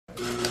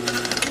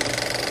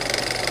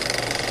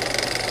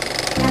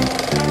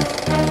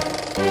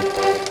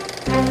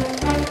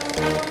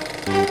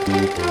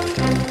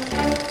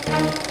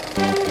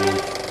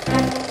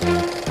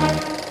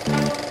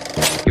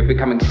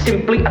becoming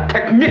simply a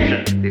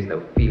technician. There's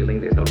no feeling,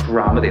 there's no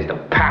drama, there's no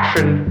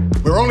passion.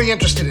 We're only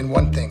interested in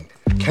one thing.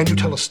 Can you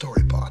tell a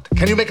story, Bart?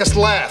 Can you make us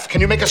laugh? Can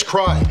you make us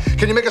cry?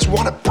 Can you make us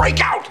want to break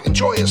out,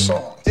 enjoy a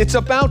song? It's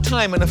about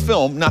time in a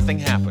film nothing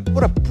happened.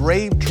 What a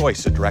brave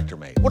choice the director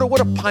made. What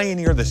a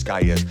pioneer this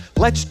guy is.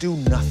 Let's do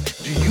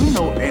nothing. Do you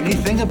know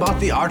anything about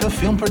the art of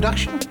film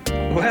production?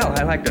 Well,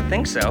 I like to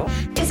think so.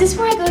 Is this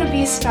where I go to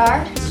be a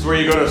star? This is where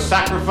you go to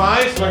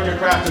sacrifice, learn your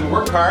craft, and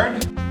work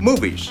hard.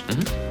 Movies.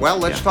 Mm-hmm. Well,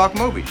 let's talk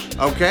movies,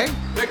 okay?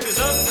 Pictures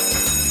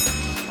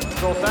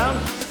up. Roll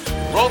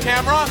sound. Roll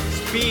camera.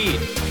 Speed.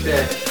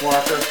 Dead.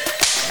 Walker.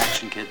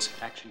 Action, kids.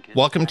 Action, kids.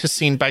 Welcome to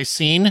Scene by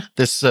Scene.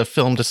 This is a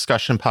film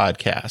discussion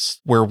podcast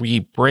where we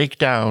break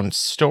down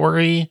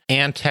story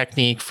and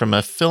technique from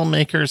a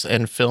filmmaker's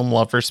and film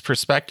lover's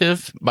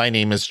perspective. My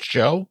name is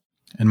Joe.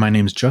 And my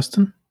name's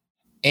Justin.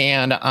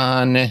 And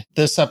on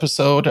this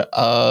episode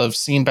of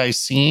Scene by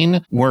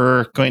Scene,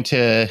 we're going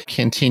to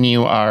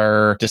continue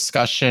our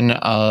discussion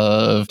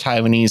of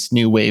Taiwanese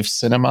New Wave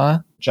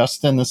cinema.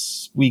 Justin,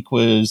 this week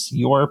was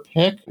your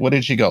pick. What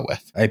did you go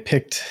with? I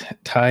picked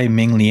Tsai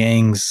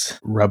Ming-liang's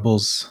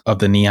Rebels of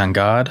the Neon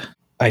God.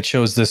 I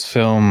chose this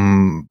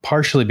film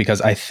partially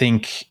because I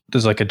think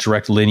there's like a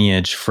direct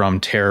lineage from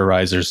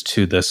Terrorizers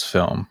to this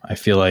film. I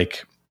feel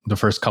like the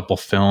first couple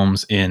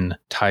films in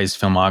Tsai's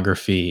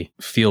filmography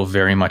feel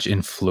very much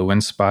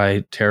influenced by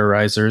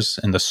Terrorizers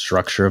and the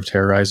structure of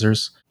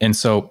Terrorizers. And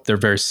so they're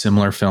very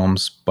similar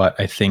films, but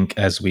I think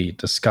as we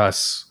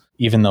discuss,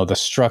 even though the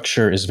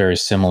structure is very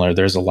similar,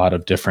 there's a lot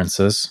of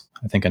differences.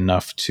 I think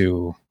enough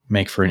to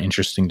make for an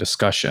interesting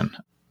discussion.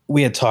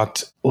 We had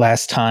talked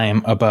last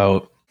time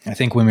about, I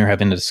think when we were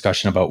having a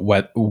discussion about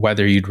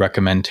whether you'd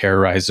recommend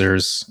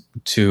Terrorizers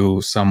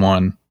to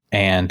someone,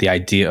 and the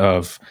idea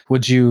of,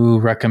 would you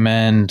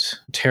recommend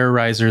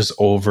Terrorizers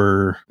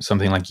over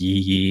something like Yi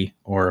Yi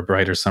or A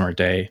Brighter Summer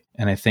Day?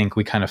 And I think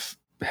we kind of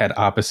had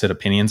opposite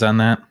opinions on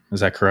that.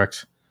 Is that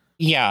correct?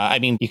 Yeah, I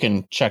mean, you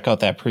can check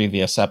out that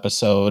previous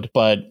episode,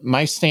 but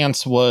my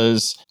stance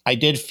was I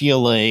did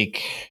feel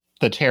like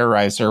the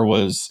Terrorizer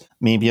was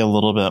maybe a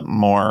little bit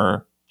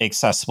more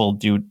accessible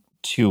due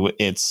to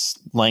its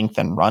length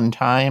and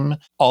runtime,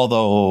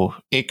 although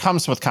it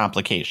comes with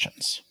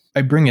complications.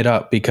 I bring it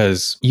up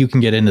because you can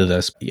get into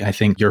this. I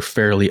think you're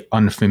fairly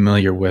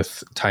unfamiliar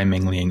with Tsai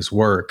Ming-liang's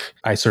work.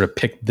 I sort of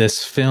picked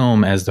this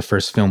film as the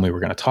first film we were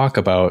going to talk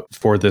about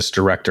for this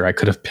director. I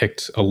could have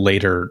picked a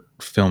later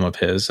film of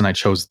his, and I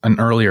chose an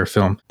earlier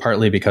film,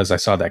 partly because I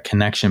saw that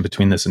connection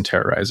between this and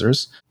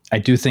Terrorizers. I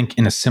do think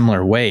in a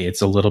similar way,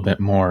 it's a little bit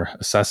more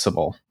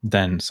accessible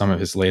than some of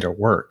his later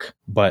work.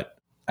 But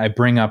I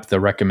bring up the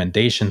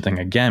recommendation thing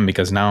again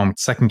because now I'm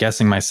second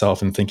guessing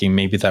myself and thinking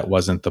maybe that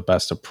wasn't the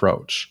best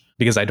approach.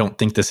 Because I don't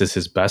think this is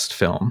his best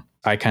film.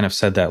 I kind of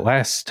said that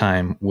last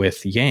time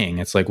with Yang.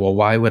 It's like, well,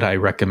 why would I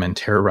recommend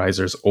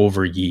Terrorizers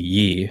over Yi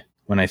Yi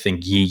when I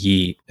think Yi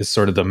Yi is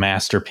sort of the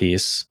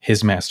masterpiece,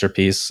 his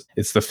masterpiece?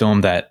 It's the film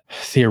that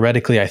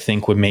theoretically I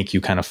think would make you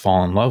kind of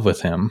fall in love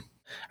with him.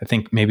 I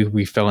think maybe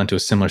we fell into a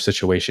similar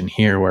situation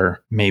here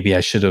where maybe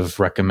I should have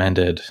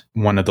recommended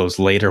one of those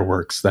later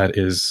works that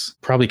is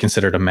probably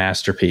considered a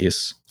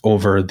masterpiece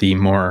over the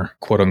more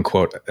quote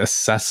unquote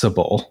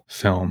accessible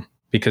film.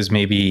 Because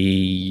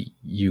maybe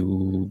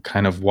you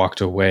kind of walked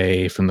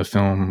away from the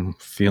film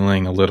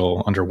feeling a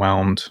little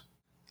underwhelmed.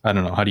 I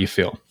don't know. How do you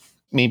feel?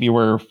 Maybe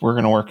we're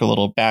going to work a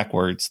little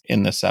backwards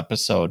in this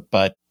episode,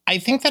 but I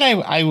think that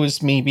I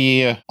was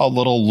maybe a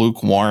little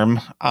lukewarm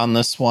on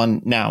this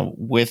one. Now,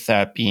 with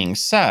that being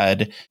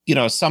said,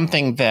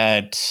 something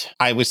that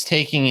I was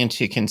taking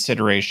into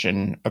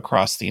consideration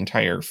across the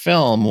entire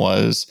film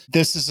was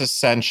this is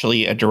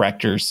essentially a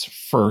director's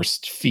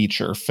first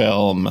feature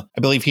film.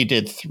 I believe he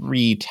did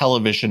 3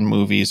 television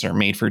movies or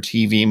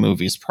made-for-TV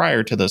movies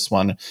prior to this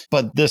one,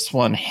 but this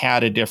one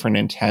had a different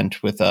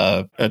intent with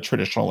a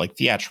traditional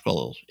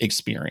theatrical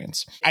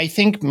experience. I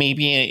think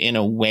maybe in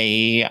a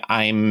way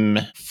I'm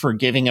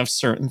forgiving of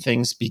certain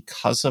things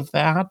because of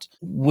that.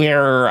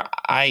 Where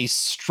I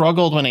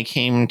struggled when it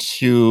came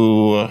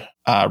to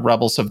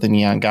Rebels of the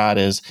Neon God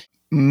is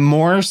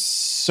more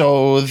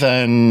so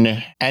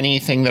than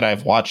anything that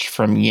I've watched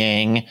from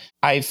Yang,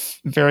 I've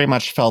very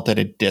much felt at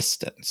a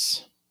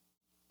distance.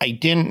 I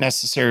didn't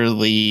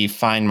necessarily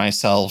find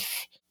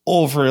myself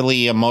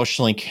overly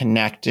emotionally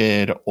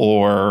connected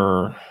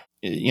or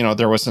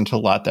there wasn't a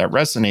lot that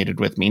resonated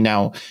with me.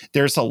 Now,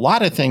 there's a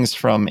lot of things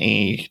from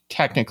a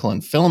technical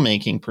and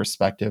filmmaking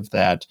perspective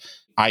that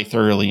I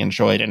thoroughly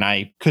enjoyed, and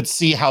I could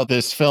see how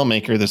this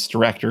filmmaker, this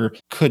director,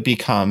 could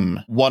become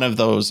one of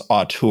those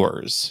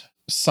auteurs,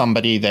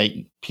 somebody that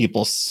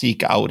people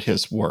seek out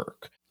his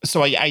work.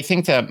 So I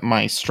think that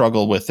my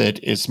struggle with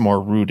it is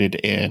more rooted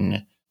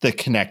in the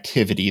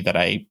connectivity that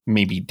I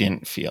maybe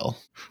didn't feel.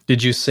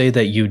 Did you say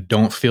that you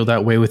don't feel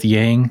that way with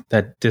Yang?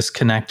 That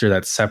disconnect or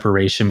that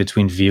separation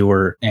between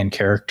viewer and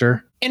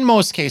character? In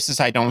most cases,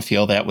 I don't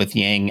feel that with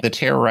Yang. The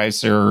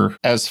Terrorizer,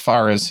 as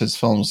far as his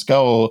films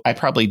go, I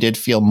probably did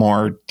feel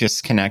more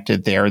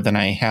disconnected there than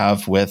I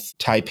have with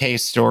Taipei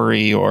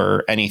Story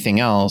or anything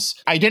else.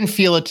 I didn't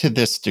feel it to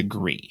this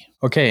degree.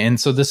 Okay, and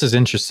so this is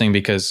interesting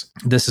because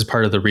this is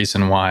part of the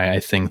reason why I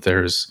think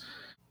there's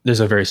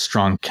a very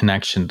strong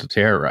connection to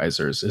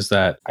Terrorizers, is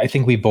that I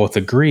think we both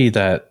agree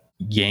that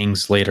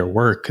Yang's later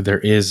work, there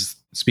is,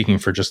 speaking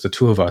for just the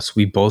two of us,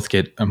 we both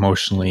get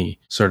emotionally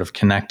sort of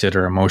connected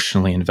or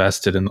emotionally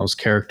invested in those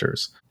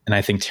characters. And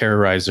I think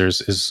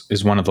Terrorizers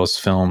is one of those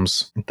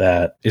films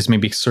that is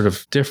maybe sort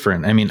of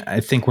different. I mean, I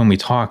think when we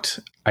talked,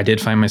 I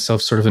did find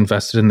myself sort of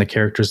invested in the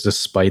characters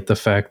despite the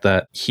fact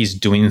that he's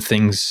doing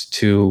things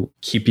to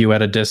keep you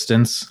at a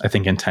distance, I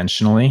think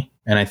intentionally.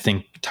 And I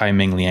think Tsai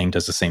Ming-liang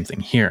does the same thing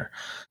here.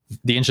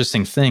 The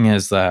interesting thing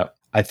is that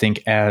I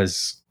think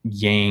as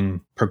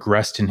Yang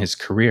progressed in his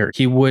career,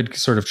 he would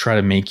sort of try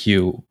to make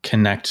you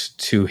connect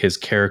to his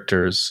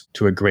characters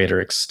to a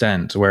greater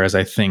extent. Whereas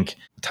I think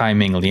Tsai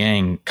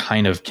Ming-liang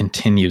kind of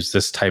continues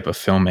this type of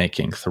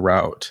filmmaking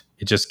throughout.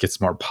 It just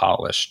gets more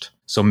polished.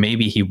 So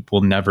maybe he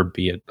will never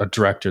be a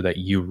director that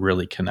you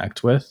really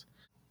connect with.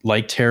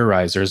 Like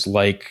Terrorizers,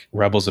 like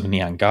Rebels of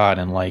Neon God,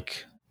 and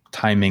like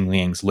Tsai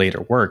Ming-liang's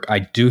later work, I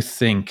do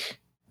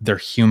think they're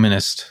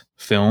humanist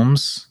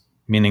films,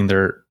 meaning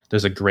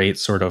there's a great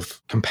sort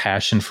of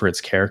compassion for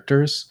its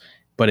characters,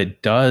 but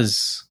it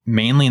does,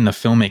 mainly in the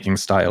filmmaking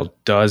style,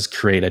 does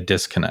create a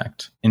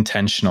disconnect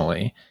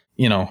intentionally.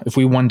 You know, if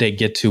we one day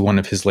get to one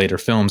of his later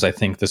films, I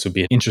think this would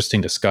be an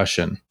interesting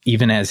discussion.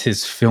 Even as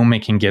his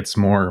filmmaking gets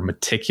more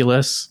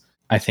meticulous,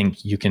 I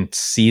think you can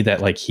see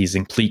that like he's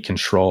in complete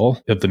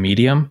control of the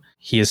medium.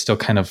 He is still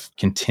kind of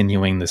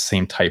continuing the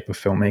same type of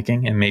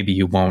filmmaking, and maybe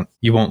you won't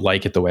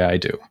like it the way I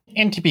do.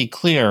 And to be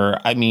clear,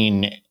 I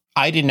mean,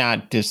 I did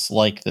not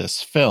dislike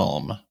this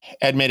film.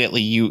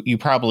 Admittedly, you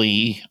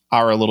probably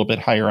are a little bit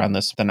higher on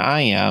this than I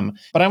am,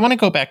 but I want to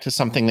go back to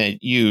something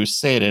that you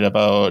stated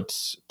about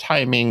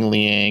Tsai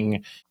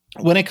Ming-liang.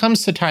 When it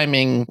comes to Tsai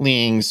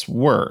Ming-liang's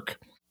work,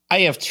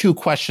 I have two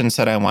questions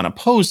that I want to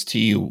pose to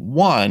you.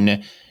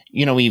 One,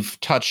 you know, we've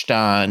touched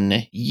on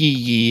Yi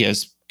Yi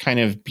as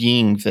kind of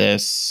being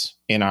this,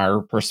 in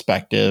our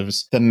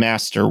perspectives, the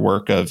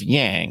masterwork of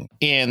Yang.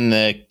 In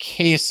the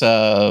case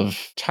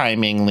of Tsai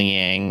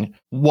Ming-liang,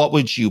 what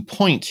would you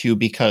point to?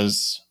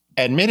 Because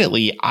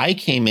admittedly, I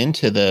came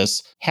into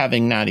this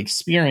having not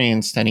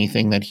experienced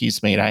anything that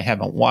he's made. I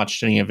haven't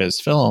watched any of his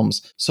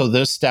films. So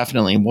this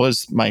definitely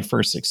was my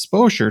first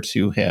exposure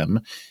to him.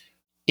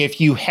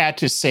 If you had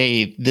to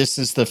say this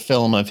is the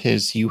film of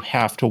his you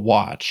have to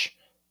watch,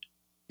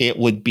 it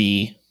would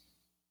be?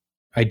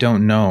 I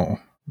don't know.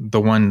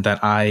 The one that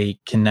I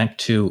connect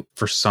to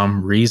for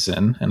some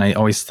reason, and I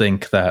always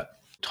think that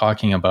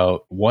talking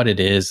about what it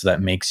is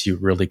that makes you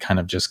really kind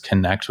of just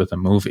connect with a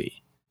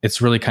movie, it's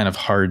really kind of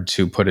hard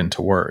to put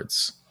into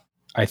words.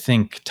 I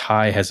think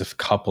Ty has a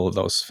couple of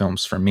those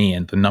films for me,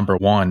 and the number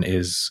one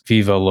is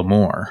Viva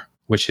l'Amour,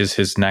 which is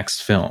his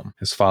next film,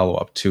 his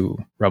follow-up to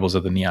Rebels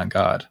of the Neon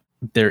God.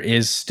 There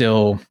is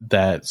still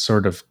that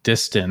sort of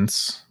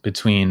distance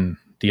between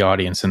the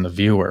audience and the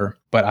viewer,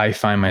 but I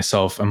find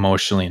myself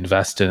emotionally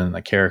invested in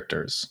the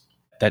characters.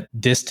 That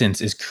distance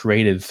is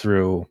created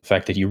through the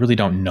fact that you really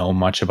don't know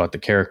much about the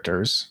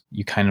characters.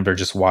 You kind of are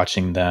just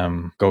watching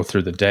them go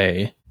through the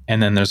day.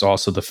 And then there's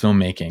also the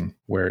filmmaking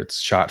where it's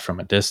shot from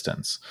a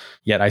distance.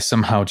 Yet I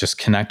somehow just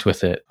connect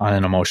with it on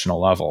an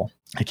emotional level.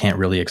 I can't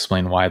really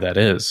explain why that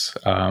is.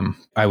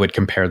 I would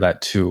compare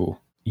that to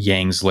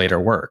Yang's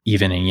later work.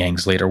 Even in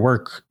Yang's later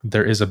work,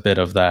 there is a bit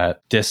of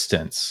that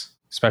distance,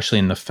 especially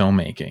in the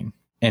filmmaking.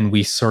 And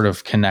we sort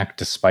of connect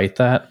despite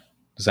that.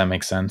 Does that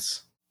make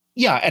sense?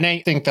 Yeah, and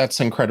I think that's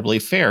incredibly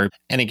fair.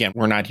 And again,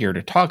 we're not here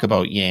to talk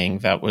about Yang.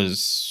 That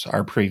was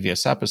our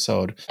previous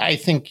episode. I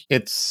think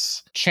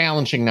it's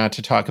challenging not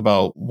to talk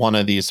about one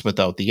of these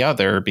without the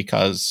other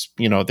because,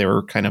 you know, they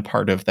were kind of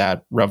part of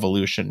that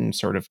revolution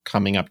sort of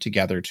coming up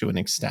together to an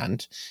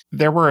extent.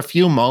 There were a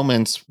few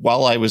moments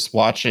while I was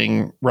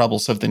watching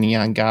Rebels of the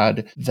Neon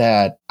God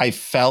that I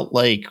felt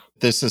like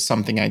this is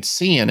something I'd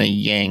see in a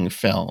Yang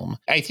film.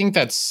 I think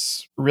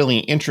that's really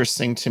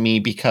interesting to me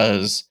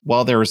because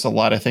while there was a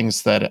lot of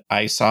things that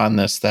I saw in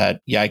this that,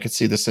 yeah, I could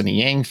see this in a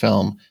Yang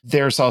film,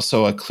 there's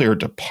also a clear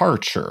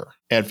departure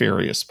at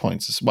various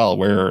points as well,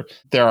 where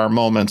there are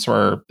moments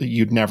where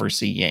you'd never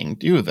see Yang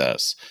do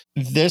this.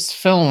 This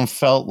film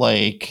felt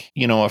like,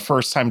 you know, a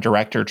first-time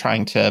director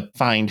trying to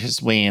find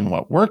his way in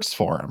what works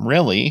for him,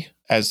 really.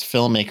 As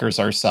filmmakers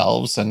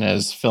ourselves and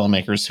as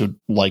filmmakers who'd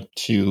like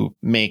to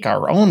make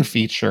our own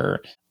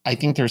feature, I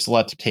think there's a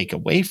lot to take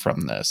away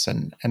from this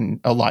and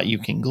a lot you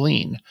can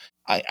glean.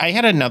 I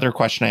had another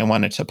question I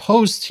wanted to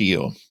pose to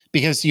you,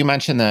 because you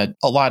mentioned that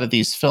a lot of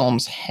these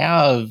films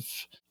have,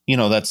 you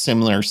know, that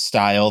similar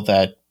style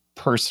that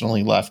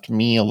personally left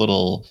me a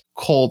little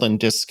cold and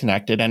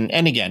disconnected. And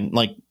again,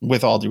 like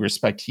with all due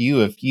respect to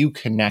you, if you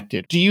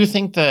connected, do you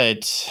think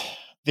that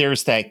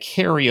there's that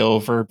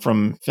carryover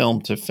from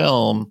film to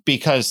film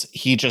because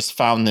he just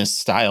found this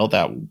style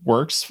that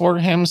works for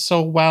him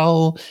so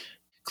well?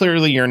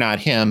 Clearly you're not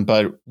him,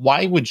 but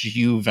why would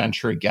you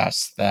venture a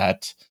guess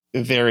that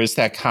there is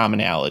that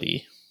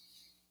commonality?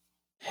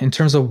 In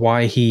terms of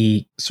why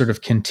he sort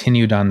of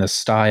continued on this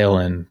style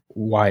and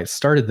why it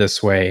started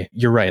this way,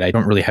 you're right. I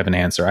don't really have an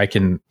answer. I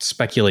can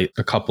speculate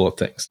a couple of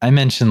things. I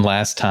mentioned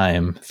last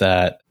time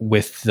that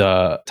with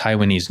the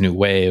Taiwanese New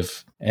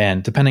Wave,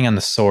 and depending on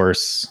the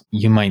source,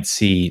 you might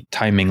see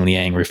Tsai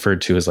Ming-liang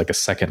referred to as like a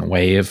second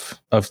wave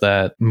of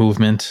that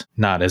movement,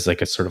 not as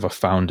like a sort of a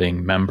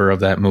founding member of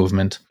that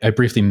movement. I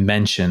briefly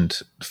mentioned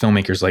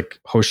filmmakers like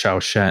Ho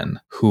Xiaoshen,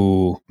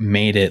 who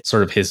made it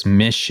sort of his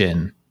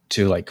mission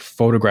to like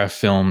photograph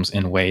films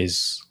in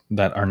ways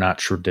that are not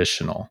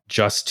traditional,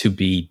 just to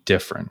be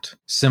different.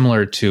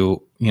 Similar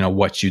to,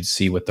 what you'd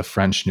see with the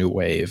French New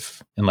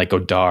Wave and like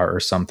Godard or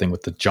something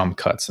with the jump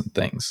cuts and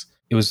things.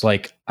 It was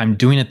like, I'm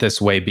doing it this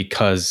way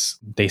because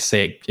they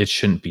say it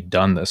shouldn't be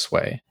done this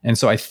way. And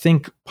so I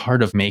think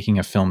part of making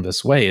a film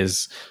this way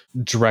is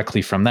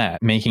directly from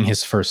that. Making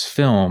his first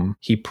film,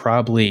 he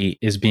probably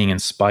is being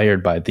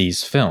inspired by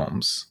these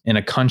films. In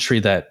a country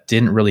that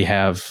didn't really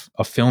have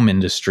a film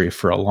industry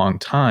for a long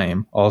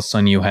time, all of a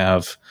sudden you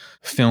have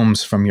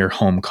films from your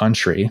home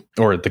country,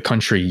 or the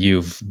country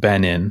you've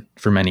been in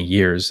for many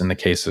years. In the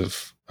case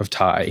of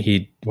Tsai,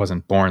 he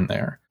wasn't born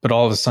there. But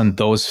all of a sudden,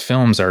 those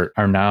films are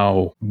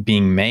now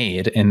being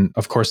made. And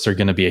of course, they're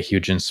going to be a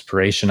huge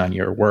inspiration on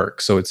your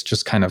work. So it's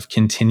just kind of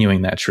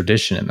continuing that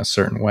tradition in a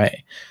certain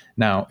way.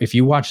 Now, if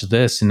you watch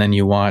this and then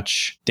you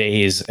watch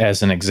Days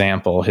as an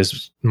example,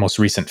 his most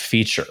recent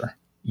feature,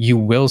 you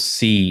will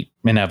see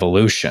an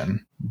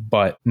evolution,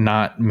 but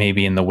not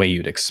maybe in the way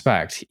you'd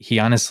expect. He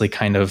honestly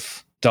kind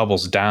of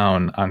doubles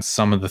down on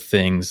some of the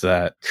things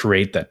that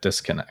create that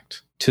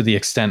disconnect, to the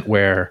extent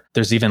where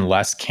there's even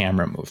less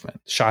camera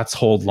movement. Shots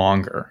hold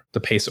longer.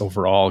 The pace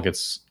overall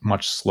gets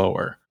much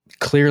slower.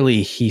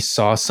 Clearly, he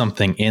saw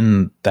something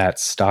in that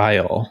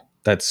style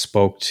that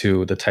spoke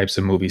to the types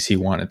of movies he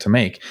wanted to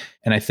make.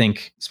 And I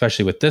think,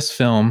 especially with this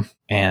film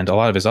and a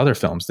lot of his other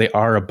films, they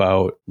are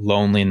about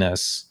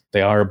loneliness.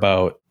 They are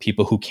about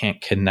people who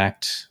can't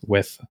connect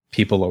with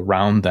people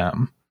around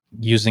them,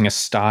 using a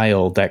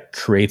style that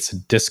creates a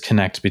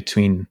disconnect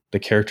between the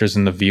characters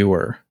and the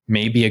viewer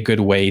may be a good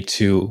way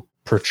to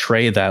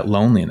portray that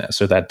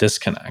loneliness or that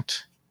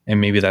disconnect.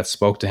 And maybe that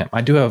spoke to him.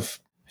 I do have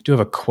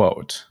a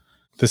quote.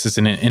 This is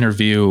in an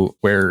interview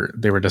where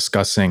they were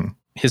discussing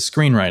his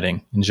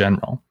screenwriting in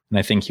general. And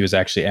I think he was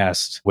actually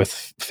asked,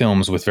 with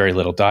films with very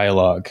little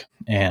dialogue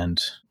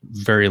and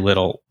very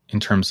little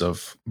in terms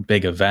of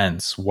big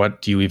events,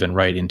 what do you even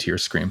write into your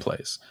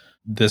screenplays?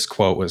 This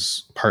quote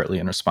was partly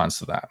in response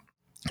to that.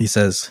 He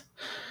says,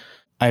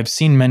 I have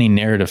seen many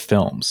narrative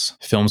films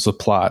with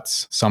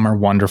plots. Some are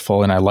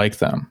wonderful and I like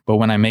them. But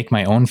when I make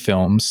my own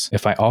films,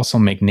 if I also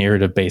make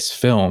narrative-based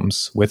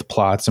films with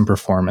plots and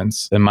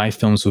performance, then my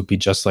films would be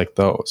just like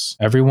those.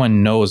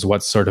 Everyone knows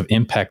what sort of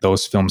impact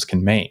those films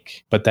can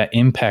make, but that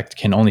impact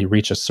can only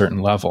reach a certain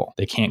level.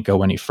 They can't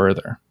go any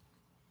further.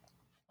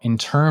 In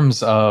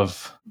terms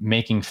of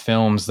making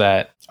films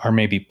that are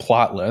maybe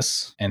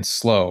plotless and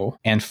slow,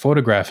 and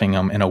photographing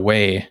them in a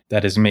way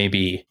that is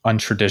maybe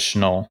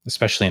untraditional,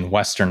 especially in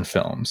Western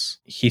films,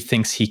 he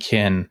thinks he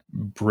can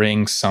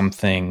bring some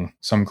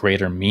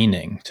greater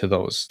meaning to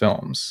those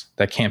films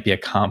that can't be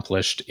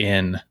accomplished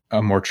in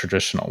a more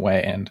traditional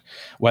way. And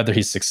whether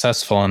he's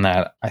successful in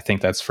that, I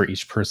think that's for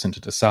each person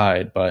to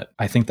decide, but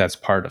I think that's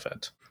part of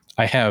it.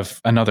 I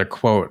have another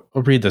quote.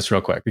 I'll read this real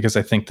quick because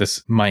I think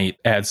this might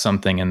add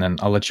something, and then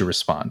I'll let you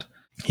respond.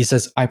 He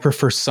says, I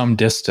prefer some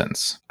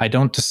distance. I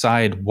don't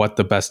decide what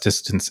the best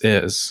distance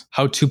is,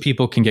 how two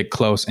people can get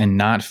close and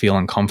not feel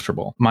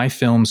uncomfortable. My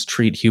films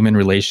treat human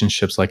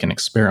relationships like an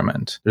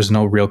experiment. There's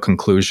no real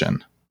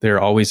conclusion.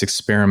 They're always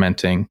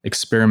experimenting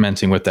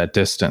with that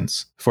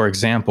distance. For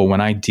example,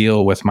 when I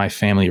deal with my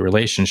family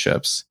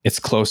relationships, it's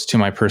close to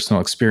my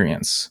personal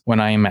experience.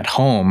 When I am at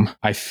home,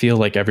 I feel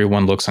like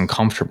everyone looks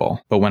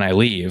uncomfortable. But when I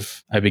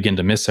leave, I begin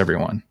to miss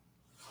everyone.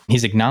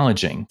 He's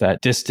acknowledging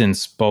that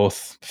distance,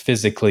 both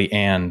physically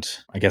and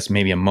I guess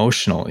maybe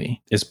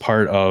emotionally, is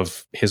part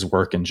of his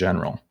work in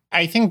general.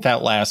 I think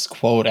that last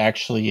quote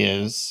actually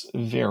is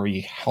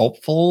very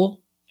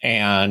helpful.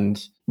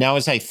 And now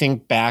as I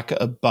think back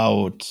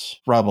about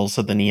Rebels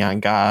of the Neon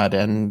God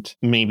and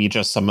maybe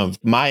just some of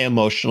my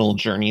emotional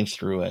journey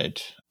through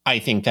it, I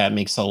think that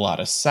makes a lot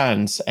of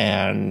sense.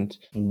 And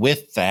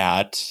with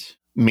that,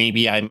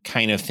 maybe I'm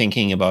kind of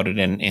thinking about it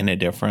in a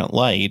different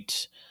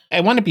light. I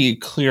want to be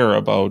clear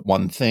about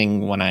one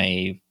thing. When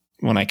I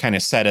kind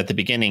of said at the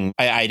beginning,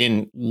 I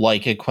didn't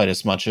like it quite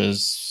as much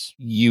as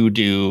you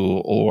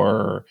do,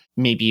 or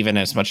maybe even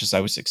as much as I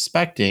was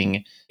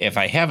expecting. If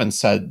I haven't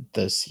said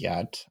this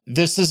yet,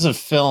 this is a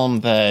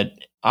film that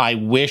I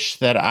wish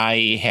that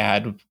I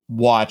had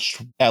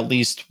watched at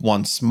least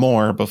once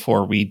more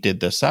before we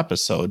did this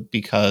episode,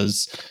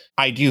 because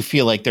I do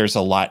feel like there's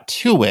a lot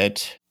to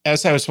it.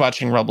 As I was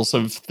watching Rebels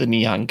of the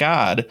Neon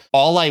God,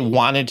 all I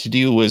wanted to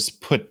do was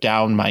put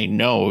down my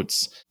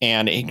notes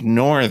and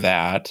ignore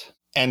that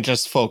and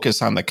just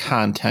focus on the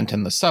content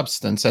and the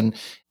substance. And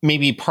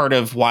maybe part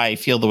of why I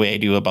feel the way I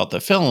do about the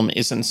film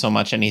isn't so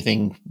much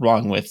anything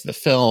wrong with the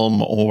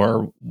film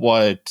or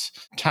what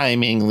Tsai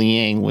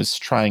Ming-liang was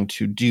trying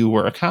to do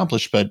or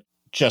accomplish, but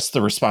just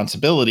the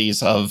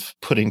responsibilities of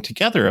putting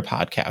together a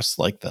podcast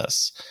like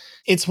this.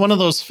 It's one of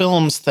those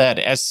films that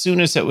as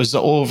soon as it was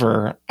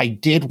over, I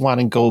did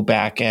want to go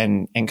back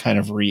and kind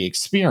of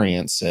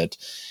re-experience it.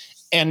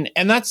 And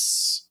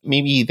that's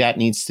maybe that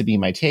needs to be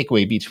my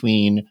takeaway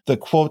between the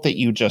quote that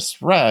you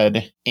just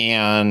read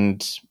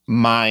and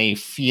my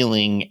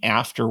feeling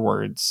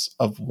afterwards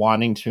of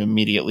wanting to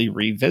immediately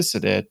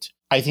revisit it.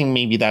 I think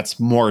maybe that's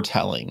more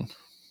telling.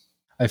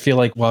 I feel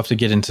like we'll have to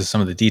get into some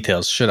of the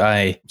details. Should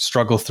I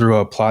struggle through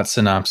a plot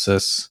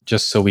synopsis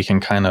just so we can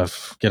kind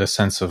of get a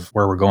sense of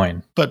where we're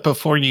going? But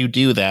before you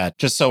do that,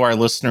 just so our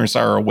listeners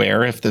are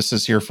aware, if this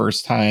is your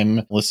first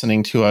time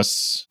listening to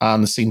us on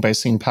the Scene by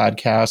Scene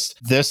podcast,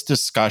 this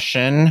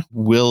discussion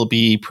will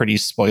be pretty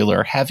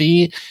spoiler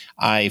heavy.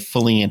 I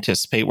fully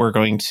anticipate we're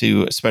going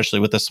to, especially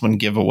with this one,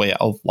 give away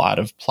a lot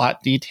of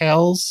plot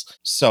details.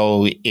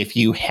 So if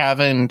you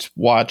haven't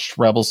watched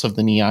Rebels of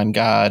the Neon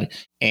God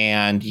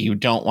and you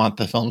don't want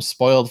the film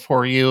spoiled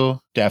for you,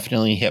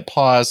 definitely hit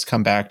pause,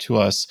 come back to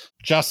us.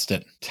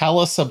 Justin, tell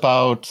us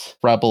about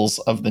Rebels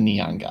of the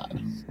Neon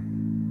God.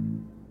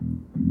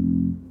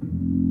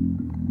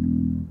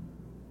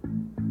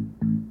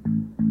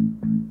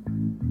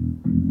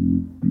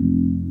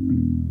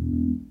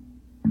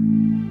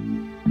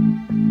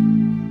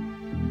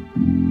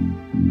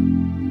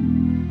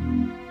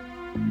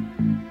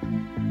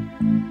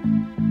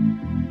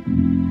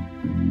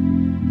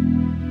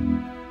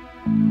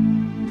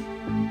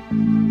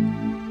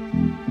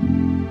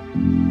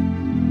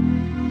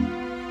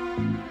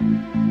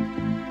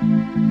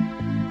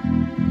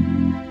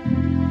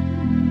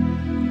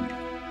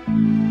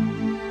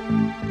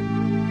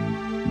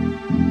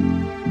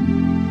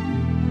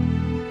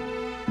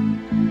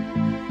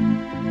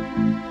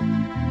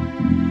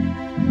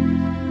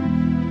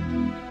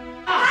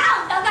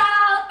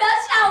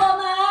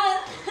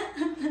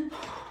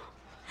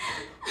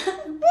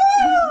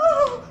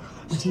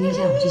今天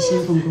下午去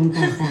仙凤宫拜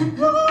拜，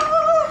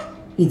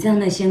你知道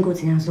那仙姑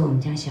怎样说我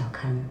们家小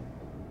康？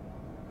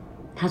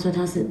她说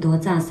她是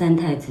罗刹三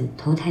太子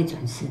投胎转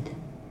世的。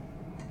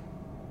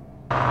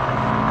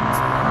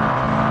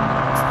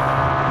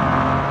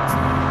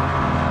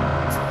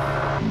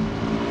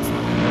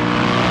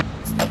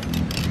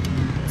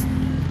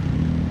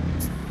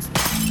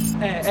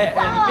你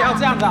不要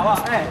这样子好不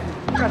好？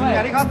干你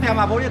啊！你靠点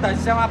嘛，无你代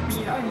志向我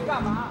逼啦！你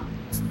干嘛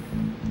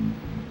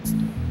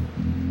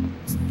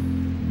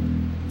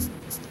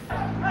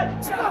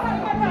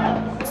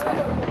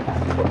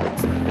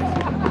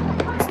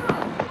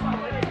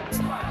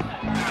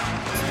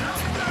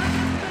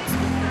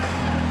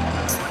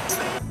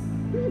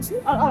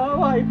？Oh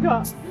my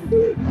god!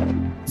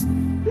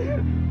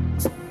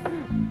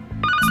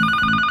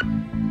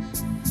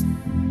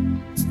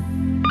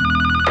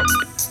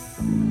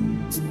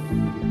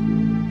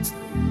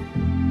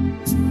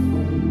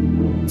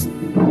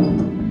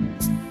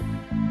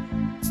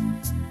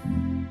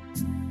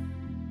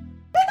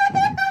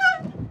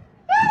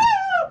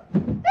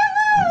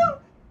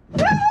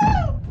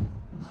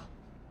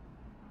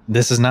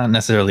 This is not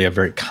necessarily a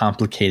very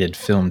complicated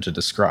film to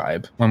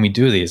describe. When we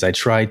do these, I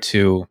try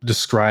to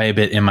describe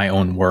it in my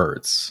own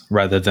words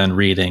rather than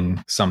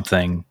reading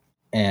something.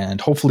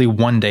 And hopefully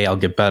one day I'll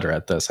get better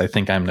at this. I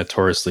think I'm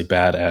notoriously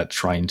bad at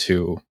trying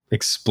to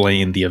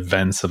explain the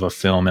events of a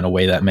film in a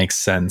way that makes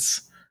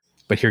sense.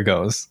 But here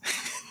goes.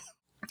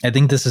 I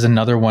think this is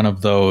another one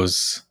of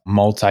those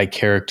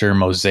multi-character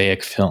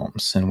mosaic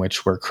films in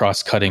which we're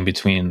cross-cutting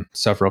between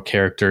several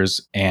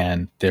characters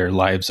and their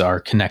lives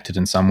are connected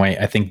in some way.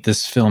 I think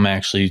this film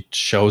actually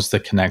shows the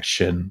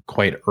connection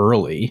quite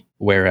early,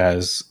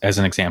 whereas, as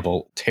an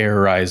example,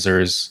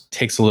 Terrorizers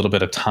takes a little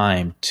bit of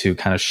time to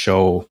kind of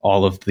show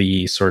all of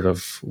the sort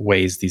of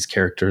ways these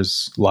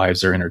characters'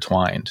 lives are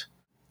intertwined.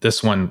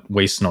 This one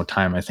wastes no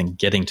time, I think,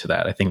 getting to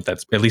that. I think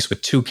that's, at least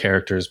with two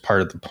characters,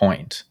 part of the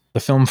point. The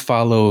film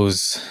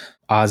follows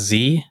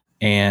Zi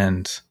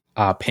and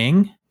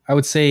Ping. I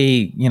would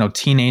say,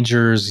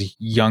 teenagers,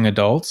 young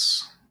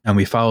adults. And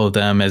we follow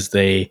them as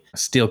they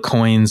steal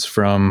coins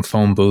from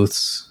phone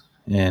booths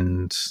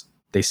and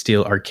they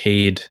steal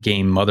arcade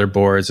game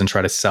motherboards and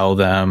try to sell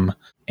them.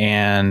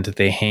 And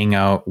they hang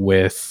out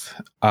with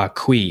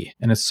Kui.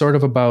 And it's sort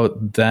of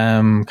about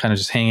them kind of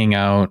just hanging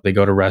out. They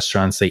go to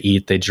restaurants, they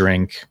eat, they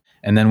drink.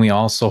 And then we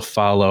also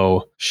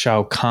follow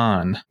Shao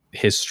Kahn,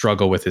 his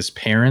struggle with his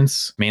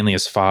parents, mainly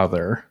his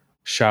father.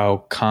 Shao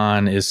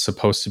Kahn is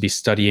supposed to be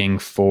studying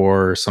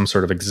for some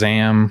sort of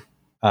exam.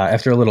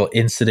 After a little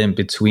incident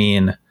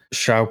between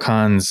Shao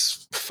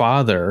Kahn's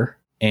father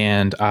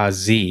and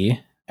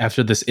Zi,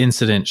 after this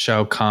incident,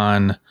 Shao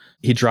Kahn,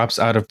 he drops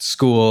out of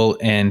school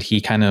and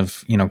he kind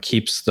of,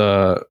 keeps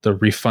the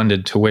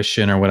refunded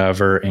tuition or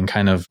whatever and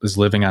kind of is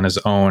living on his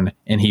own.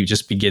 And he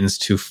just begins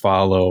to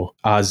follow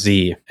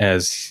Zi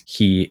as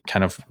he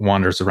kind of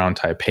wanders around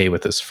Taipei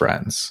with his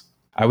friends.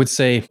 I would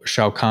say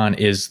Shao Kahn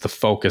is the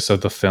focus of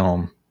the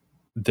film.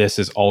 This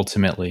is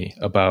ultimately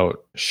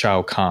about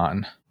Shao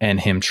Kahn and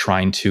him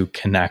trying to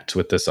connect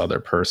with this other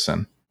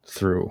person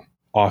through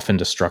often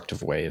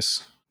destructive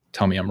ways.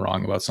 Tell me I'm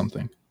wrong about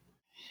something.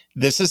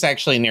 This is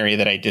actually an area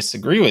that I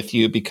disagree with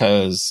you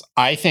because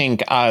I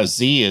think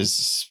Z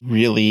is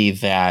really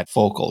that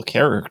focal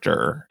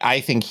character. I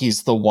think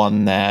he's the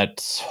one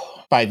that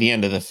by the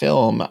end of the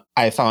film,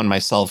 I found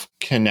myself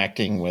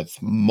connecting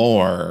with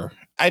more.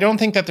 I don't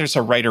think that there's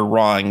a right or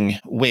wrong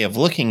way of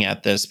looking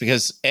at this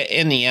because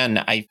in the end,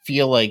 I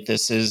feel like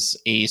this is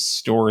a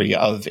story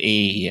of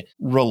a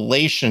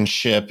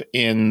relationship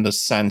in the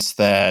sense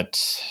that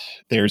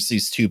there's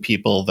these two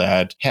people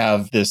that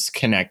have this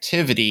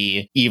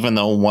connectivity, even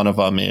though one of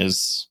them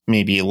is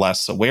maybe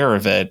less aware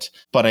of it.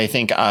 But I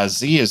think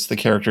Ozzy is the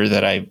character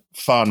that I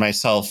found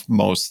myself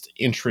most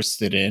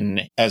interested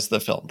in as the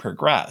film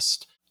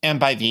progressed. And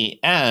by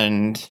the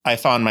end, I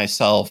found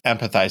myself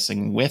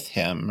empathizing with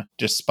him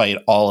despite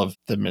all of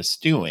the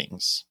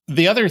misdoings.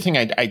 The other thing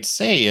I'd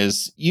say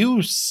is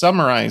you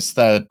summarized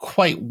that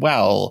quite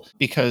well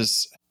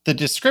because the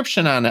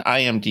description on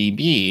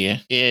IMDb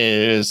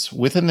is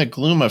within the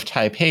gloom of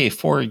Taipei,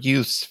 4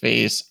 youths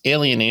face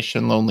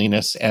alienation,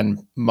 loneliness, and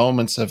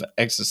moments of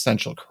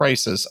existential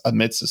crisis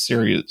amidst a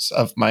series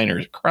of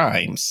minor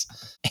crimes.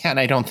 And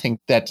I don't think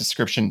that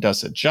description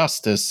does it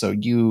justice. So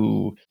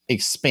you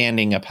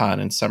expanding upon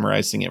and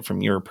summarizing it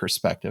from your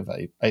perspective,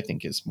 I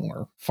think is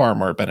far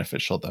more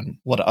beneficial than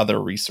what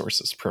other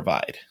resources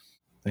provide.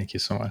 Thank you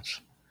so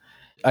much.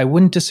 I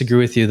wouldn't disagree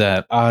with you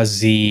that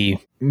Ozzy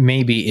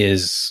maybe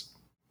is...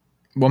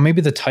 Well,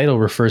 maybe the title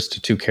refers to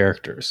two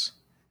characters.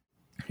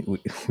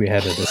 We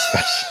had a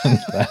discussion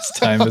last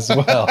time as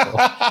well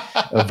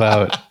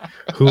about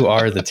who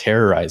are the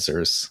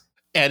terrorizers.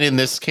 And in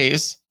this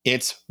case,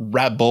 it's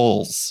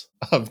rebels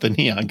of the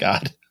Neon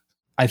God.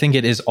 I think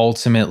it is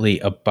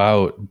ultimately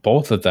about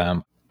both of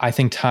them. I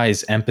think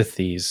Tsai's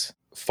empathies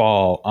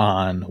fall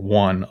on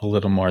one a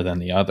little more than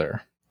the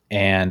other.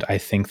 And I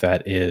think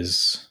that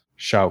is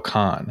Shao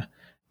Kahn.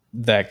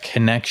 That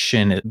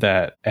connection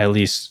that at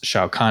least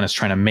Shao Kahn is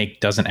trying to make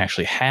doesn't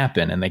actually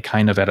happen, and they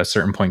kind of at a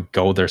certain point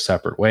go their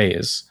separate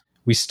ways.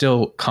 We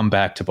still come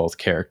back to both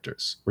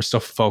characters. We're still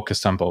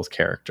focused on both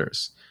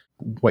characters.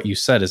 What you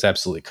said is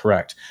absolutely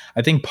correct.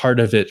 I think part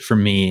of it for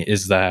me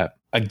is that,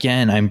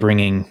 again, I'm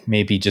bringing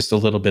maybe just a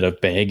little bit of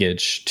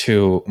baggage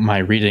to my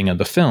reading of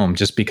the film,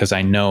 just because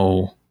I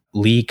know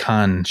Lee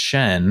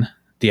Kan-shen,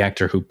 the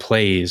actor who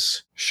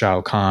plays Shao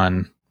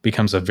Kahn,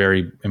 becomes a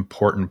very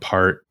important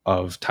part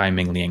of Tsai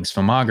Ming-liang's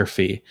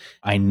filmography.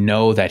 I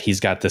know that he's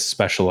got this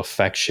special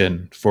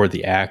affection for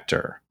the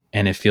actor.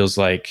 And it feels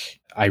like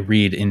I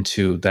read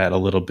into that a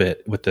little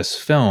bit with this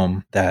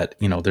film that,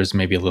 there's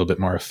maybe a little bit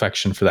more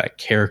affection for that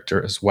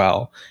character as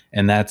well.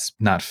 And that's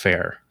not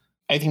fair.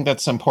 I think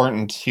that's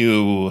important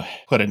to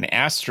put an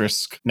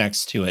asterisk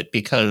next to it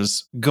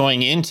because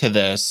going into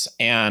this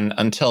and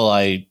until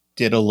I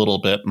did a little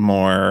bit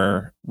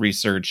more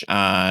research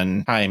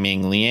on Tsai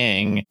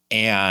Ming-liang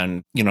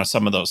and,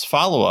 some of those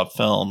follow-up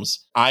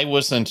films, I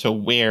wasn't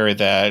aware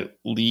that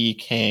Li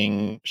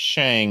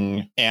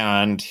Kang-sheng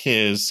and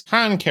his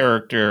Khan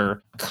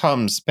character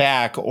comes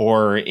back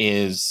or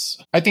is,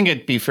 I think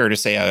it'd be fair to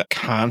say, a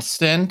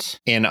constant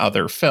in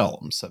other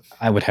films.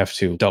 I would have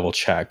to double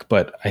check,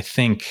 but I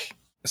think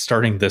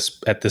starting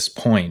this at this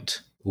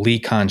point, Li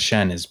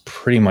Kan-shen is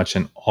pretty much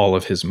in all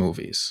of his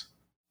movies.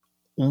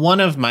 One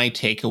of my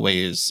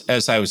takeaways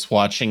as I was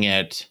watching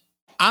it,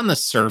 on the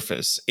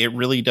surface, it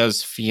really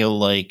does feel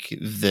like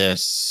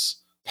this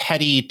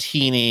petty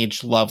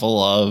teenage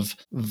level of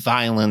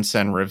violence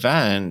and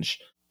revenge.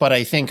 But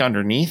I think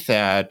underneath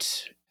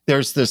that,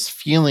 there's this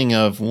feeling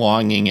of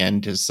longing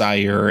and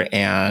desire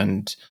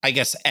and, I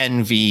guess,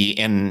 envy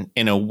in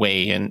a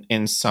way,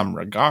 in some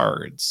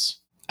regards.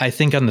 I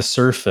think on the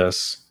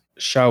surface,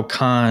 Shao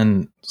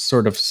Kahn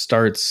sort of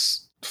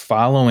starts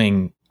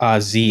following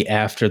Z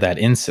after that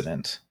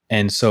incident.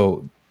 And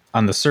so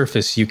on the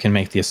surface, you can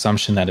make the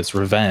assumption that it's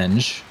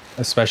revenge,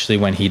 especially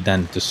when he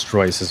then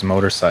destroys his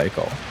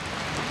motorcycle.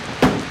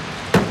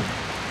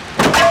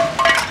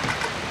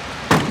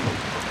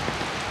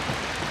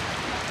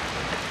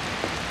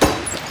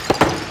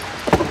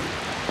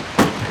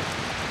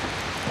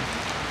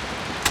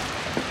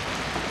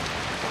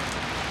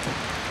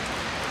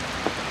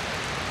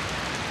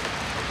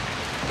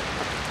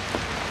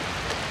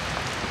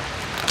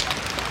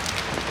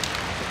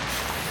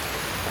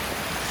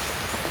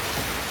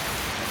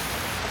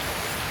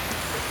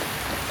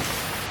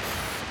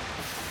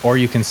 Or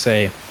you can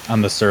say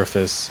on the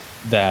surface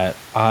that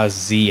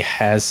Z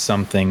has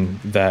something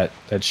that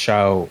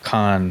Shao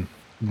Kahn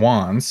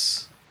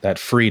wants, that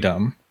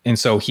freedom. And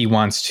so he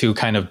wants to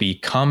kind of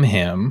become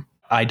him.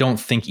 I don't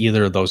think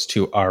either of those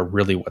two are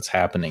really what's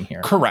happening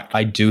here. Correct.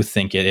 I do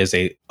think it is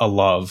a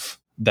love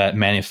that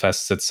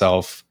manifests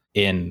itself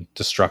in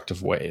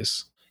destructive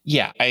ways.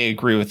 Yeah, I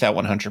agree with that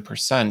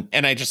 100%.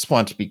 And I just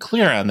want to be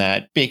clear on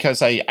that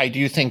because I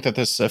do think that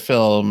this is a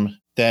film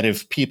that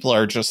if people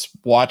are just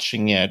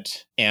watching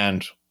it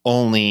and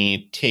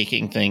only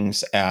taking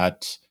things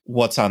at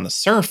what's on the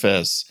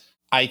surface,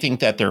 I think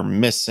that they're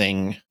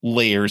missing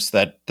layers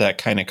that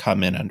kind of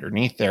come in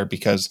underneath there,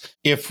 because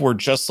if we're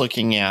just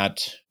looking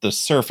at the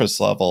surface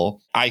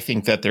level, I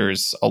think that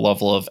there's a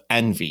level of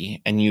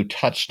envy. And you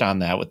touched on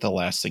that with the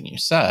last thing you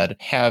said,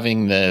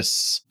 having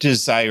this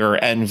desire,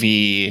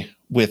 envy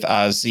with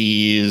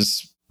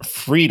Ozzy's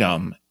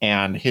freedom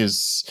and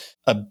his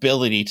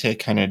ability to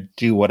kind of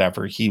do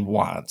whatever he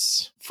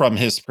wants. From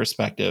his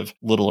perspective,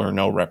 little or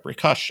no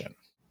repercussion.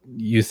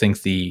 You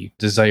think the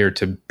desire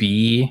to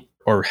be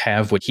or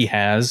have what he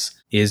has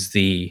is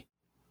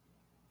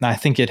I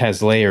think it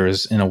has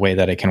layers in a way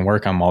that it can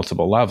work on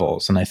multiple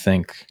levels. And I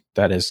think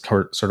that is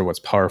sort of what's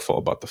powerful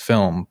about the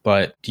film.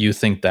 But do you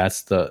think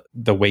that's the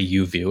way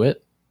you view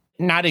it?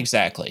 Not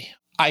exactly.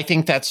 I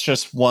think that's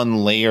just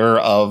one layer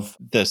of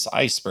this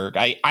iceberg.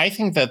 I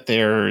think that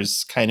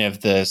there's kind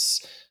of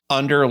this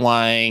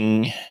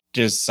underlying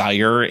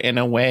desire in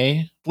a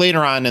way.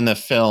 Later on in the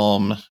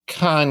film,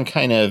 Khan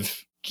kind of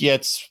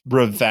gets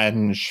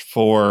revenge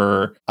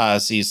for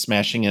Ozzy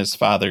smashing his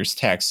father's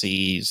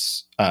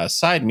taxi's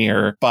side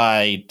mirror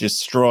by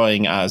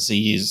destroying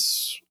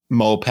Ozzy's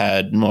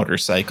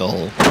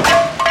motorcycle.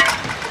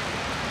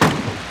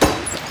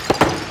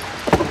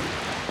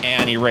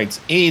 And he writes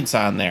AIDS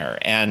on there.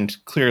 And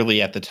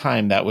clearly at the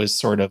time, that was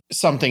sort of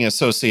something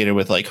associated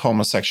with like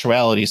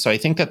homosexuality. So I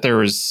think that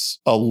there is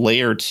a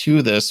layer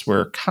to this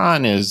where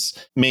Khan is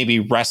maybe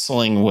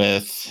wrestling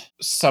with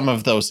some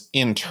of those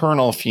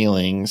internal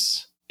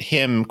feelings,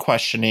 him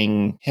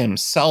questioning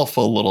himself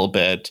a little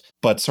bit,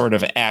 but sort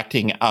of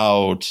acting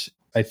out.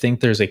 I think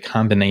there's a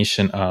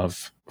combination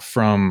of,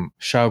 from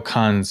Shao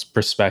Kahn's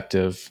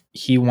perspective,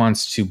 he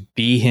wants to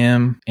be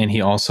him and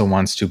he also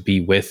wants to be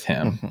with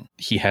him. Mm-hmm.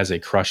 He has a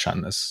crush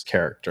on this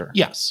character.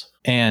 Yes.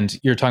 And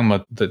you're talking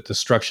about the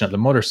destruction of the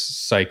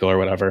motorcycle or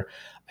whatever.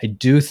 I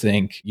do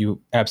think you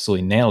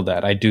absolutely nailed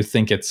that. I do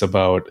think it's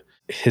about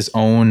his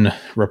own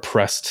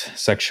repressed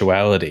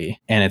sexuality,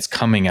 and it's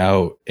coming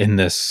out in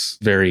this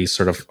very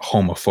sort of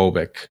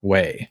homophobic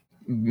way.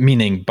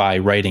 Meaning by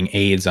writing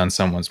AIDS on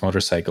someone's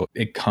motorcycle,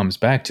 it comes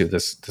back to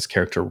this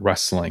character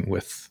wrestling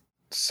with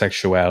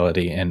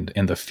sexuality and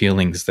the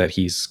feelings that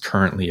he's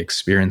currently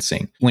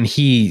experiencing. When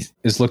he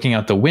is looking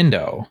out the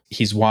window,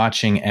 he's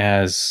watching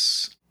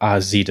as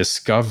Ozzy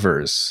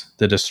discovers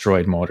the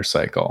destroyed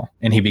motorcycle,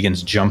 and he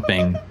begins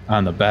jumping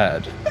on the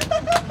bed.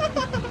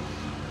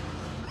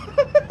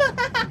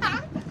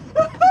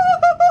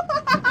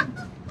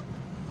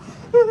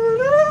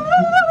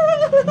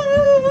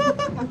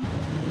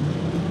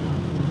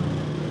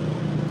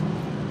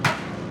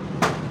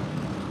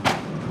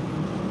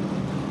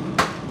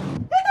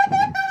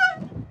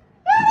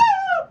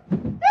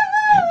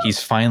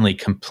 He's finally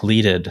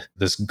completed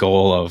this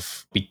goal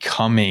of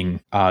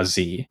becoming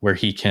Ozzy, where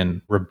he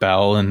can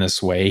rebel in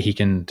this way. He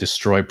can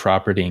destroy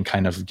property and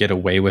kind of get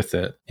away with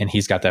it. And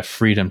he's got that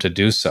freedom to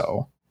do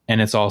so.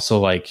 And it's also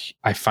like,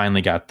 I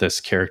finally got this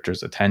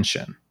character's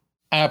attention.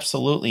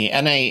 Absolutely.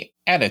 And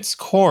at its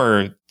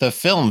core, the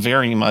film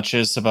very much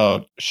is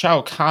about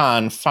Shao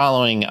Kahn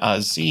following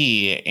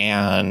Ozzy,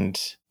 and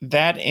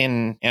that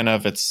in and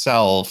of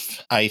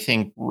itself, I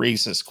think,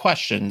 raises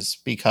questions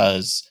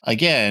because,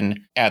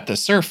 again, at the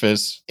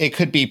surface, it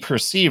could be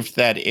perceived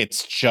that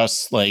it's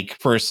just like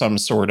for some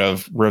sort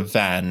of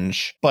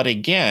revenge. But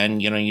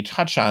again, you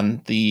touch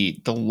on the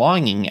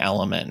longing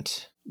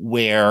element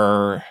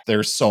where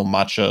there's so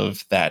much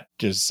of that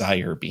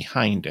desire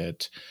behind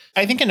it.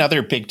 I think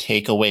another big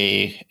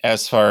takeaway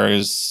as far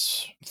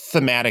as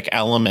thematic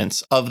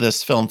elements of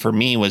this film for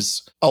me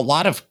was a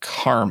lot of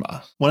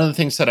karma. One of the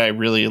things that I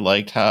really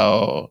liked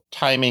how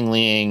Tsai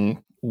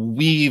Ming-liang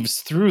weaves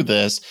through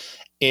this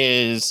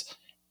is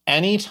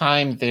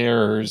anytime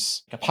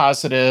there's a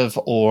positive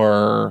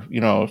or,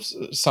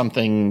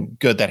 something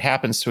good that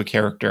happens to a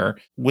character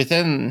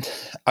within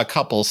a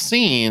couple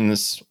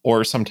scenes,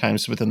 or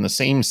sometimes within the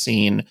same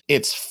scene,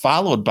 it's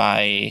followed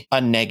by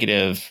a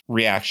negative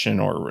reaction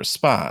or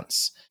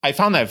response. I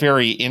found that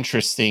very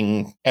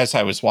interesting as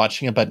I was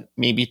watching it, but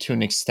maybe to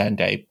an extent,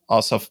 I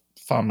also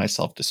found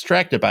myself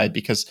distracted by it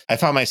because I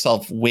found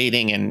myself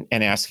waiting and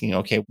asking,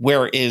 okay,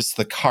 where is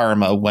the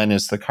karma? When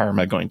is the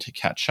karma going to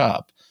catch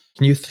up?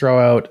 Can you throw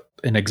out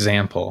an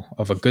example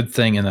of a good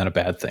thing and then a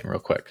bad thing real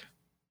quick?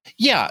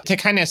 Yeah, to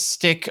kind of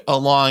stick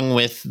along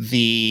with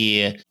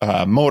the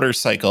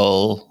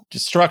motorcycle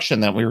destruction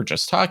that we were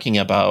just talking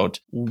about,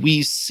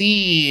 we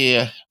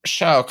see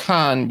Shao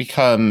Kahn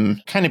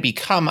become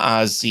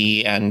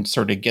Ozzy and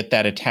sort of get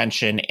that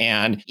attention,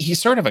 and he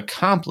sort of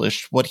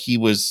accomplished what he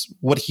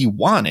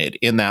wanted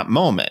in that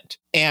moment.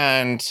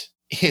 And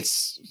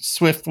it's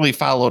swiftly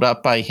followed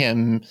up by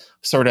him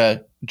sort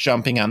of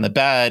jumping on the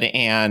bed,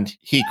 and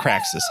he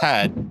cracks his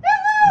head.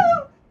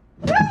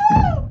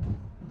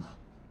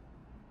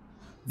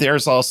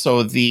 There's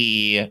also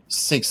the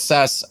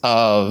success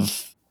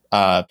of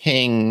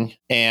Ping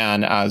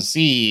and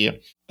Z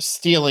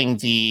stealing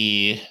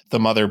the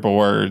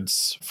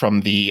motherboards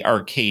from the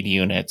arcade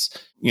units,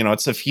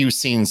 It's a few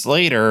scenes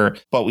later,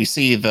 but we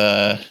see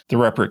the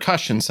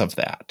repercussions of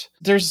that.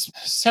 There's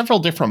several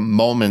different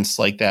moments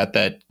like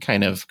that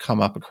kind of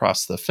come up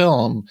across the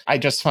film. I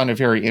just found it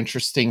very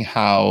interesting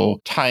how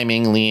Tsai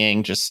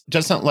Ming-liang just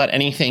doesn't let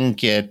anything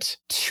get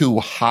too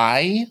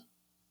high.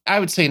 I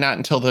would say not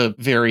until the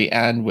very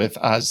end with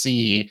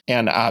Zi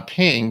and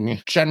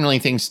Ping. Generally,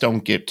 things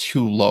don't get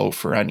too low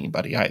for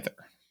anybody either.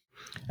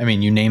 I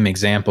mean, you name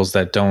examples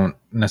that don't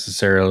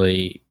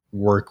necessarily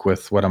work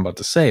with what I'm about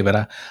to say, but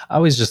I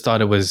always just thought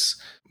it was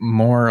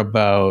more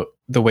about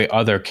the way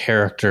other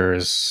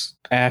characters'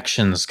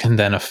 actions can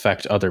then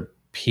affect other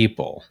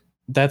people.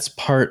 That's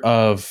part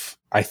of,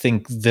 I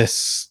think,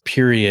 this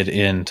period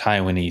in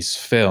Taiwanese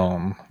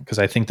film, because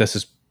I think this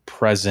is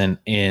present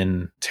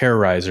in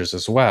Terrorizers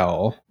as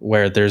well,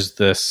 where there's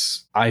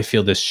this, I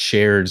feel, this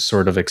shared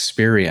sort of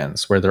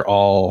experience where they're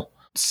all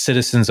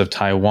citizens of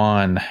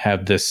Taiwan,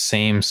 have this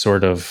same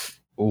sort of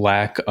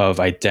lack of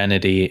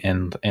identity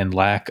and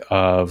lack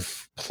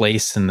of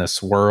place in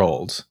this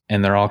world.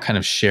 And they're all kind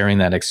of sharing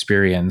that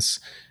experience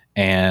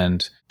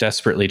and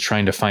desperately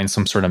trying to find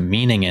some sort of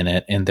meaning in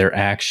it, and their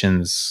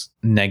actions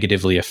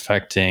negatively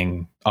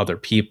affecting other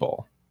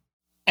people.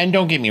 And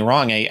don't get me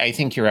wrong, I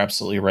think you're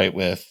absolutely right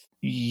with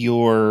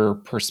your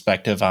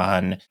perspective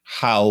on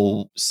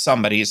how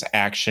somebody's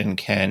action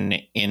can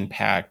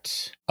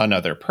impact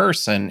another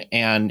person.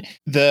 And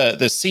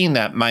the scene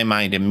that my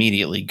mind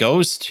immediately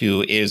goes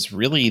to is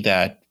really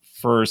that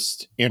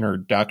first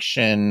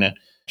introduction,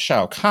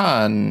 Shao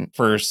Kahn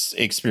first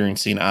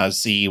experiencing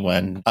Zi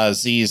when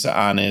Zi's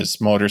on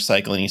his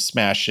motorcycle and he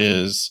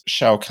smashes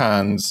Shao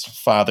Kahn's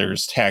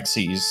father's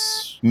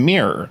taxi's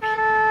mirror.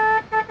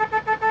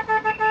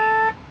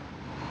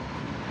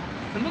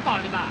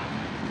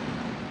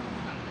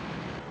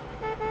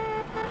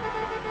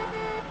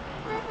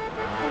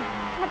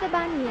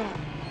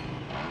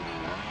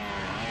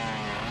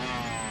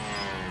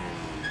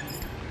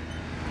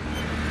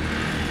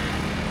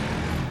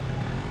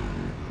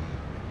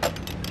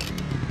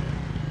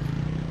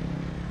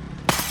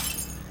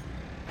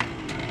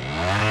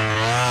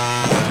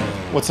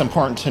 What's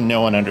important to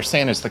know and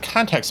understand is the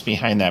context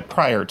behind that.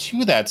 Prior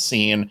to that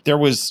scene, there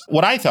was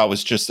what I thought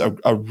was just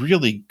a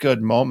really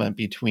good moment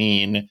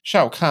between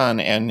Shao Kahn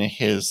and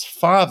his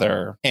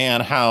father,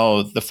 and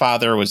how the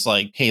father was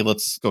like, hey,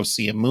 let's go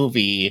see a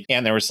movie.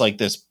 And there was like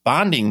this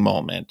bonding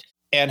moment,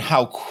 and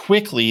how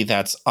quickly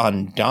that's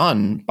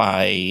undone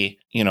by,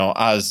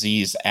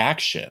 Zi's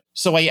action.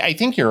 So I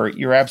think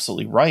you're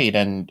absolutely right.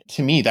 And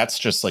to me, that's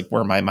just like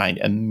where my mind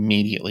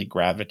immediately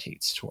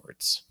gravitates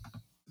towards.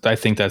 I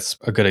think that's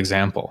a good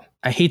example.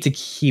 I hate to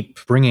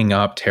keep bringing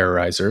up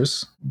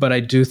Terrorizers, but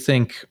I do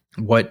think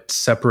what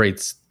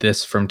separates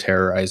this from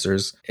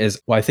Terrorizers is,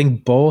 I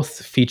think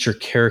both feature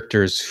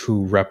characters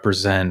who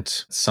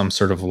represent some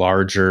sort of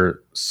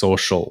larger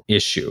social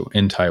issue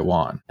in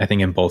Taiwan, I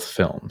think in both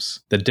films.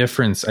 The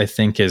difference, I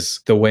think,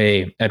 is the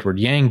way Edward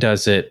Yang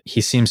does it.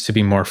 He seems to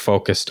be more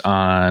focused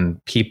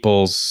on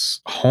people's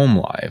home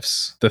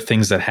lives, the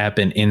things that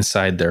happen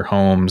inside their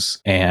homes,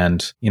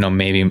 and,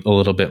 maybe a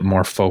little bit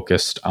more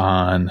focused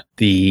on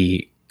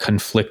the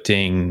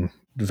conflicting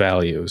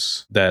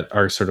values that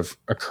are sort of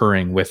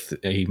occurring with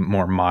a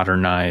more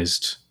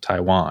modernized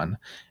Taiwan.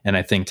 And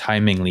I think Tsai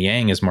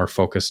Ming-liang is more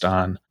focused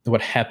on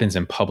what happens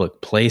in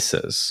public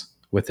places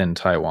within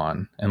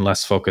Taiwan and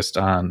less focused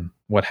on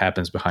what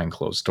happens behind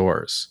closed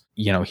doors.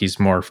 He's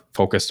more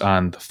focused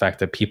on the fact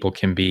that people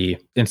can be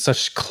in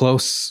such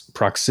close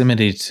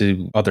proximity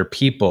to other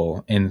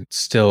people and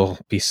still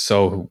be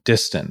so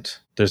distant.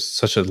 There's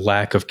such a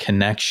lack of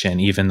connection,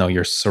 even though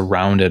you're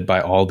surrounded by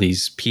all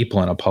these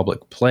people in a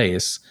public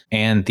place.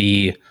 And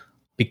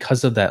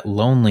because of that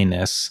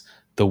loneliness,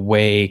 the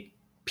way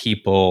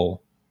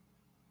people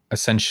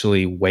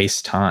essentially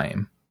waste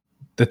time,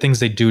 the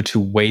things they do to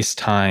waste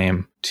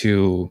time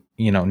to,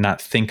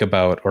 not think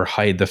about or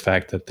hide the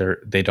fact that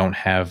they don't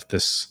have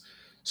this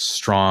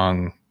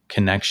strong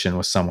connection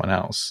with someone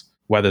else,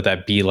 whether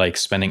that be like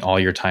spending all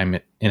your time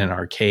in an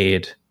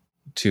arcade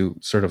to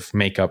sort of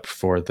make up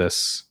for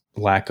this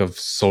lack of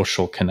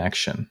social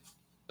connection.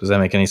 Does that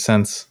make any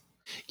sense?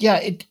 Yeah,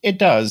 it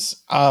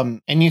does.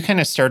 And you kind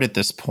of started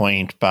this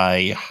point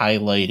by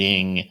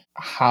highlighting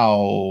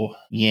how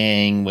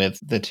Yang with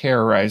the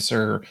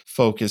Terrorizer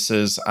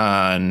focuses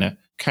on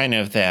kind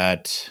of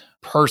that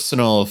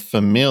personal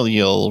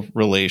familial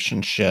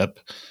relationship.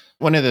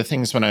 One of the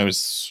things when I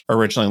was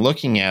originally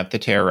looking at the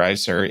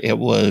Terrorizer,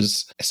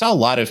 I saw a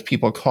lot of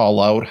people call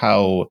out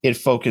how it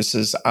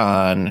focuses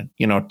on,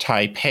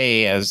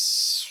 Taipei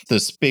as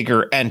this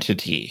bigger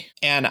entity.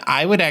 And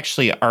I would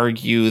actually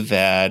argue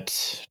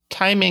that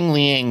Tsai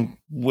Ming-liang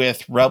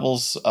with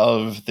Rebels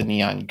of the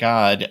Neon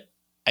God,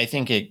 I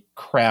think it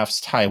crafts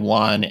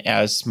Taiwan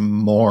as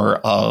more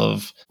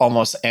of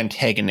almost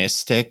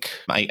antagonistic.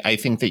 I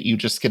think that you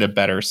just get a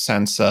better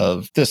sense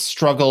of the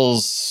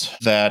struggles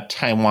that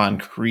Taiwan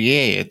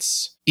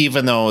creates,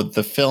 even though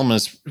the film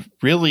is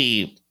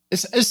really,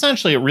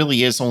 essentially it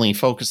really is only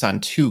focused on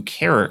two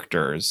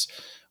characters,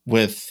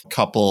 with a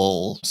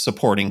couple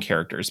supporting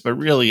characters, but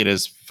really it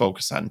is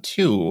focused on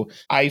two.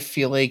 I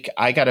feel like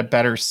I got a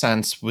better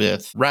sense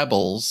with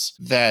Rebels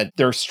that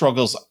their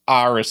struggles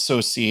are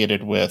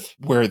associated with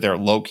where they're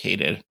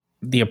located.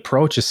 The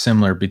approach is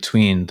similar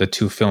between the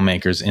two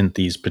filmmakers in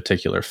these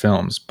particular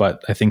films,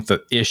 but I think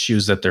the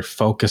issues that they're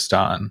focused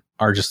on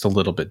are just a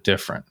little bit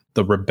different.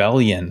 The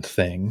rebellion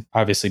thing,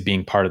 obviously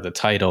being part of the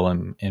title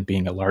and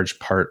being a large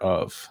part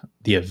of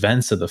the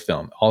events of the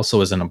film,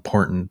 also is an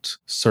important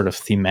sort of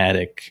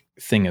thematic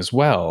thing as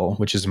well,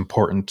 which is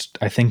important,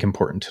 I think,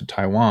 important to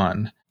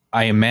Taiwan.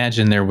 I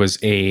imagine there was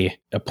a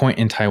point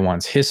in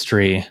Taiwan's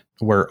history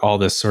where all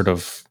this sort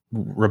of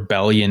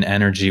rebellion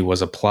energy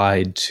was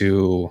applied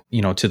to,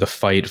 to the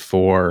fight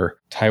for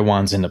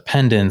Taiwan's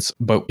independence.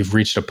 But we've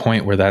reached a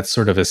point where that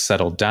sort of is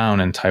settled down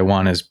and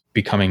Taiwan is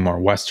becoming more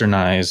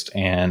westernized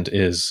and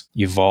is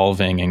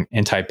evolving,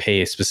 and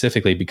Taipei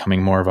specifically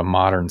becoming more of a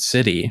modern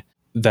city,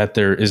 that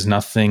there is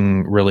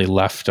nothing really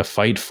left to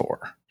fight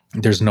for.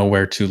 There's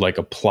nowhere to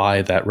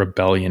apply that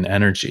rebellion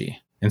energy.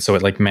 And so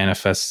it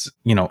manifests,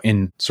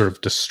 in sort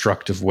of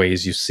destructive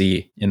ways you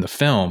see in the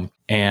film.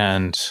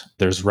 And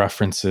there's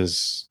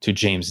references to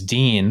James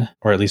Dean,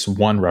 or at least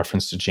one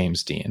reference to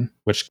James Dean,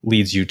 which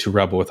leads you to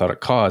Rebel Without a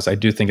Cause. I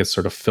do think it's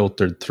sort of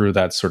filtered through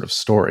that sort of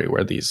story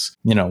where these,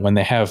 when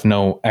they have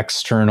no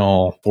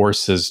external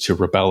forces to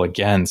rebel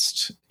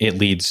against, it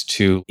leads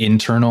to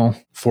internal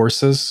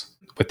forces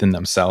within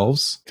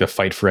themselves to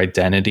fight for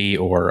identity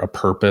or a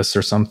purpose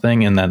or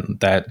something. And then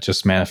that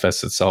just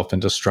manifests itself in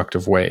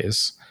destructive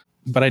ways.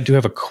 But I do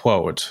have a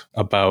quote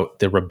about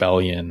the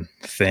rebellion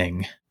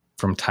thing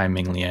from Tsai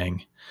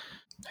Ming-liang.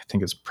 I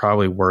think it's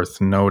probably worth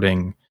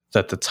noting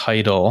that the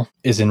title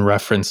is in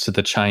reference to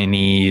the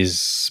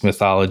Chinese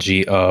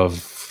mythology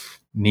of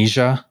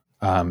Nija.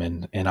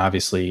 And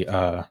obviously,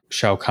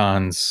 Shao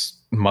Kahn's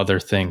mother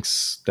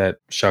thinks that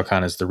Shao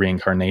Kahn is the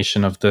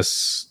reincarnation of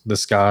this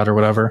god or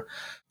whatever,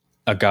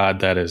 a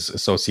god that is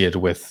associated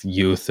with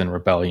youth and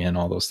rebellion,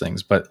 all those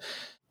things. But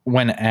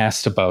when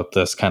asked about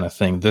this kind of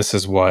thing, this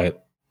is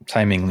what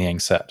Tsai Ming-liang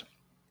said.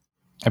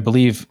 I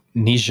believe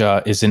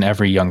Nija is in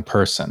every young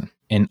person,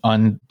 an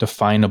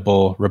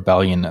undefinable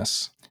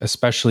rebelliousness,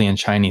 especially in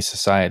Chinese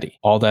society.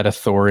 All that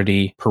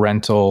authority,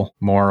 parental,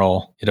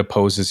 moral, it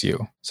opposes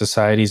you.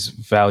 Society's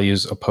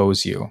values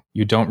oppose you.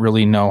 You don't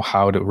really know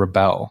how to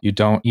rebel. You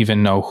don't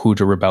even know who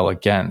to rebel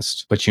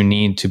against, but you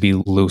need to be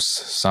loose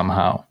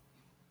somehow.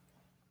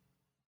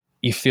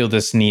 You feel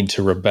this need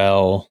to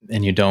rebel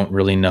and you don't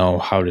really know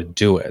how to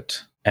do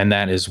it. And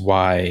that is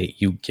why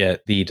you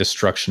get the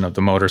destruction of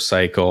the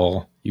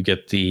motorcycle. You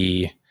get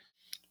the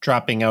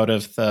dropping out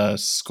of the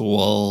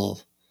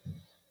school,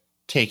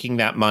 taking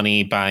that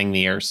money, buying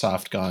the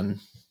airsoft gun.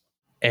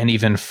 And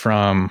even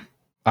from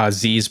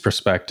Aziz's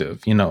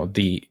perspective,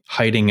 the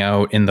hiding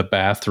out in the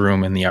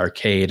bathroom in the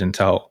arcade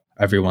until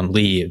everyone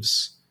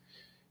leaves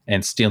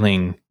and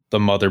stealing the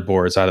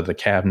motherboards out of the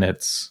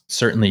cabinets.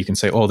 Certainly you can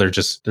say,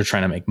 they're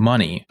trying to make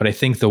money. But I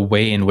think the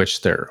way in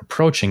which they're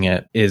approaching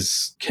it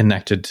is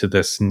connected to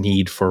this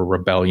need for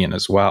rebellion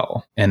as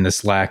well. And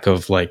this lack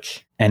of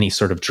any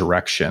sort of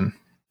direction.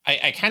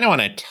 I kind of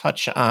want to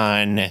touch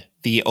on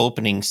the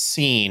opening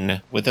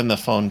scene within the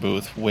phone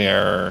booth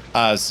where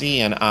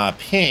Z and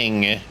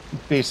Ping,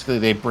 basically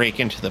they break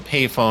into the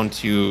payphone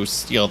to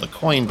steal the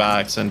coin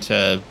box and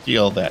to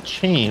steal that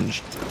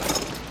change.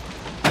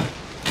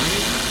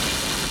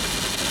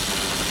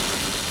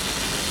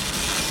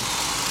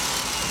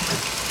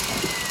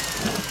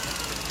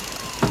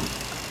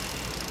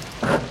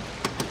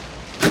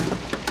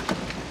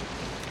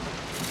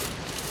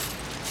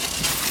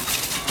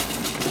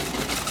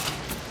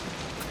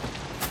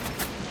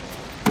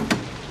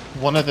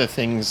 One of the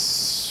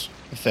things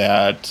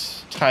that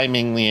Tsai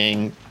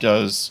Ming-liang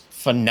does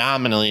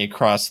phenomenally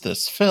across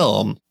this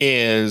film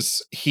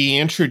is he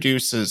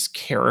introduces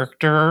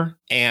character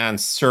and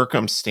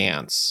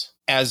circumstance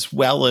as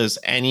well as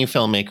any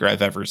filmmaker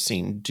I've ever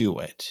seen do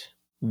it.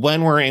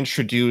 When we're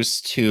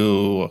introduced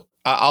to,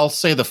 I'll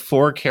say the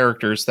four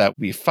characters that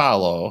we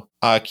follow,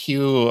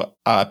 Q,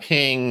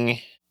 Ping,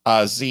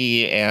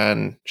 Z,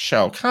 and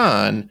Shao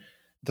Kahn,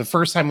 the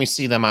first time we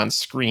see them on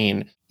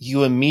screen,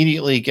 you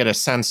immediately get a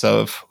sense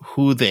of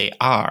who they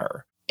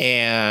are.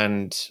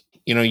 And,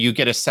 you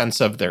get a sense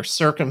of their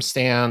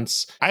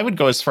circumstance. I would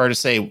go as far to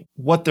say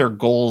what their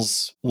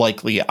goals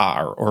likely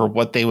are or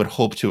what they would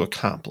hope to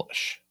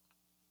accomplish.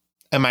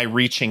 Am I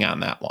reaching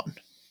on that one?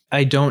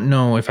 I don't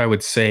know if I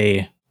would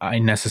say I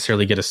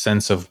necessarily get a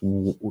sense of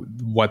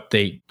what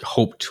they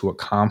hope to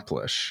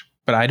accomplish,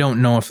 but I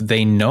don't know if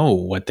they know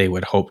what they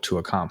would hope to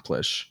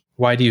accomplish.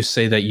 Why do you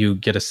say that you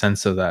get a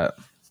sense of that?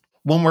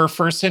 When we're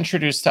first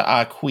introduced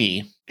to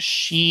Kui,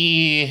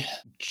 she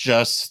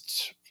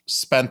just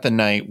spent the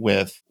night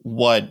with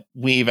what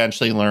we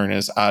eventually learn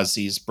is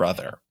Aziz's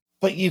brother.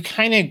 But you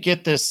kind of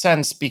get this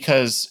sense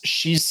because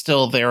she's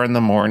still there in the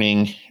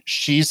morning.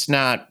 She's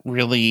not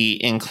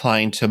really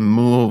inclined to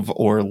move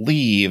or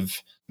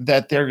leave,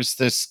 that there's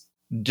this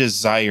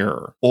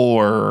desire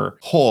or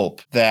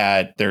hope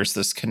that there's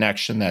this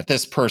connection, that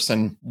this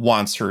person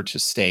wants her to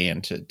stay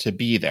and to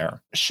be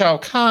there. Shao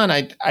Kahn,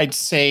 I'd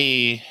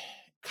say,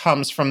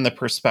 comes from the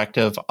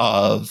perspective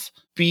of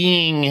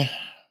being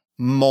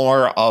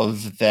more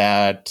of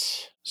that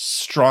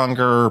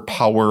stronger,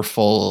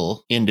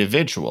 powerful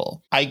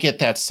individual. I get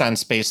that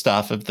sense based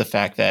off of the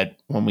fact that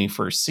when we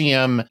first see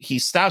him, he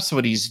stops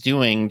what he's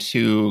doing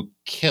to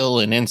kill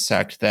an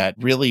insect that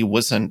really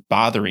wasn't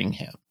bothering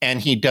him.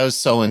 And he does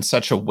so in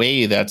such a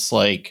way that's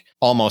like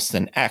almost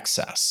an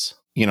excess.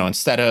 You know,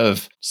 instead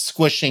of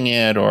squishing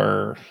it,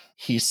 or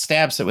he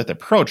stabs it with a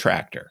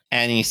protractor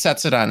and he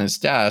sets it on his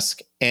desk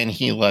and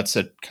he lets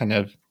it kind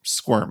of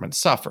squirm and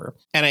suffer.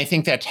 And I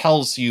think that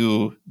tells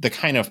you the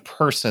kind of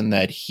person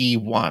that he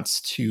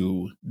wants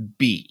to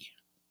be.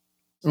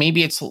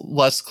 Maybe it's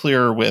less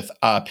clear with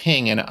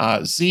Ping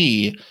and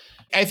Z.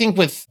 I think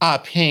with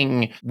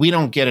Ping, we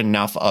don't get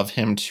enough of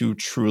him to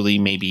truly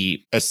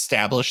maybe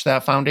establish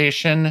that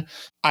foundation.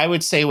 I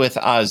would say with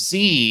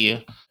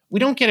Z, we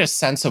don't get a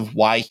sense of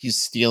why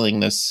he's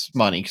stealing this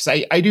money, because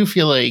I do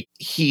feel like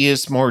he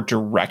is more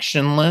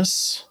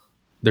directionless.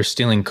 They're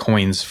stealing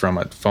coins from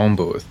a phone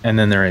booth, and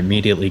then they're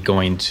immediately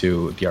going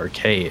to the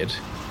arcade.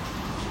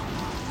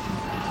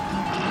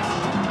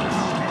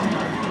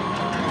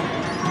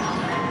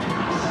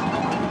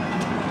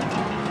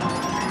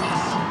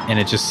 And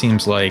it just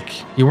seems like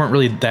you weren't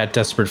really that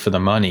desperate for the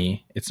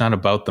money. It's not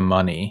about the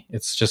money.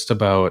 It's just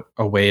about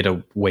a way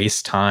to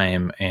waste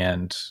time.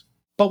 And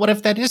but what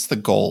if that is the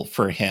goal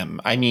for him?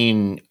 I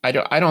mean, I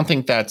don't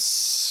think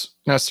that's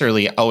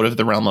necessarily out of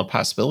the realm of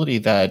possibility,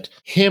 that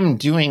him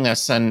doing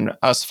this and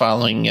us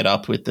following it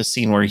up with the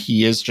scene where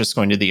he is just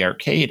going to the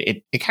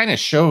arcade, it kind of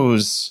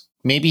shows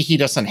maybe he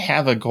doesn't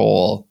have a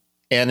goal.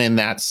 And in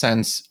that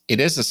sense, it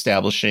is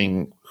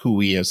establishing who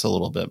he is a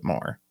little bit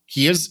more.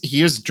 He is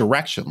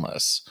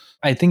directionless.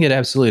 I think it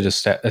absolutely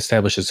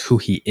establishes who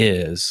he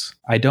is.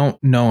 I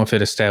don't know if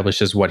it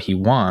establishes what he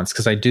wants,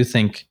 because I do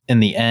think in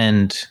the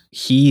end,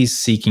 he's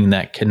seeking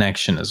that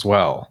connection as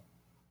well.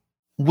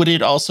 Would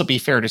it also be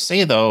fair to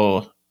say,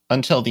 though,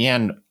 until the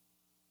end,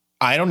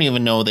 I don't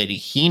even know that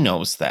he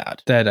knows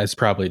that? That is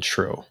probably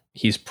true.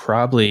 He's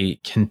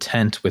probably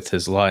content with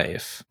his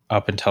life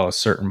up until a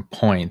certain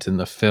point in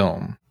the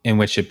film, in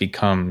which it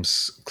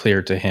becomes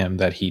clear to him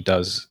that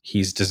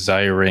he's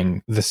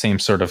desiring the same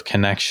sort of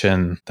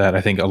connection that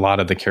I think a lot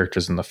of the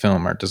characters in the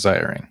film are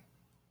desiring.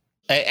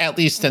 At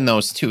least in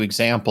those two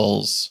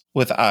examples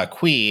with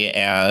Kui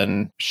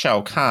and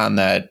Shao Kahn,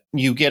 that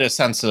you get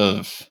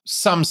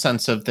some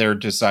sense of their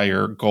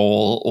desire,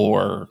 goal,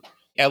 or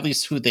at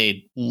least who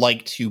they'd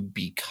like to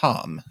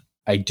become.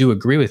 I do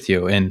agree with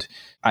you. And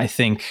I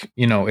think,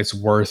 it's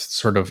worth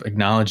sort of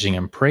acknowledging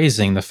and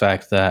praising the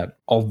fact that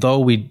although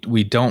we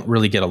don't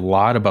really get a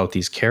lot about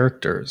these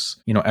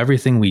characters,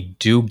 everything we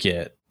do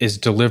get is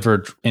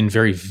delivered in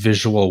very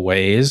visual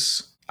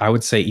ways. I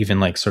would say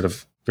even like sort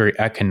of very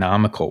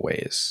economical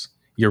ways.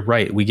 You're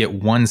right. We get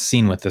one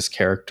scene with this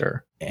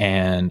character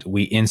and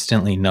we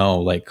instantly know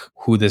like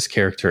who this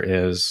character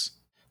is.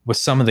 With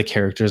some of the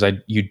characters,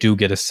 you do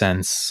get a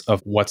sense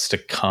of what's to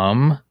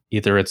come.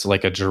 Either it's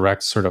like a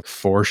direct sort of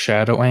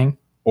foreshadowing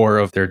or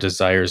of their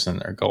desires and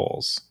their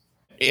goals.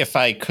 If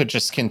I could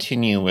just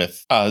continue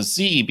with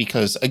Z,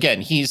 because again,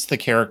 he's the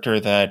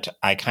character that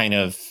I kind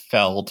of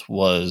felt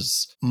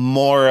was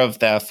more of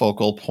that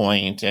focal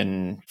point.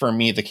 And for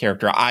me, the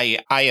character I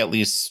at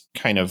least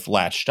kind of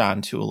latched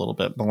onto a little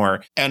bit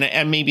more.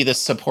 And maybe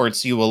this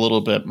supports you a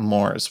little bit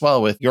more as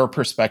well with your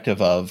perspective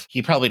of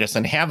he probably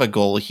doesn't have a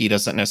goal. He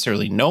doesn't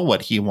necessarily know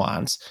what he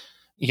wants.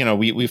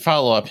 We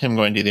follow up him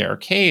going to the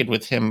arcade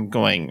with him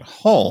going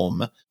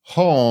home.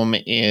 Home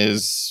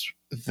is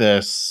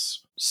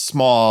this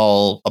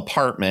small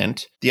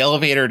apartment. The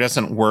elevator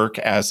doesn't work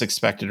as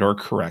expected or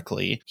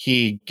correctly.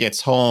 He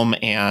gets home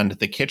and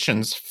the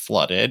kitchen's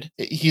flooded.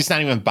 He's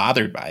not even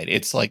bothered by it.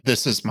 It's like,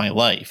 this is my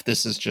life.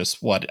 This is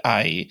just what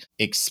I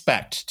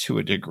expect to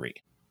a degree.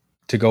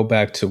 To go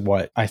back to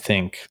what I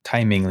think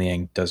Tsai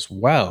Ming-liang does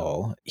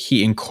well,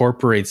 he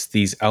incorporates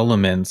these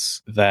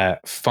elements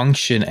that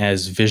function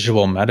as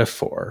visual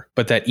metaphor,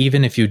 but that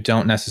even if you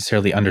don't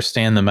necessarily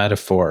understand the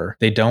metaphor,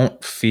 they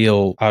don't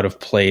feel out of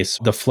place.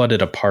 The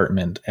flooded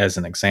apartment as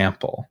an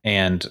example,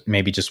 and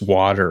maybe just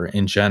water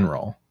in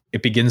general.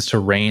 It begins to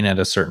rain at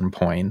a certain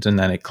point and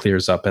then it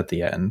clears up at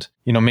the end.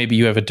 Maybe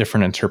you have a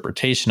different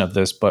interpretation of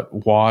this,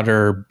 but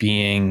water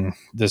being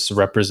this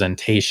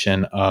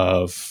representation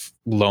of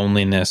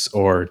loneliness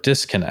or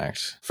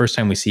disconnect. First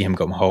time we see him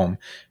come home,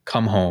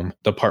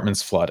 the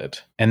apartment's flooded.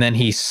 And then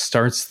he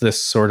starts this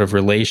sort of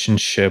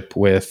relationship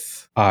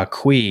with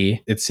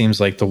Kui. It seems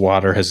like the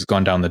water has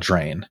gone down the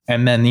drain.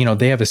 And then,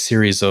 they have a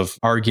series of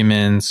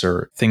arguments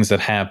or things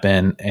that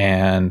happen.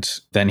 And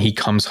then he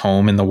comes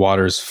home and the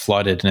water's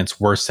flooded and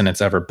it's worse than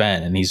it's ever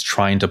been. And he's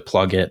trying to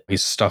plug it.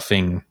 He's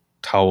stuffing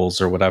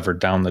towels or whatever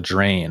down the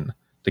drain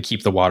to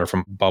keep the water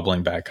from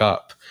bubbling back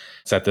up.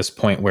 It's at this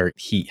point where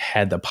he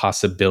had the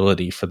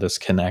possibility for this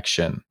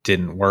connection,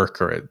 didn't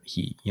work, or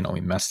he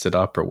messed it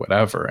up or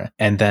whatever.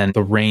 And then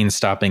the rain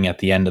stopping at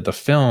the end of the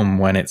film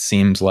when it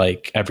seems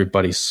like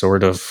everybody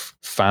sort of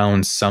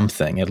found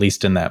something, at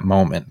least in that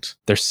moment.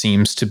 There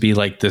seems to be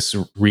like this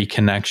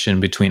reconnection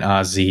between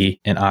Ozzy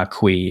and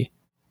Akui,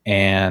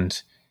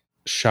 and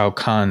Shao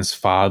Kahn's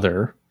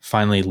father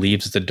finally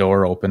leaves the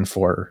door open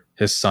for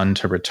his son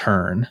to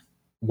return.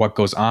 What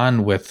goes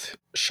on with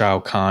Shao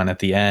Kahn at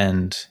the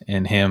end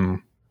and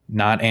him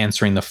not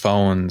answering the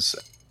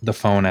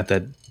phone at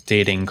the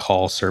dating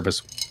call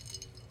service.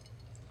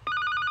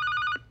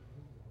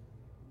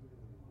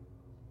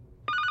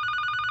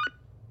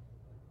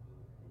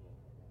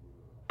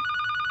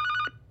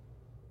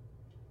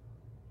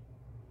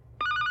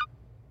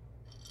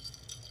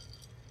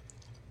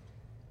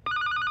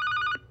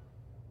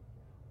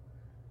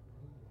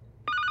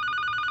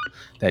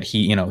 That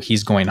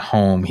he's going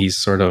home. He's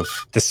sort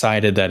of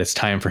decided that it's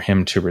time for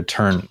him to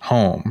return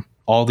home.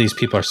 All these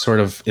people are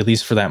sort of, at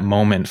least for that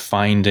moment,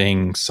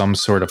 finding some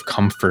sort of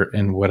comfort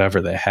in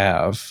whatever they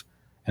have.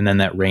 And then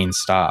that rain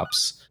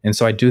stops. And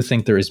so I do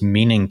think there is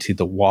meaning to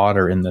the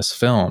water in this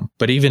film.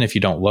 But even if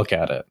you don't look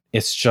at it,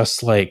 it's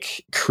just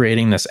like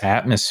creating this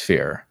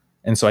atmosphere.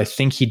 And so I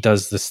think he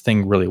does this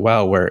thing really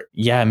well where,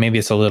 yeah, maybe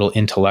it's a little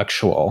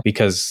intellectual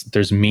because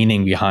there's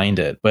meaning behind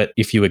it. But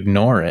if you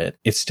ignore it,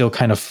 it still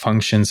kind of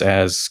functions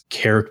as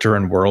character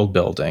and world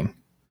building.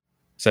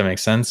 Does that make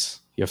sense?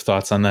 You have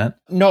thoughts on that?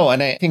 No,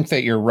 and I think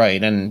that you're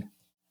right. And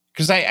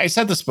because I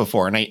said this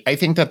before, and I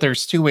think that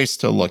there's two ways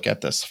to look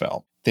at this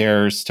film.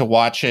 There's to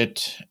watch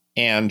it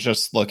and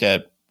just look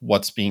at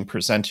what's being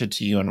presented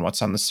to you and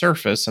what's on the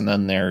surface. And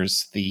then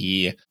there's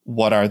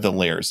what are the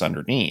layers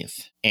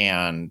underneath,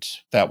 and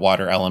that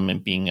water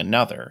element being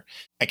another.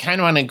 I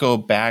kind of want to go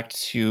back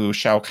to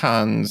Shao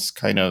Kahn's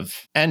kind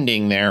of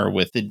ending there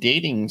with the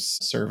dating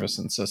service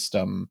and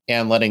system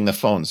and letting the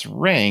phones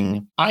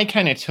ring. I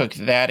kind of took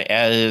that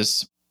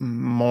as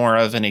more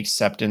of an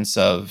acceptance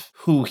of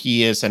who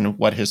he is and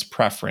what his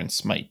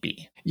preference might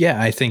be.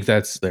 Yeah, I think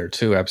that's there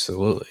too.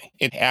 Absolutely.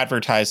 It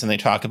advertised, and they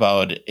talk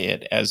about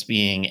it as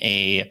being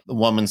the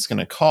woman's going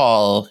to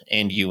call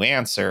and you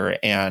answer.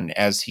 And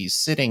as he's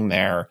sitting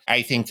there,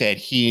 I think that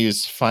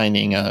he's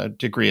finding a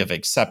degree of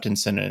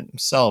acceptance in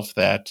himself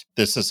that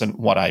this isn't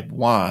what I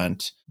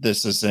want.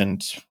 This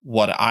isn't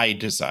what I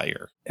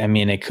desire. I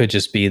mean, it could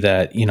just be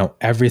that,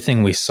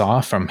 everything we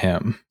saw from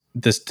him,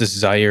 this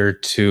desire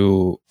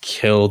to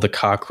kill the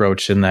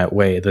cockroach in that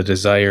way, the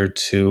desire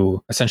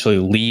to essentially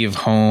leave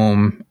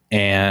home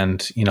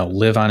and,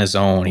 live on his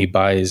own. He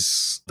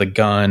buys the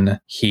gun,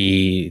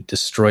 he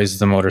destroys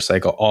the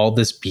motorcycle. All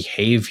this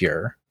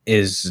behavior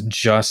is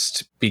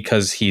just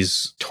because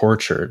he's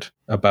tortured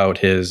about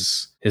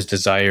his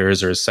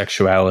desires or his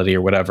sexuality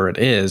or whatever it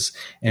is.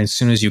 And as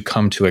soon as you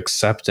come to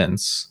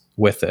acceptance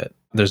with it,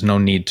 there's no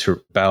need to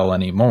rebel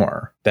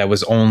anymore. That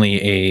was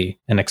only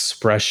an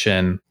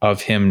expression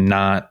of him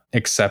not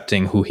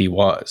accepting who he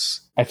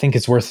was. I think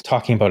it's worth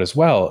talking about as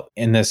well.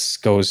 And this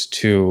goes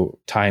to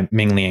Tsai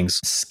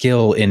Ming-liang's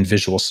skill in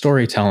visual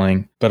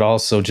storytelling, but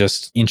also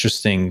just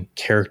interesting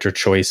character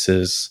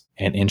choices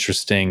and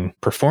interesting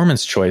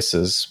performance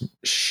choices.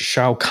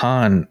 Shao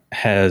Kahn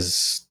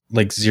has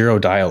like zero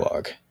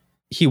dialogue.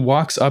 He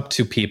walks up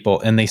to people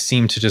and they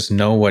seem to just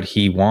know what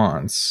he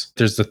wants.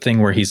 There's the thing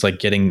where he's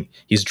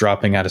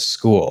dropping out of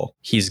school.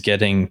 He's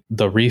getting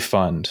the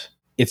refund.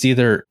 It's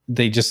either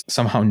they just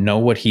somehow know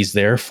what he's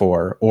there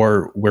for,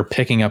 or we're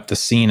picking up the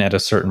scene at a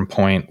certain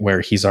point where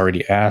he's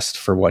already asked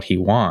for what he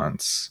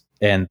wants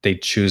and they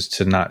choose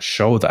to not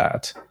show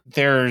that.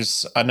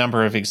 There's a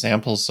number of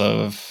examples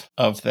of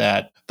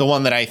that. The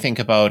one that I think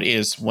about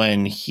is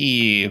when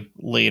he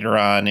later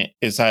on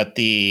is at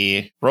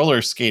the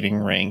roller skating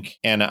rink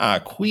and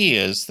Kui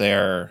is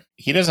there.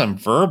 He doesn't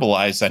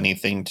verbalize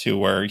anything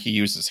to her. He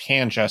uses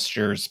hand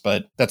gestures,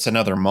 but that's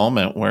another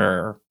moment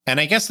where, and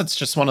I guess that's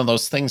just one of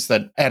those things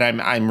that,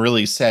 and I'm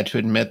really sad to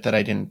admit that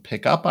I didn't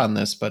pick up on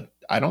this, but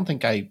I don't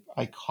think I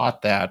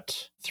caught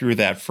that through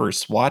that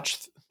first watch.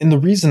 And the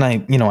reason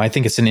I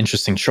think it's an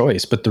interesting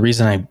choice, but the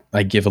reason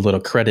I give a little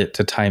credit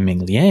to Tsai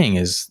Ming-liang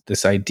is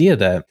this idea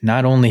that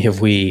not only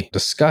have we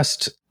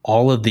discussed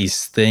all of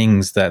these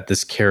things that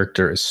this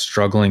character is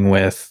struggling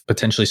with,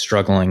 potentially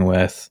struggling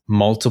with,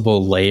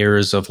 multiple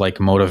layers of like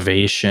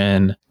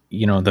motivation,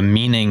 the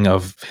meaning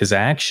of his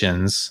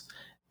actions,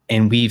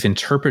 and we've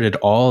interpreted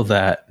all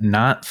that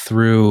not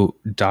through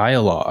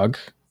dialogue,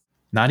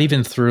 not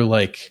even through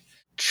like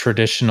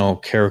traditional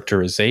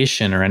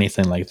characterization or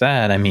anything like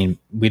that. I mean,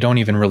 we don't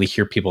even really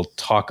hear people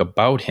talk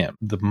about him.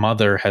 The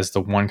mother has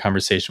the one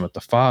conversation with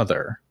the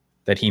father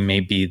that he may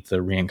be the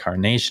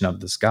reincarnation of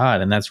this god,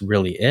 and that's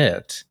really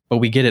it. But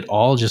we get it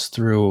all just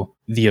through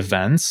the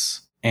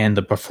events and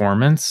the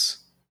performance.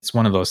 It's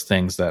one of those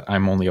things that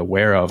I'm only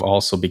aware of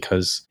also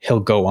because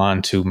he'll go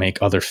on to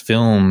make other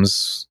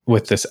films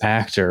with this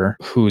actor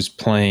who's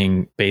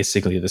playing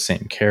basically the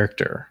same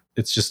character.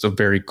 It's just a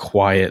very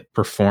quiet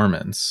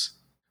performance.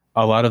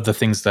 A lot of the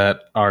things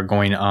that are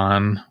going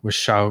on with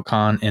Shao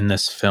Kahn in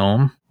this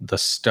film, the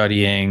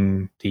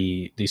studying,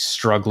 the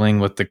struggling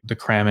with the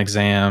cram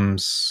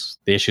exams,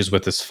 the issues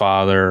with his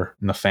father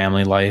and the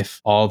family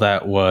life, all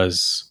that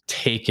was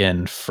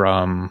taken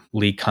from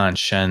Lee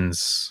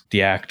Kan-shen's,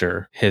 the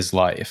actor, his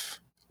life.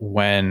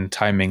 When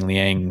Tsai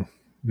Ming-liang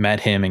met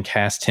him and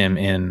cast him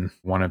in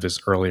one of his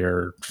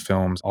earlier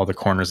films, All the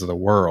Corners of the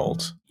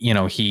World,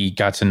 he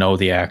got to know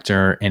the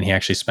actor, and he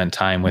actually spent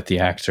time with the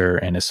actor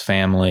and his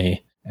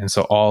family. And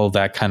so all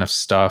that kind of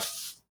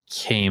stuff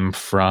came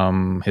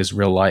from his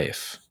real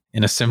life,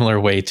 in a similar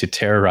way to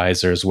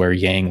Terrorizers, where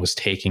Yang was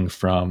taking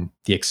from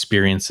the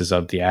experiences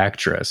of the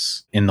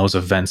actress in those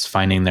events,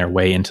 finding their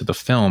way into the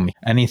film.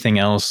 Anything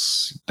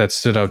else that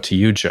stood out to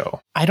you, Joe?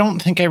 I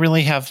don't think I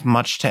really have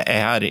much to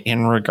add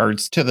in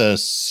regards to the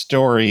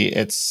story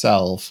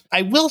itself.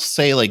 I will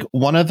say, like,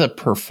 one of the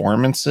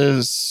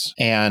performances,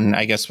 and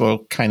I guess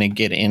we'll kind of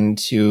get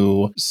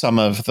into some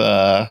of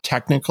the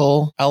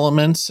technical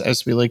elements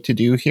as we like to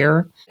do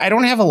here. I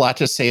don't have a lot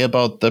to say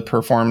about the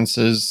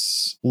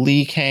performances.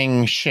 Lee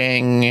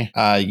Kang-sheng,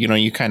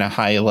 you kind of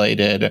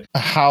highlighted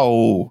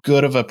how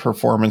good of a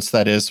performance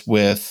that is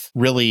with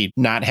really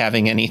not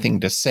having anything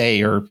to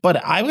say. But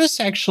I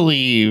was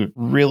actually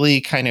really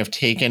kind of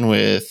taken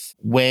with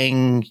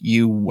Wang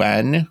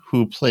Yu-wen,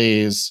 who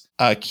plays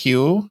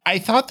Q. I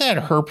thought that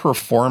her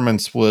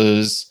performance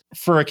was,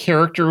 for a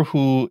character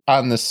who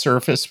on the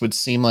surface would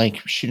seem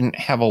like she didn't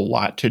have a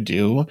lot to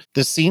do,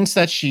 the scenes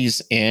that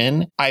she's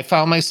in, I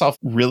found myself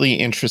really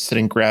interested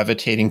in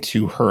gravitating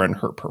to her and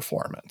her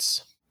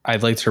performance. I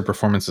liked her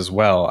performance as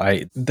well.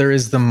 There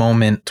is the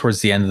moment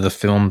towards the end of the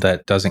film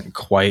that doesn't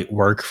quite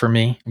work for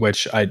me,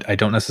 which I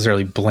don't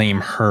necessarily blame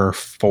her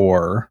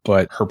for,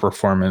 but her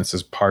performance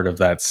is part of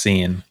that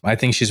scene. I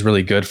think she's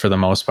really good for the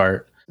most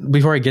part.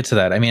 Before I get to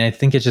that, I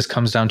think it just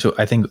comes down to,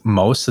 I think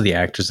most of the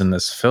actors in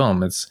this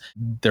film,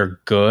 they're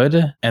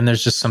good, and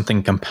there's just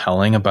something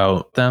compelling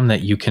about them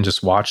that you can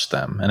just watch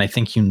them. And I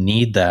think you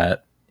need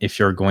that if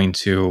you're going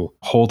to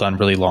hold on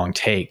really long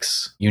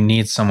takes. You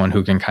need someone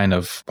who can kind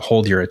of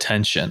hold your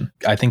attention.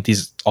 I think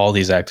all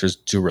these actors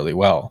do really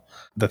well.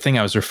 The thing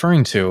I was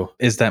referring to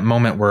is that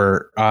moment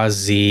where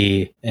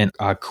Azi and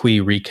Kui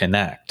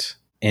reconnect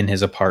in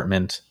his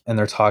apartment, and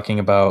they're talking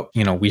about,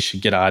 we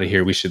should get out of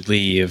here, we should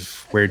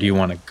leave. Where do you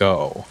want to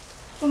go?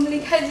 我们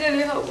离开这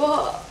里好不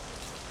好？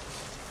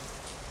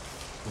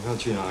你要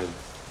去哪里？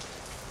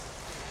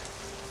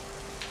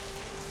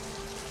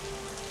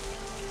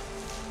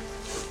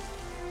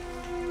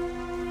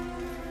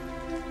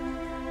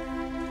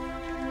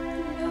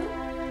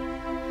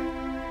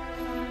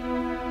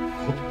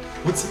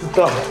 我知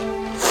道。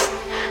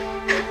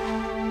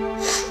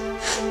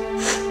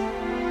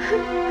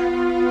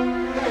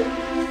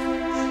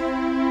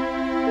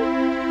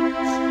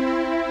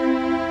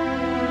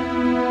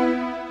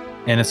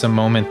And it's a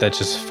moment that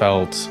just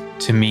felt,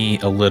 to me,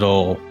 a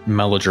little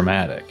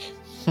melodramatic.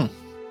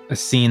 A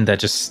scene that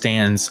just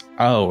stands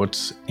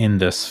out in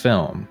this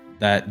film.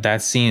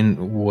 That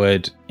scene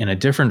would, in a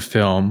different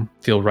film,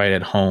 feel right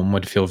at home,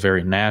 would feel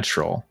very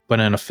natural.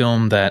 But in a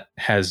film that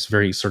has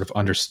very sort of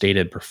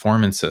understated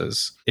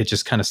performances, it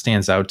just kind of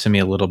stands out to me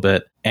a little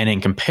bit. And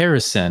in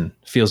comparison,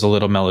 feels a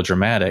little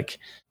melodramatic.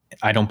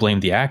 I don't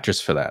blame the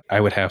actors for that. I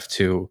would have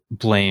to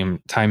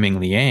blame Tsai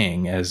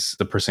Ming-liang as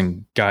the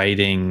person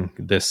guiding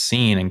this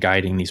scene and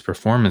guiding these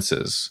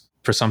performances.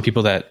 For some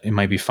people that it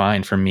might be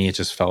fine. For me, it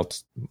just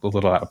felt a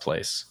little out of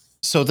place.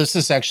 So this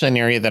is actually an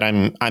area that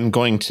I'm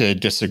going to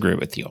disagree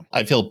with you.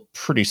 I feel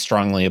pretty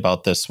strongly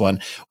about this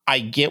one. I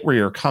get where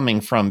you're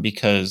coming from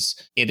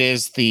because it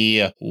is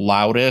the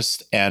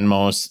loudest and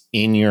most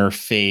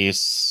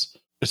in-your-face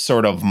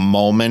sort of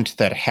moment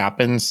that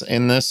happens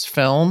in this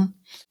film.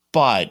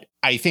 But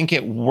I think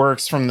it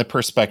works from the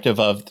perspective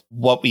of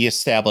what we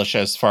establish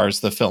as far as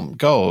the film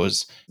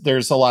goes.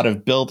 There's a lot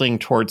of building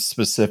towards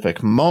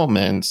specific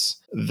moments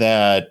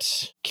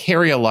that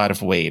carry a lot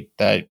of weight,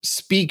 that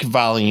speak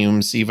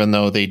volumes, even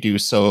though they do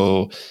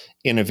so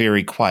in a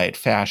very quiet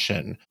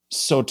fashion.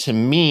 So to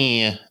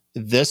me,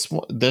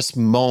 this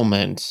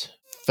moment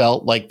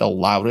felt like the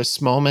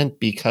loudest moment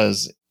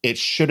because it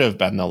should have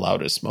been the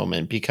loudest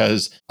moment,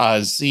 because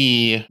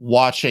Z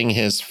watching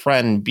his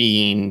friend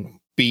being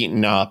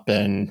beaten up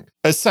and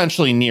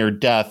essentially near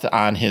death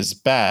on his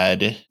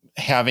bed,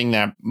 having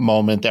that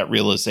moment, that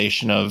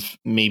realization of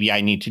maybe I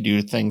need to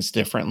do things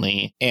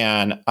differently.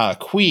 And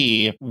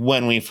Kui,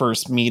 when we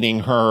first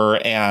meeting her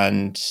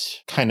and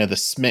kind of the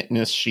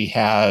smittenness she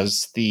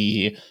has,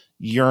 the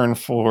yearn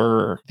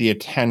for the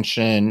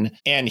attention.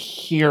 And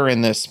here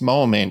in this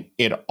moment,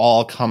 it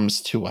all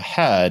comes to a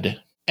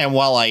head. And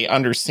while I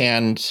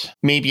understand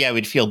maybe I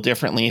would feel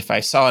differently if I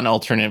saw an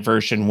alternate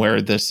version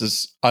where this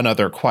is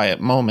another quiet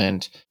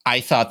moment, I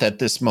thought that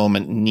this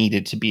moment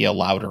needed to be a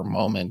louder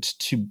moment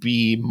to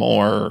be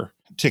more,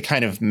 to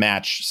kind of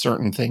match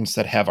certain things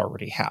that have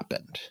already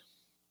happened.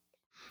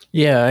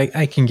 Yeah,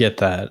 I can get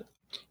that.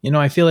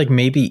 I feel like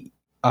maybe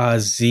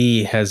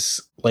Z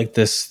has like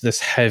this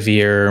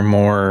heavier,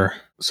 more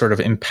sort of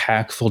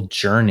impactful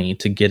journey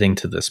to getting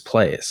to this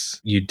place.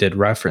 You did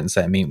reference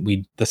that. I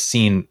mean, the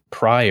scene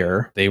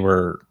prior, they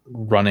were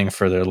running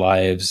for their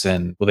lives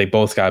and they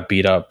both got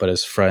beat up, but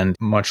his friend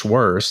much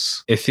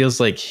worse. It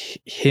feels like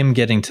him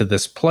getting to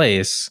this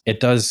place, it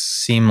does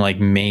seem like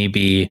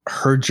maybe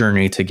her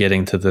journey to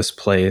getting to this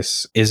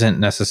place isn't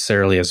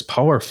necessarily as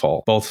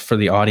powerful, both for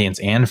the audience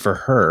and for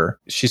her.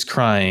 She's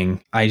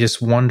crying. I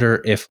just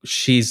wonder if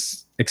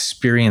she's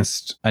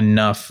experienced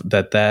enough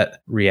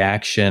that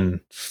reaction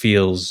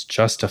feels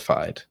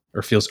justified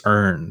or feels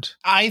earned.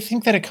 I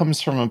think that it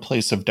comes from a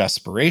place of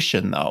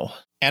desperation, though.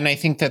 And I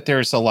think that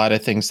there's a lot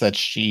of things that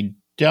she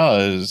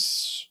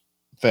does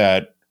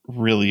that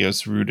really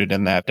is rooted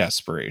in that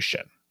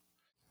desperation.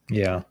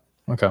 Yeah.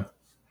 Okay.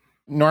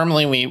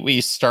 Normally we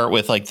start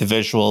with like the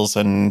visuals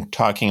and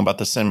talking about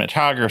the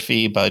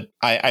cinematography, but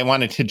I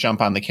wanted to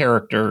jump on the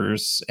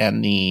characters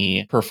and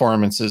the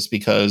performances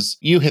because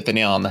you hit the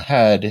nail on the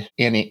head.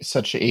 In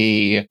such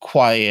a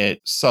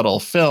quiet, subtle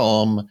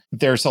film,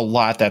 there's a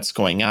lot that's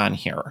going on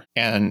here,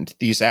 and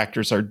these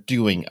actors are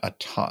doing a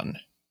ton.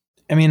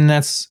 I mean,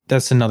 that's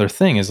another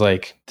thing is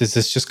like, does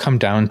this just come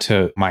down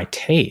to my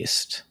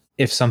taste?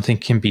 If something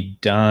can be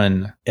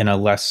done in a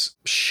less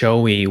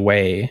showy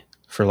way,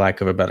 for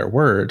lack of a better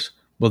word,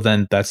 well,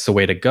 then that's the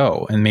way to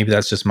go. And maybe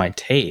that's just my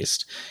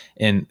taste.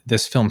 And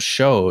this film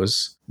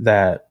shows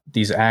that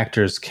these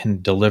actors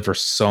can deliver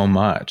so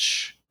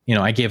much. You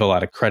know, I gave a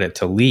lot of credit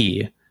to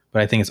Lee,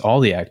 but I think it's all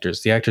the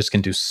actors. The actors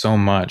can do so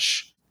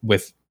much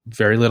with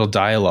very little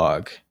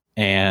dialogue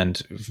and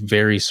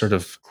very sort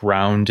of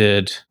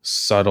grounded,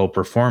 subtle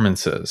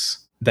performances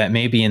that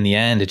maybe in the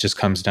end, it just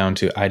comes down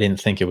to, I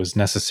didn't think it was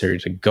necessary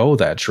to go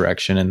that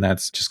direction. And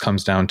that's just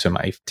comes down to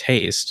my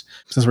taste.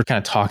 Since we're kind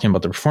of talking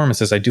about the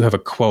performances, I do have a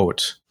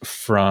quote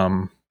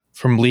from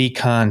Lee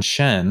Kan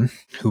Shen,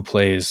 who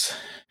plays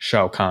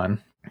Shao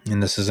Kahn.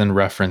 And this is in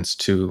reference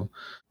to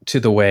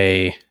the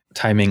way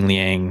Tsai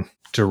Ming-liang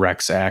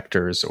directs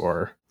actors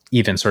or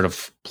even sort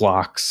of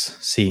blocks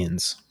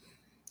scenes.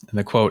 And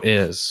the quote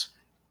is,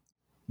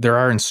 "There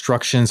are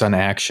instructions on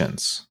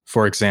actions.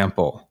 For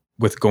example,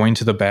 with going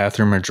to the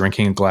bathroom or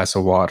drinking a glass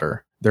of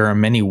water, there are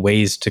many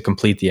ways to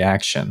complete the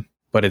action,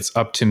 but it's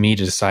up to me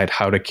to decide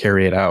how to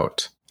carry it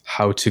out,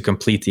 how to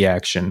complete the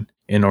action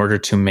in order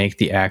to make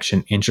the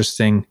action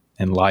interesting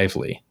and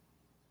lively."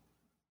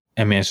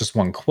 I mean, it's just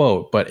one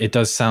quote, but it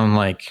does sound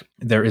like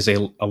there is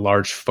a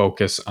large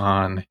focus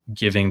on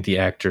giving the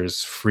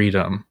actors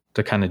freedom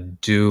to kind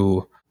of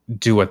do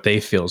what they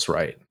feel is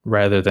right,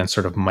 rather than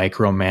sort of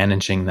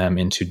micromanaging them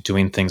into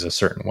doing things a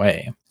certain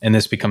way. And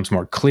this becomes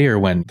more clear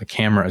when the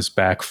camera is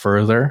back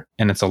further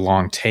and it's a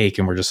long take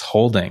and we're just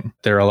holding.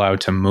 They're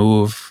allowed to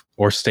move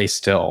or stay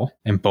still,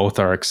 and both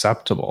are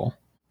acceptable.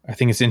 I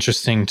think it's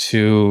interesting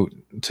to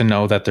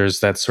know that there's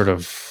that sort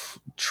of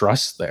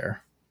trust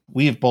there.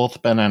 We've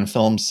both been on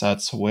film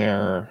sets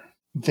where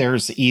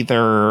there's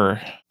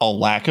either a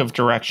lack of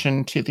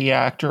direction to the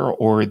actor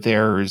or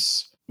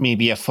there's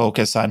maybe a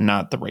focus on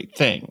not the right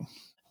thing.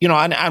 You know,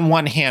 on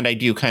one hand, I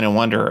do kind of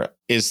wonder,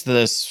 is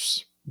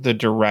this the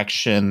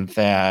direction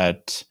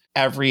that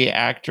every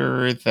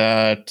actor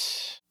that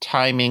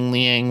Tsai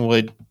Ming-liang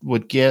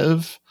would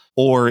give?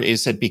 Or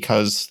is it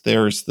because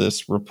there's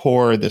this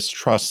rapport, this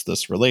trust,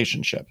 this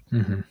relationship?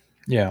 Mm-hmm.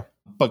 Yeah.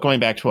 But going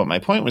back to what my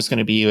point was going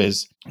to be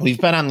is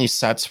we've been on these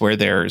sets where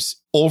there's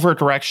over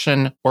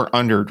direction or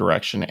under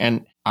direction.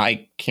 And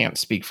I can't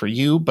speak for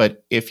you,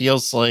 but it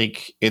feels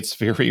like it's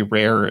very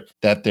rare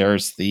that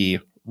there's the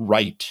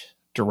right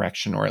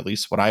direction, or at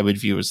least what I would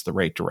view as the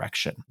right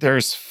direction.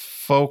 There's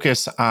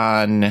focus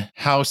on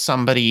how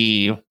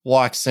somebody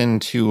walks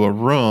into a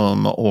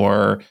room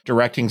or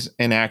directing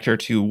an actor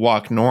to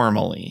walk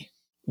normally.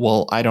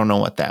 Well, I don't know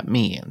what that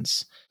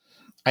means.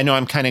 I know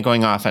I'm kind of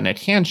going off on a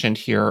tangent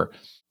here,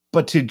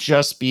 but to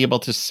just be able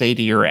to say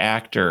to your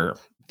actor,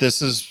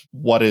 this is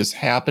what is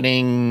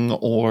happening,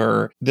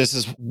 or this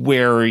is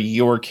where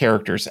your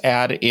character's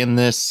at in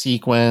this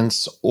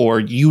sequence, or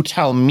you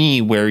tell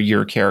me where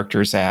your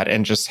character's at,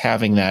 and just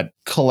having that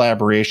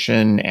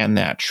collaboration and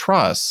that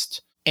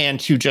trust, and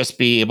to just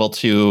be able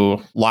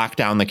to lock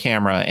down the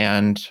camera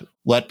and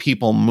let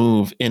people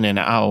move in and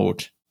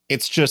out.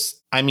 It's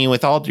just, I mean,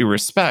 with all due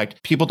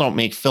respect, people don't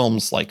make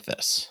films like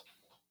this.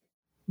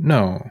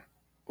 No.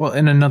 Well,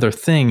 and another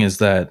thing is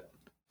that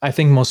I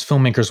think most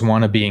filmmakers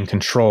want to be in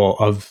control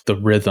of the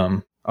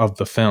rhythm of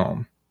the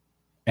film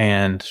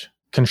and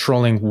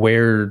controlling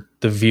where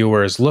the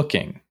viewer is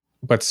looking.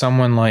 But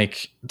someone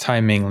like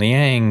Tsai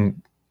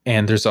Ming-liang,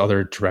 and there's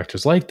other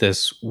directors like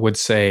this, would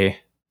say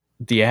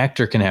the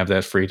actor can have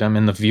that freedom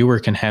and the viewer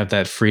can have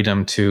that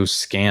freedom to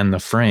scan the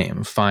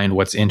frame, find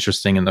what's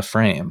interesting in the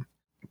frame.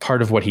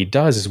 Part of what he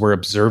does is we're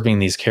observing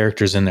these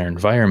characters in their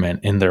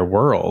environment, in their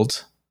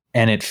world,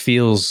 and it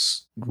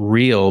feels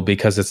real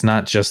because it's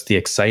not just the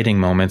exciting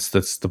moments,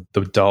 that's the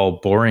dull,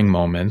 boring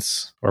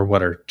moments, or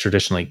what are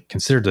traditionally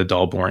considered the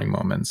dull, boring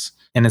moments.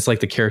 And it's like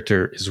the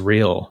character is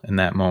real in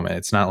that moment.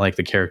 It's not like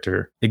the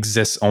character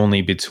exists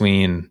only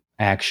between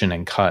action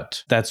and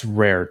cut. That's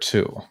rare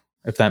too,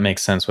 if that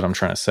makes sense what I'm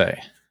trying to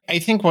say. I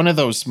think one of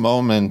those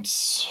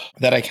moments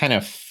that I kind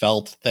of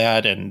felt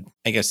that, and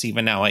I guess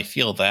even now I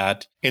feel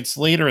that, it's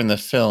later in the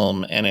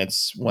film, and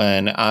it's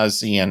when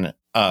Ozzy and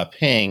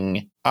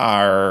Ping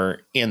are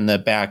in the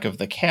back of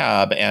the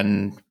cab,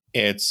 and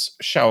it's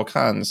Shao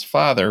Kahn's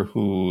father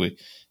who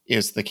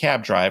is the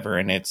cab driver.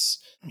 And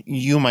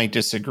you might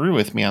disagree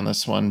with me on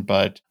this one,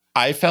 but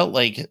I felt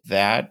like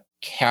that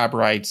cab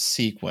ride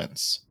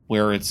sequence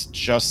where it's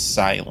just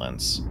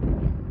silence.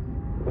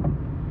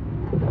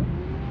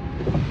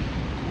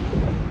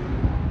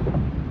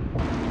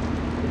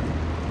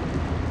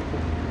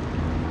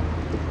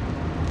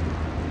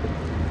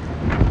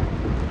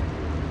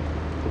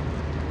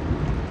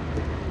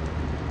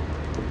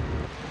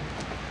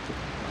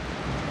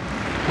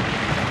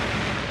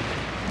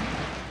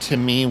 To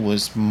me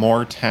was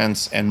more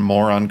tense and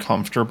more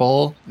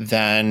uncomfortable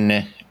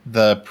than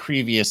the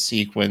previous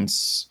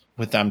sequence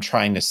with them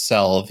trying to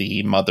sell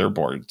the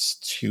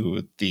motherboards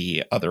to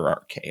the other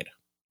arcade.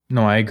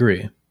 No, I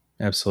agree.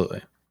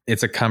 Absolutely.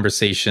 It's a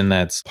conversation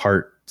that's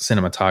part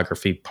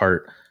cinematography,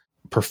 part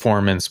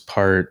performance,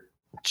 part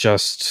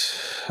just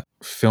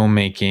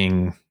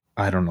filmmaking,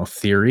 I don't know,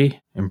 theory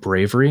and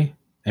bravery.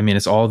 I mean,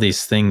 it's all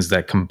these things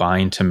that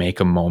combine to make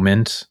a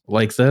moment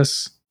like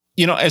this.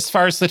 You know, as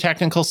far as the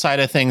technical side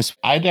of things,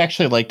 I'd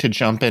actually like to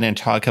jump in and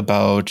talk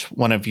about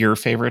one of your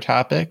favorite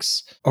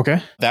topics.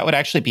 Okay. That would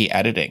actually be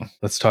editing.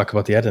 Let's talk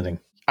about the editing.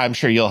 I'm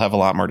sure you'll have a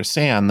lot more to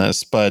say on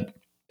this, but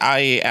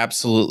I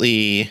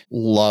absolutely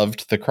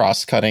loved the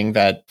cross-cutting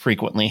that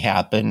frequently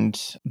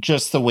happened.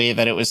 Just the way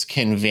that it was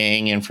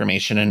conveying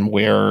information and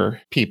where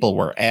people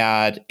were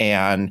at.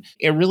 And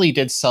it really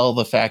did sell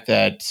the fact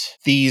that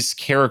these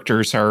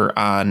characters are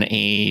on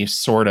a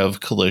sort of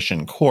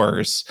collision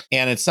course.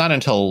 And it's not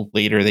until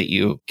later that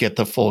you get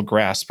the full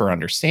grasp or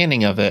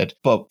understanding of it.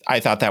 But I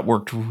thought that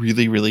worked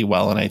really, really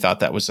well. And I thought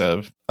that was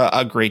a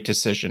great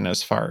decision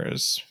as far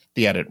as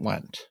the edit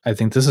went. I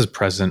think this is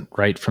present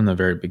right from the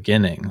very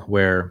beginning,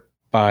 where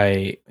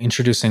by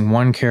introducing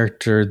one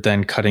character,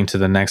 then cutting to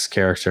the next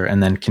character,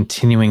 and then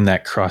continuing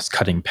that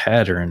cross-cutting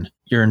pattern,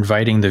 you're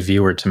inviting the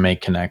viewer to make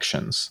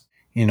connections.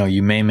 You know,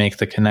 you may make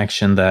the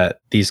connection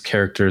that these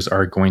characters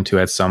are going to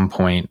at some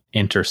point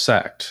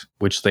intersect,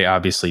 which they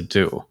obviously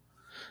do.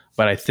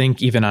 But I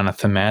think even on a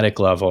thematic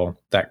level,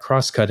 that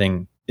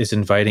cross-cutting is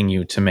inviting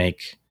you to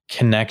make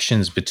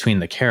connections between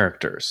the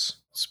characters.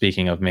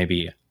 Speaking of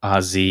maybe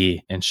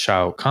Ozzy and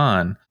Shao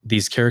Kahn,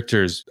 these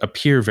characters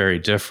appear very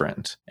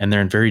different, and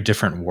they're in very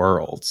different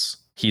worlds.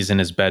 He's in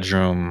his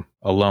bedroom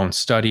alone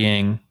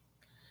studying,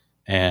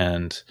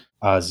 and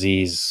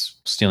Ozzy's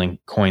stealing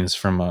coins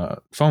from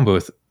a phone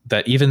booth.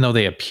 That even though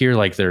they appear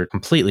like they're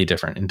completely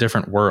different in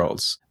different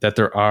worlds, that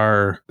there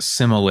are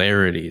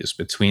similarities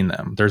between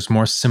them. There's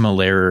more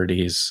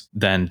similarities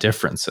than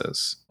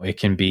differences. It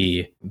can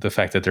be the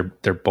fact that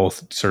they're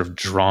both sort of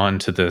drawn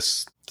to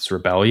this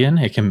rebellion.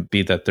 It can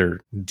be that they're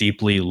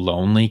deeply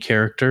lonely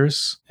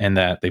characters and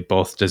that they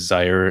both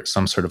desire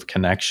some sort of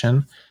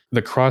connection.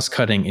 The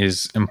cross-cutting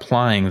is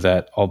implying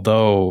that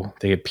although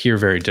they appear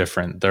very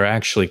different, they're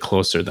actually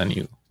closer than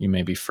you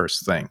maybe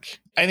first think.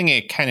 I think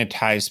it kind of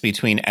ties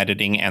between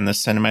editing and the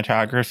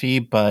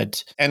cinematography,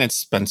 and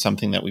it's been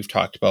something that we've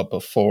talked about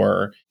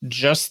before,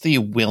 just the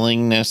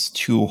willingness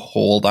to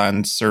hold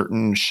on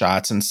certain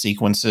shots and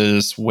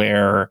sequences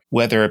where,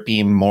 whether it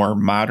be more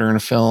modern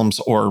films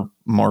or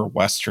more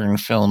Western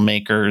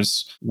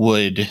filmmakers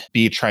would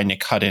be trying to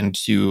cut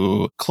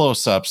into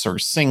close-ups or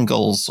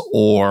singles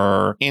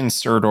or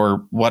insert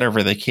or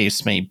whatever the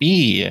case may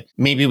be.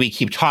 Maybe we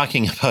keep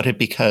talking about it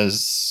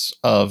because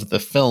of the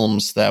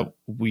films that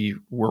we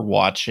were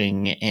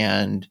watching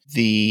and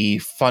the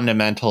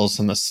fundamentals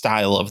and the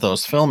style of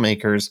those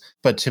filmmakers.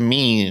 But to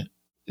me,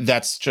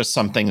 that's just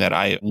something that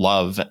I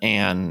love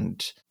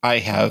and I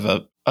have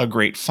a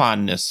great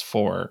fondness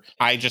for.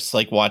 I just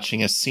like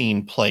watching a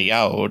scene play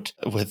out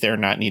with there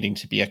not needing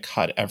to be a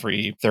cut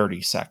every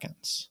 30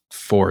 seconds.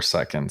 4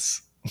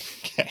 seconds.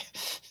 Okay.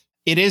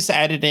 It is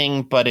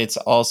editing, but it's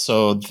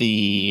also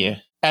the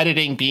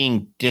editing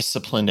being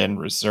disciplined and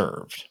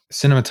reserved.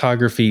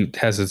 Cinematography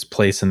has its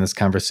place in this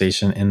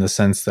conversation in the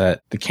sense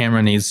that the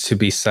camera needs to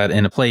be set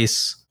in a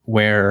place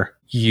where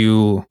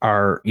you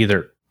are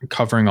either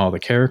covering all the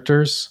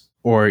characters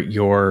or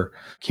you're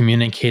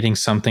communicating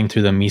something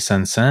through the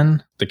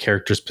mise-en-scène, the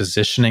character's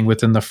positioning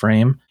within the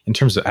frame. In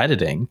terms of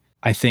editing,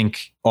 I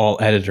think all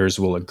editors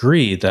will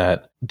agree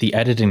that the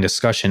editing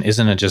discussion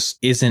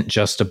isn't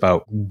just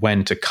about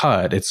when to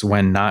cut, it's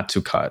when not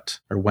to cut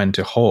or when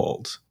to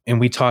hold. And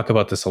we talk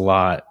about this a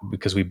lot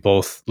because we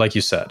both, like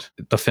you said,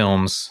 the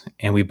films,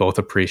 and we both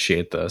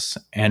appreciate this.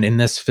 And in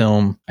this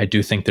film, I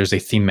do think there's a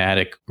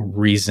thematic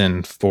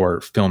reason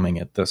for filming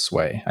it this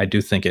way. I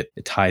do think it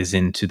ties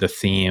into the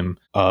theme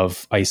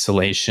of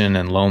isolation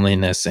and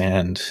loneliness,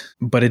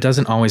 but it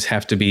doesn't always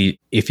have to be,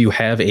 if you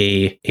have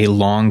a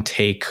long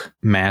take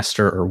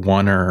master or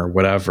oneer or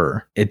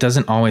whatever, it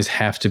doesn't always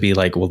have to be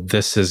like, well,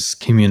 this is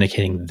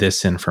communicating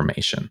this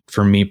information.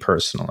 For me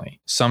personally,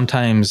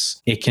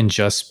 sometimes it can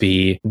just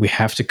be, we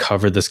have to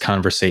cover this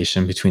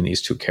conversation between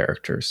these two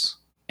characters.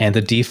 And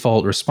the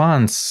default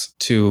response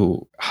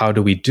to how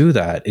do we do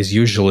that is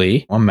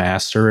usually a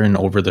master and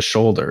over the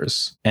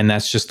shoulders. And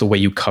that's just the way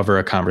you cover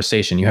a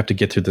conversation. You have to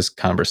get through this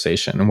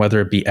conversation. And whether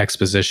it be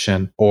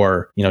exposition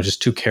or,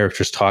 just two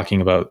characters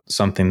talking about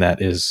something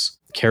that is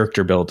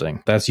character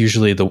building, that's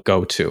usually the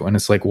go-to. And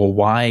it's like, well,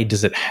 why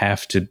does it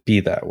have to be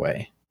that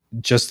way?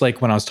 Just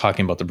like when I was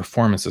talking about the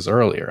performances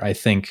earlier, I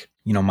think,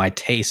 my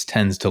taste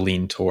tends to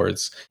lean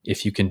towards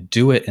if you can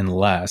do it in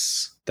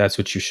less, that's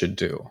what you should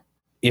do.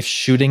 If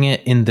shooting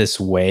it in this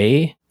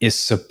way is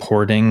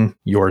supporting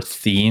your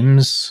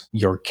themes,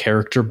 your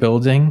character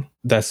building,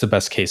 that's the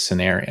best case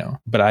scenario.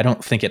 But I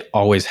don't think it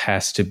always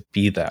has to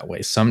be that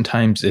way.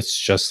 Sometimes it's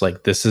just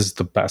like, this is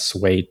the best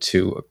way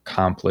to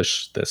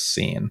accomplish this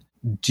scene.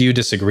 Do you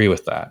disagree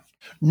with that?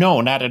 No,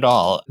 not at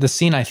all. The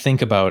scene I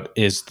think about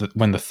is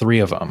when the three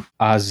of them,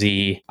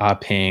 Zi,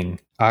 Ping,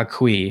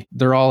 Kui,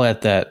 they're all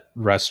at that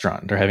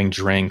restaurant. They're having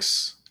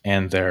drinks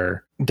and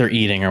they're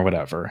eating or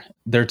whatever.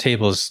 Their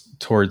table's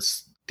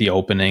towards the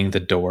opening, the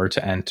door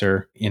to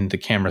enter, in the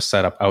camera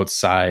setup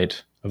outside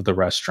of the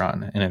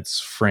restaurant. And it's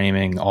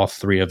framing all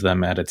three of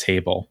them at a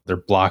table. They're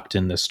blocked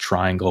in this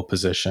triangle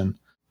position.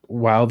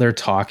 While they're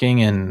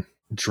talking and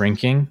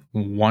drinking,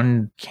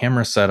 one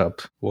camera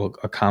setup will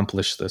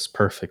accomplish this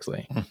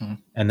perfectly. Mm-hmm.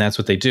 And that's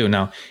what they do.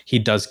 Now, he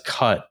does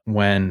cut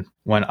when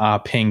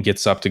Ping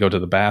gets up to go to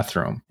the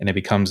bathroom and it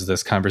becomes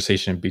this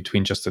conversation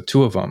between just the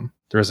two of them.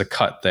 There is a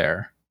cut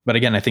there. But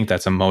again, I think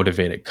that's a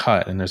motivated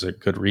cut and there's a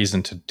good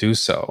reason to do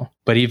so.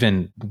 But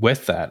even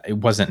with that, it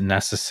wasn't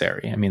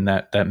necessary. I mean,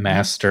 that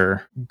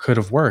master could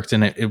have worked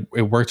and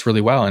it worked really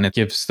well. And it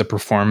gives the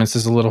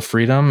performances a little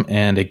freedom,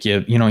 and it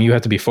gives, you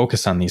have to be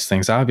focused on these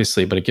things,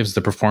 obviously, but it gives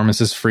the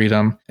performances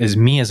freedom. As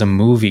me as a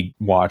movie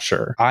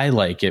watcher, I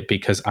like it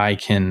because I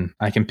can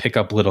pick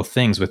up little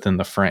things within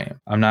the frame.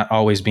 I'm not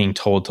always being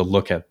told to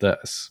look at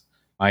this.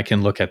 I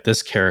can look at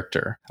this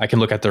character. I can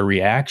look at their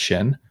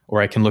reaction,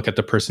 or I can look at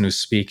the person who's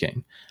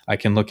speaking. I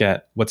can look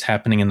at what's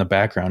happening in the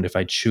background if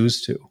I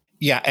choose to.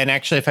 Yeah. And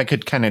actually, if I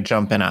could kind of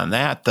jump in on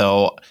that,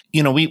 though,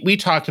 we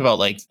talked about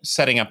like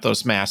setting up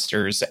those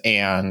masters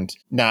and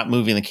not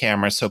moving the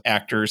camera so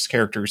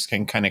characters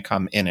can kind of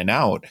come in and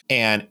out.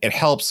 And it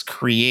helps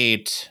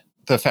create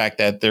the fact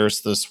that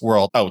there's this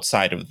world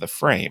outside of the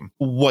frame.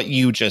 What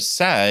you just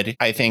said,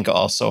 I think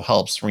also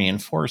helps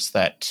reinforce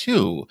that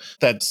too.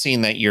 That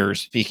scene that you're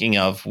speaking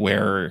of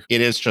where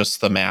it is just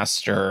the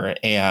master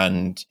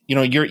and,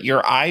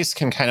 your eyes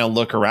can kind of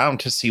look around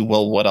to see,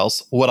 well, what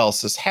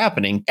else is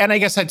happening? And I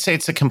guess I'd say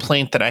it's a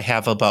complaint that I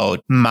have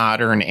about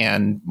modern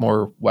and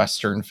more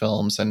Western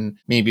films and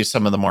maybe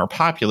some of the more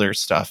popular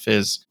stuff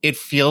is it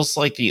feels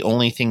like the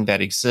only thing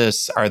that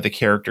exists are the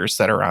characters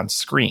that are on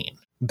screen.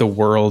 The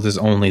world is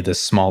only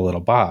this small little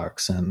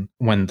box. And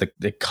when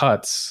it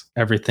cuts,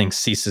 everything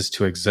ceases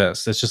to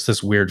exist. It's just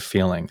this weird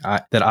feeling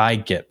that I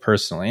get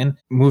personally. And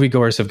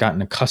moviegoers have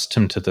gotten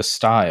accustomed to the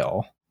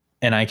style.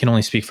 And I can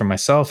only speak for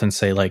myself and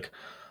say like,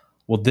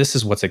 well, this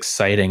is what's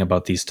exciting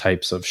about these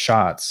types of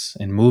shots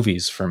in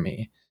movies for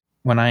me.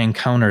 When I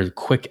encounter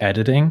quick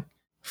editing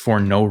for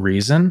no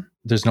reason,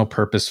 there's no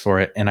purpose for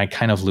it. And I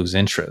kind of lose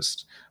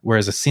interest.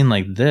 Whereas a scene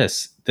like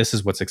this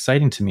is what's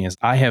exciting to me is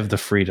I have the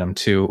freedom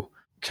to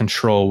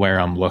control where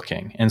I'm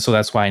looking. And so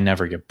that's why I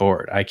never get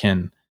bored.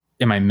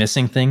 Am I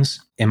missing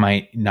things? Am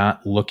I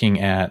not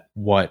looking at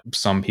what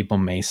some people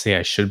may say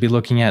I should be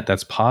looking at?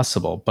 That's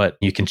possible, but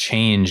you can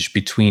change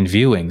between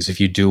viewings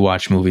if you do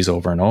watch movies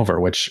over and over,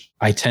 which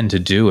I tend to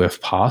do if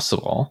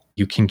possible.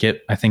 You can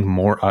get, I think,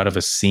 more out of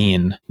a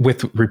scene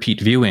with repeat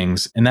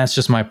viewings. And that's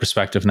just my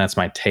perspective and that's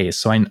my taste.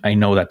 So I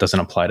know that doesn't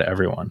apply to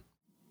everyone.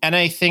 And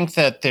I think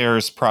that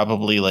there's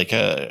probably like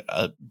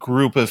a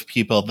group of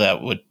people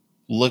that would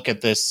look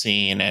at this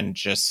scene and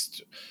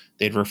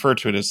they'd refer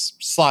to it as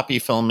sloppy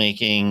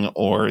filmmaking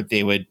or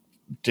they would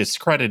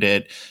discredit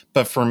it.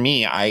 But for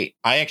me, I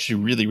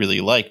actually really,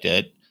 really liked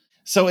it.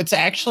 So it's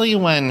actually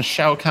when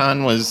Shao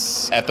Kahn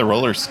was at the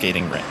roller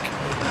skating rink.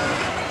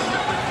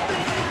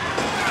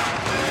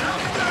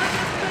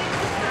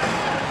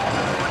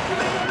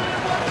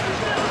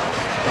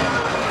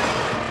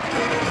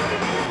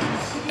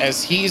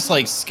 As he's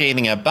like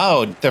skating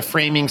about, the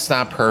framing's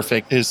not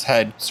perfect. His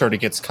head sort of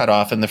gets cut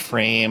off in the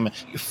frame.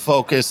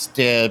 Focus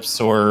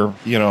dips or,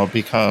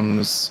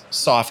 becomes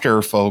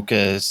softer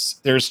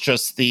focus. There's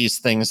just these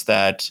things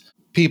that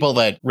people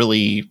that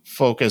really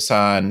focus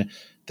on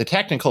the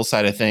technical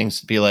side of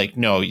things be like,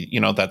 no,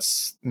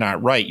 that's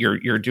not right.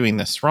 You're doing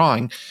this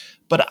wrong.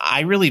 But I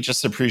really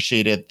just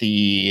appreciated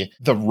the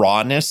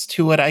rawness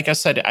to it, I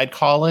guess I'd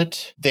call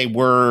it. They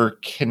were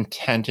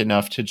content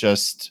enough to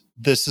just,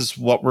 this is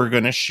what we're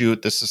going to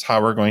shoot. This is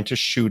how we're going to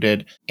shoot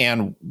it.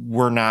 And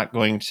we're not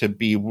going to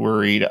be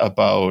worried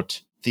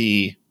about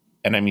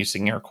and I'm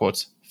using air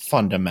quotes,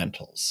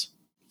 fundamentals.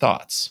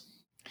 Thoughts?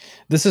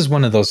 This is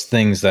one of those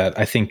things that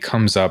I think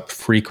comes up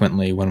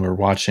frequently when we're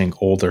watching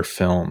older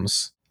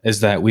films,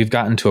 is that we've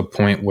gotten to a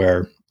point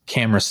where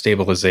camera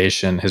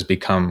stabilization has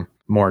become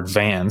more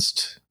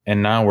advanced.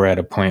 And now we're at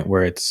a point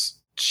where it's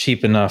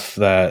cheap enough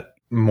that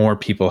more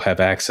people have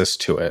access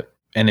to it.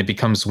 And it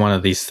becomes one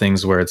of these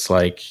things where it's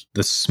like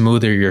the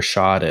smoother your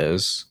shot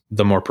is,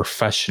 the more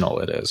professional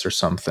it is or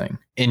something.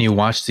 And you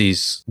watch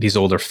these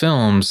older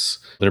films,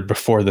 they're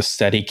before the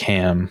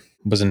Steadicam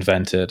was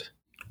invented.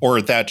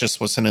 Or that just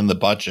wasn't in the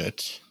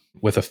budget.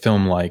 With a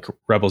film like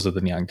Rebels of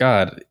the Neon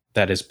God,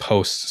 that is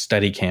post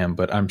Steadicam,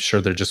 but I'm sure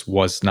there just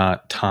was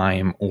not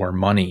time or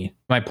money.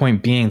 My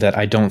point being that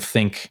I don't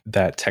think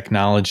that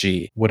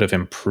technology would have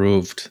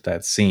improved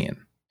that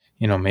scene.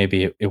 You know,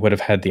 maybe it would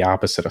have had the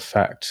opposite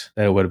effect,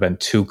 that it would have been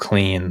too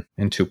clean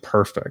and too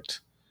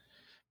perfect.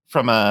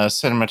 From a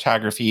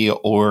cinematography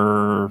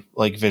or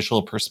like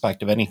visual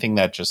perspective, anything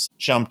that just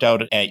jumped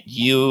out at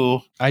you?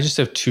 I just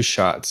have 2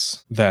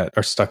 shots that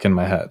are stuck in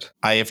my head.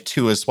 I have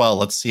 2 as well.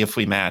 Let's see if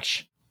we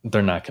match.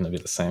 They're not going to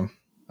be the same.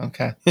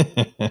 Okay.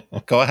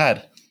 Go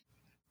ahead.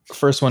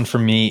 First one for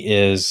me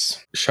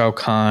is Shao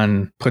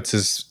Kahn puts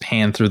his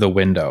hand through the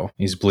window.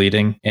 He's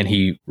bleeding and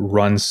he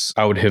runs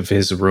out of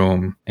his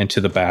room into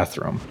the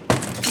bathroom.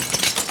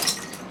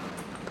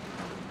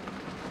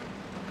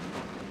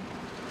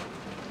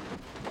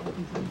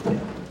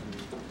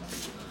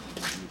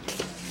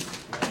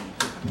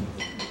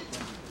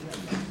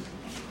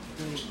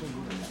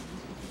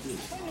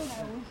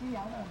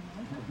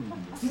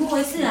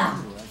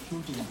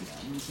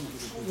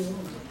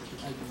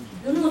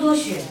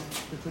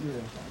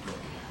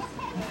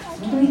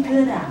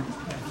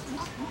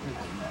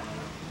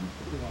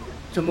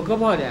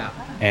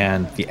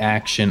 And the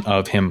action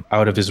of him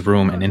out of his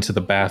room and into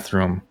the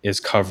bathroom is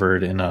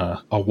covered in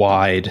a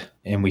wide,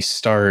 and we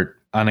start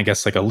on, I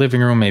guess, like a living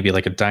room, maybe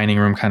like a dining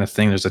room kind of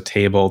thing. There's a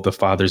table, the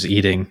father's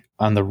eating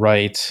on the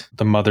right,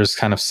 the mother's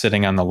kind of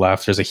sitting on the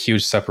left. There's a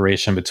huge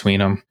separation between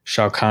them.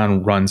 Shao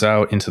Kahn runs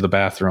out into the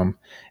bathroom,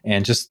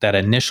 and just that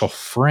initial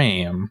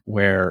frame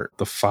where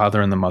the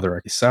father and the mother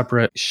are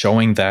separate,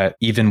 showing that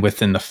even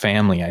within the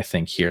family, I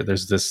think here,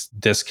 there's this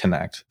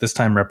disconnect, this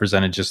time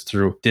represented just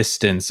through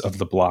distance of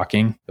the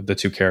blocking of the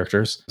 2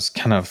 characters. I was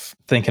kind of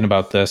thinking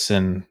about this,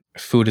 and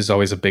food is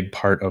always a big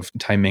part of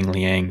Tsai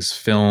Ming-liang's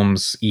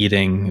films.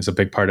 Eating is a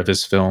big part of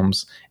his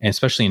films. And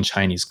especially in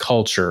Chinese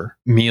culture,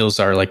 meals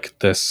are like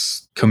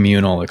this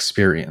communal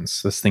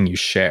experience, this thing you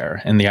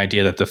share. And the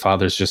idea that the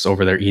father's just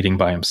over there eating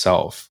by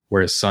himself,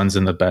 where his son's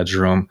in the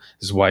bedroom,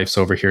 his wife's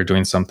over here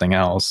doing something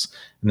else.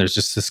 And there's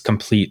just this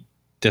complete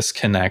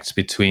disconnect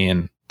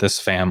between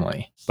this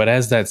family. But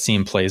as that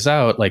scene plays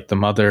out, like the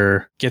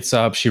mother gets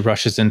up, she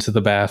rushes into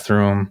the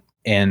bathroom.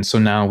 And so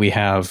now we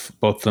have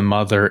both the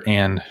mother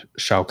and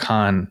Shao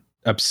Kahn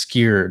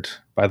obscured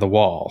by the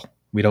wall.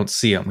 We don't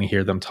see them. We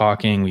hear them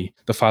talking.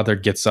 The father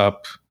gets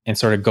up and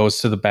sort of goes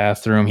to the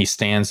bathroom. He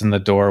stands in the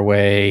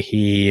doorway.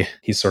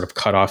 He's sort of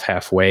cut off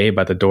halfway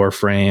by the door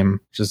frame.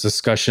 There's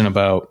discussion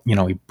about, you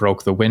know, he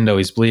broke the window,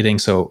 he's bleeding.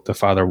 So the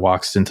father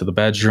walks into the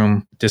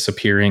bedroom,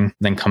 disappearing,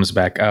 then comes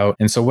back out.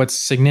 And so what's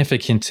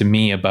significant to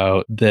me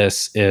about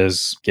this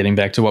is getting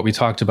back to what we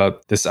talked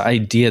about, this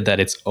idea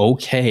that it's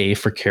okay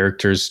for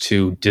characters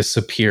to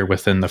disappear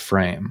within the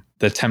frame.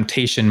 The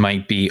temptation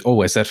might be,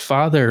 oh, as that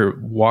father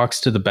walks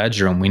to the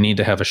bedroom, we need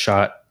to have a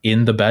shot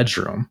in the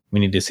bedroom. We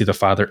need to see the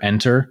father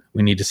enter.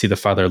 We need to see the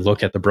father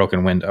look at the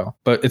broken window.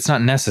 But it's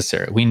not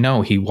necessary. We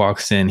know he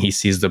walks in, he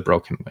sees the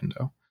broken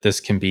window.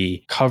 This can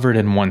be covered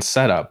in one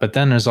setup. But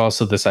then there's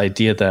also this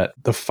idea that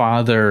the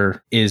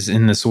father is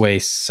in this way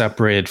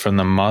separated from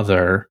the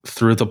mother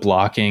through the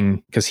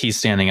blocking because he's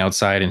standing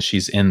outside and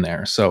she's in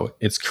there. So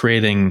it's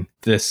creating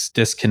this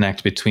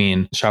disconnect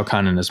between Shao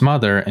Kahn and his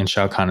mother and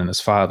Shao Kahn and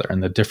his father,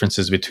 and the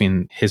differences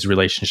between his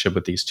relationship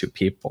with these 2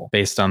 people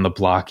based on the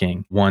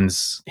blocking.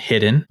 One's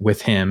hidden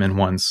with him and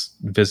one's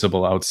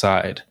visible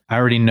outside. I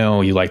already know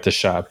you like the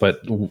shot,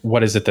 but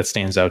what is it that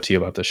stands out to you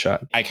about the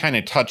shot? I kind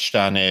of touched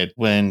on it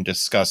when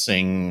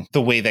discussing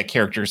the way that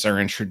characters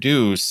are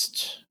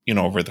introduced, you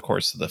know, over the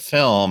course of the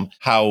film,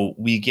 how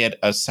we get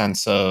a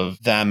sense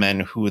of them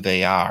and who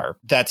they are.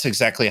 That's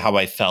exactly how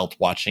I felt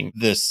watching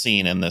this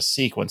scene and this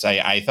sequence.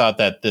 I thought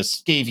that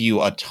this gave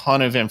you a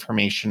ton of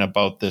information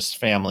about this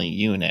family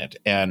unit.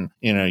 And,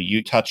 you know,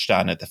 you touched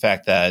on it, the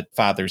fact that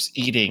father's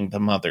eating, the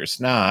mother's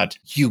not.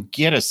 You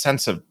get a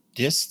sense of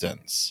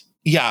distance.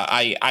 Yeah,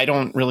 I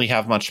don't really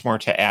have much more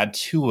to add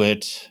to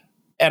it.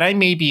 And I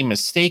may be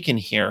mistaken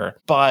here,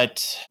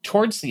 but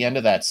towards the end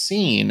of that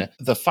scene,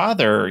 the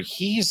father,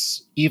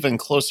 he's even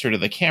closer to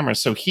the camera.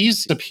 So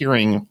he's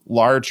appearing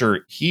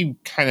larger. He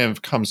kind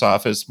of comes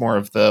off as more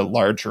of the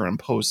larger,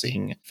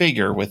 imposing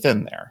figure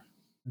within there.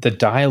 The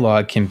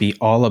dialogue can be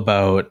all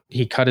about,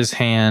 he cut his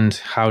hand,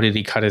 how did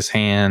he cut his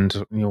hand,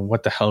 you know,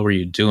 what the hell were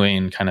you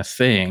doing kind of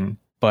thing.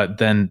 But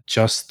then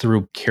just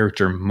through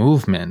character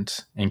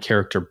movement and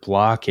character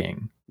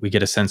blocking, we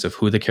get a sense of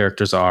who the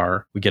characters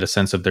are. We get a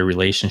sense of their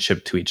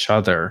relationship to each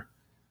other.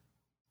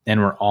 And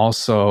we're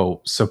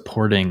also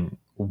supporting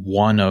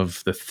one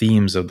of the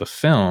themes of the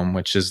film,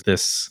 which is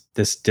this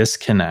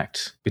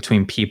disconnect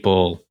between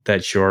people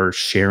that you're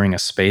sharing a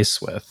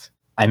space with.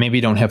 I maybe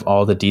don't have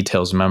all the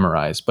details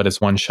memorized, but it's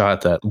one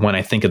shot that when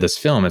I think of this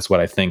film, it's what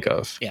I think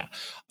of. Yeah.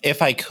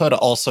 If I could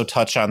also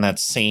touch on that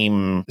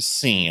same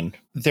scene,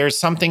 there's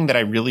something that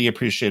I really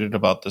appreciated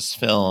about this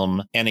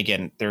film. And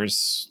again,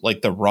 there's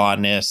like the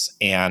rawness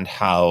and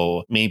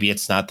how maybe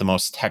it's not the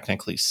most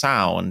technically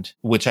sound,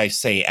 which I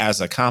say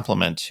as a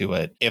compliment to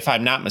it. If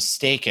I'm not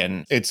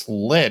mistaken, it's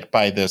lit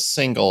by this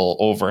single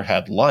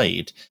overhead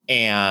light.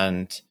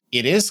 And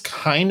it is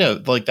kind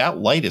of like that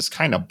light is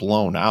kind of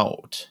blown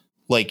out.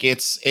 Like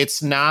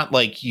it's not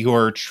like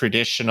your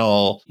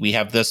traditional, we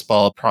have this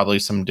bulb, probably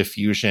some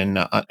diffusion,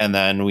 and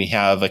then we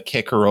have a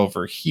kicker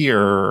over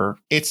here.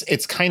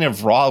 It's kind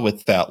of raw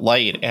with that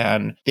light.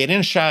 And they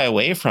didn't shy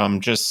away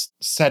from just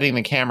setting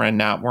the camera and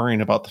not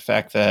worrying about the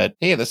fact that,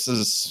 hey, this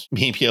is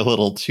maybe a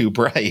little too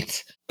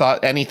bright.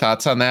 Any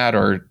thoughts on that?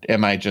 Or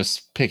am I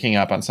just picking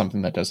up on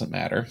something that doesn't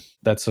matter?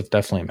 That's what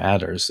definitely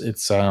matters.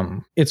 It's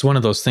one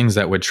of those things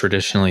that would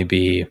traditionally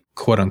be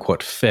quote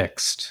unquote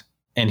fixed.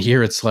 And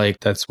here it's like,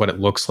 that's what it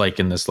looks like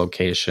in this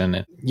location.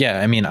 And yeah,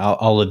 I mean,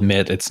 I'll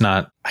admit it's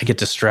not, I get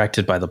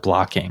distracted by the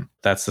blocking.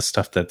 That's the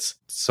stuff that's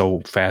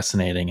so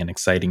fascinating and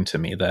exciting to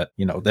me that,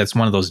 that's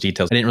one of those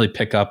details I didn't really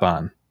pick up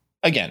on.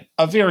 Again,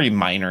 a very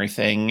minor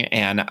thing,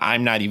 and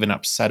I'm not even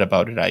upset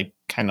about it. I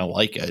kind of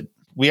like it.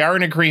 We are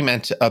in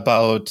agreement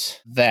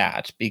about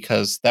that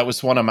because that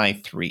was one of my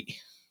 3.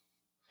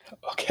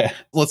 Okay.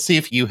 Let's see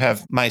if you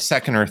have my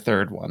second or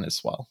third one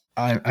as well.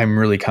 I'm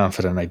really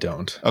confident I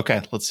don't.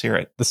 Okay, let's hear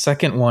it. The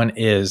second one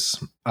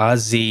is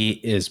Ozzy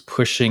is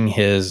pushing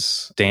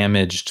his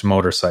damaged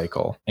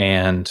motorcycle,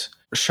 and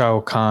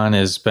Shao Kahn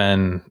has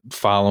been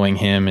following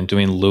him and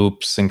doing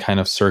loops and kind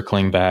of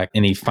circling back.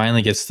 And he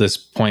finally gets to this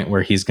point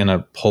where he's going to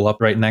pull up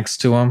right next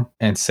to him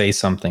and say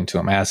something to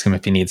him, ask him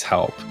if he needs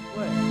help.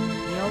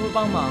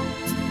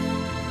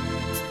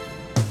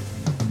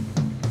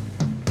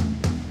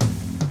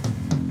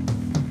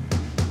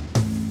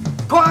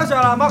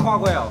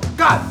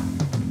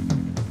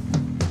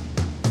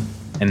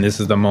 And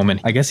this is the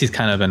moment, I guess he's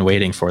kind of been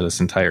waiting for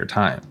this entire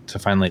time to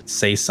finally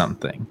say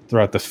something.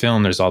 Throughout the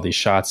film, there's all these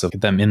shots of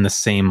them in the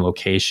same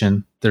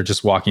location. They're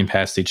just walking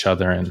past each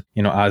other. And,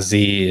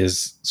 Ozzy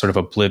is sort of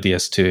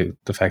oblivious to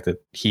the fact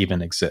that he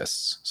even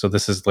exists. So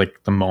this is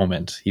like the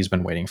moment he's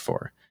been waiting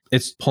for.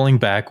 It's pulling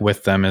back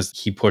with them as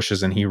he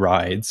pushes and he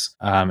rides.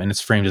 And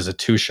it's framed as a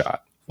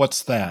 2-shot.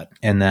 What's that?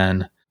 And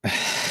then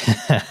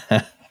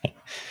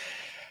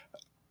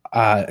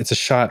it's a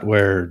shot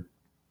where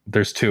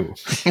there's 2.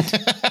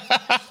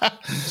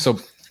 So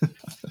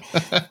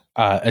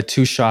a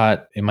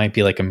 2-shot, it might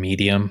be like a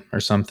medium or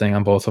something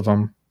on both of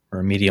them, or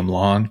a medium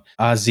long.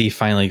 Ozzy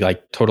finally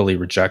totally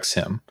rejects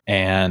him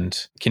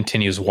and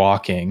continues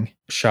walking.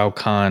 Shao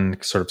Kahn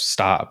sort of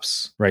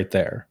stops right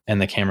there,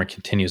 and the camera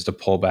continues to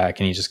pull back,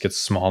 and he just gets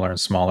smaller and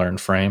smaller in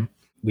frame.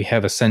 We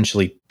have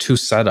essentially 2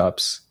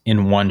 setups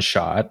in one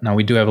shot. Now,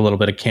 we do have a little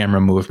bit of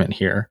camera movement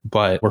here,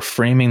 but we're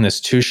framing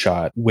this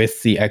 2-shot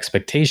with the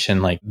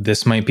expectation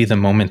this might be the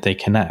moment they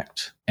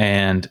connect.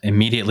 And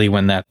immediately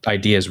when that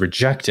idea is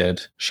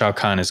rejected, Shao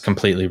Kahn is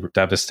completely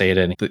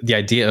devastated. The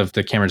idea of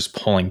the camera just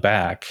pulling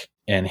back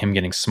and him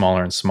getting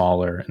smaller and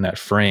smaller in that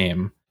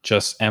frame,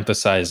 just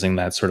emphasizing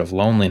that sort of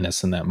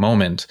loneliness in that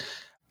moment.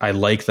 I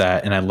like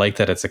that, and I like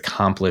that it's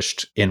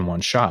accomplished in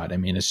one shot. I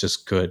mean, it's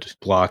just good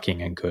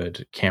blocking and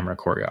good camera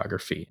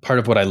choreography. Part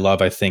of what I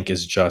love, I think,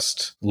 is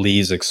just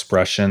Lee's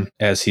expression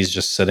as he's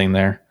just sitting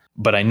there.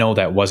 But I know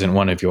that wasn't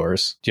one of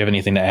yours. Do you have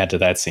anything to add to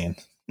that scene?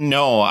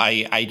 No,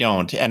 I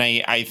don't. And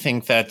I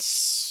think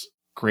that's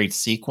great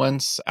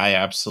sequence. I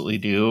absolutely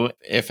do.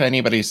 If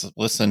anybody's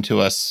listened to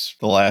us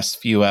the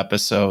last few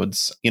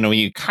episodes,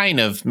 you kind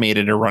of made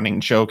it a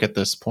running joke at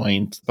this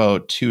point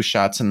about 2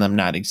 shots and them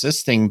not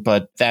existing,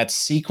 but that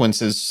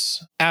sequence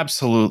is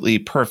absolutely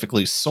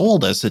perfectly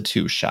sold as a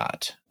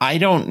 2-shot. I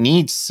don't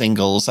need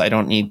singles. I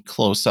don't need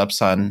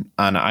close-ups on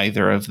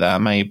either of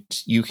them.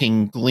 You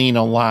can glean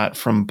a lot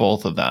from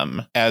both of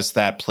them as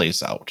that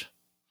plays out.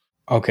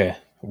 Okay.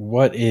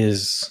 What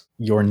is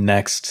your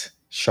next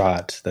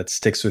shot that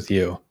sticks with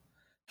you?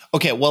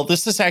 Okay, well,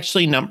 this is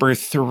actually number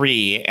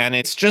 3, and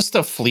it's just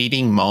a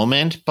fleeting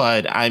moment,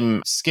 but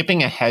I'm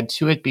skipping ahead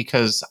to it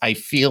because I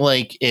feel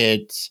like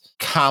it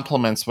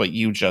complements what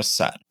you just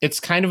said. It's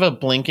kind of a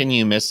blink and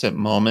you miss it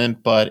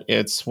moment, but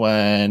it's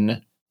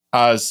when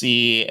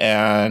Ozzy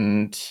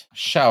and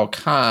Shao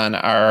Kahn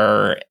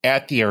are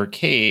at the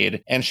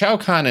arcade, and Shao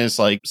Kahn is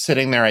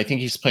sitting there. I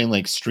think he's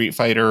playing Street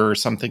Fighter or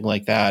something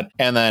like that.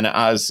 And then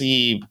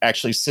Ozzy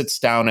actually sits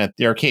down at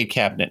the arcade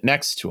cabinet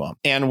next to him.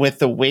 And with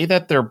the way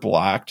that they're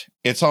blocked,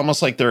 it's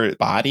almost like their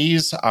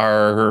bodies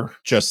are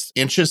just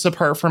inches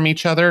apart from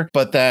each other.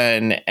 But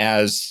then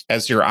as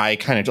your eye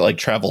kind of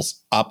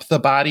travels up the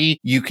body,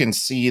 you can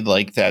see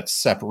that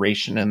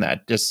separation and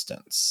that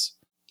distance.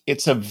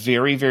 It's a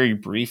very, very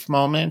brief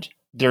moment.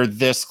 They're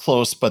this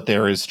close, but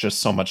there is just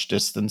so much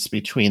distance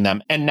between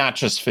them. And not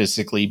just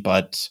physically,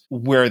 but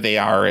where they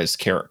are as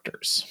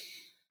characters.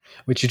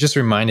 Which you just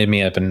reminded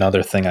me of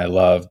another thing I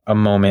love, a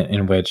moment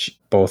in which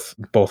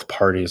both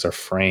parties are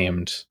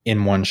framed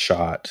in one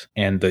shot,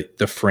 and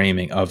the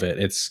framing of it.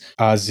 It's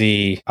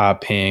Ozzy, Ah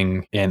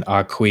Ping, and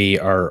Ah Kui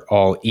are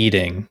all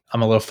eating.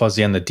 I'm a little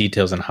fuzzy on the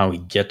details on how we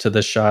get to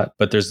this shot,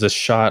 but there's this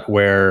shot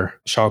where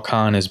Shao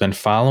Kahn has been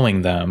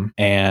following them,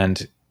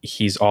 and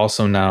he's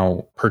also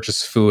now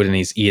purchased food and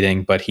he's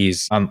eating, but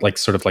he's on like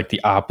sort of like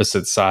the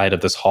opposite side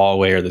of this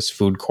hallway or this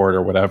food court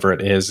or whatever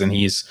it is. And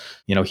he's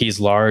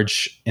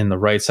large in the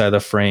right side of the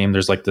frame.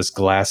 There's like this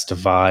glass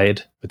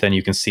divide, but then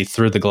you can see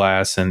through the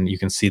glass and you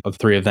can see the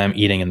three of them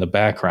eating in the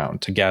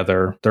background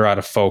together. They're out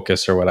of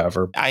focus or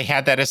whatever. I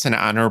had that as an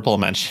honorable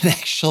mention,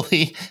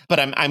 actually, but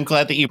I'm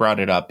glad that you brought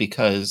it up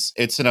because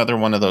it's another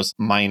one of those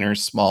minor,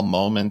 small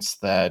moments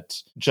that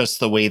just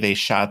the way they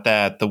shot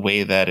that, the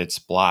way that it's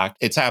blocked,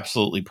 it's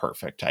absolutely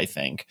perfect, I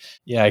think.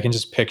 Yeah, I can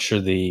just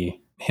picture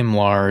him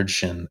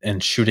large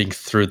and shooting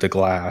through the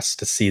glass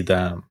to see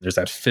them. There's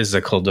that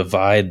physical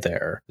divide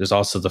there. There's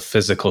also the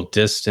physical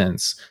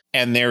distance.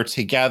 And they're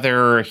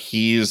together.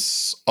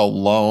 He's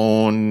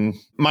alone.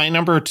 My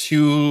number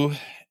two,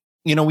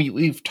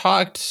 we've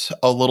talked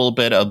a little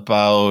bit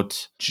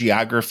about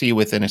geography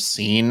within a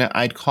scene,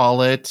 I'd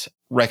call it.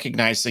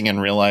 Recognizing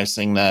and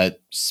realizing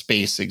that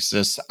space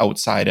exists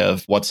outside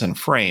of what's in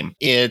frame.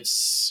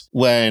 It's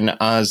when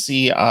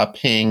Zi,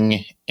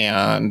 Ping,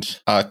 and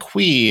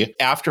Kui,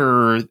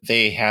 after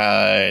they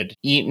had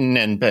eaten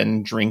and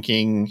been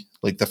drinking,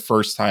 like the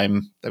first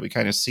time that we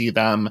kind of see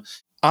them,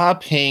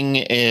 Ping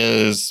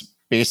is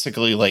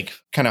basically like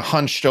kind of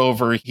hunched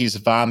over. He's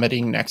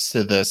vomiting next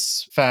to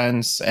this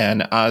fence,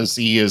 and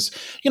Zi is,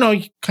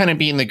 kind of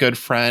being the good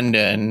friend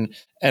and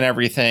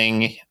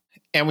everything.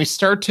 And we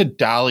start to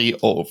dolly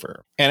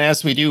over. And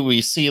as we do, we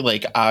see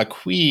like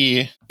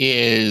Kui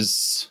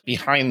is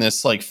behind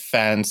this like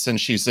fence and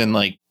she's in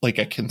like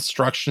a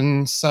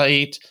construction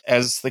site.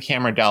 As the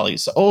camera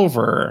dollies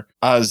over,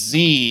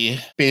 Z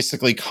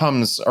basically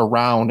comes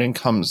around and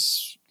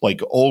comes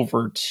like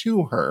over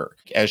to her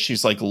as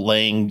she's like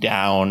laying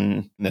down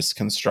in this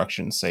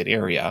construction site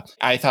area.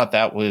 I thought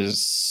that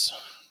was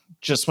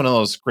just one of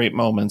those great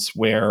moments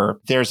where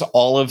there's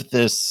all of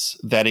this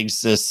that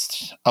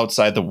exists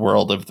outside the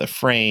world of the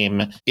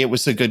frame. It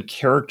was a good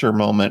character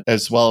moment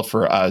as well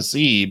for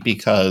Zi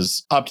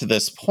because up to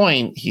this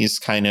point, he's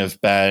kind of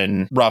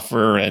been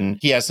rougher and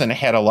he hasn't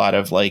had a lot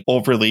of like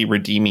overly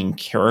redeeming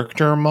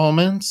character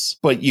moments,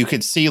 but you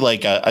could see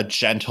like a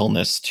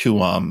gentleness to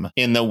him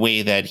in the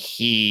way that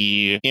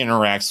he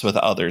interacts with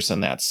others in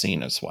that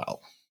scene as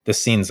well. The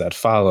scenes that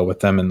follow with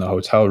them in the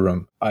hotel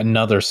room,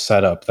 another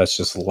setup that's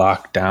just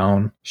locked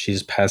down.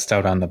 She's passed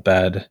out on the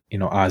bed.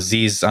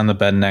 Ozzy's on the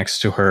bed next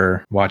to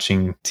her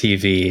watching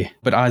TV.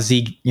 But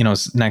Ozzy,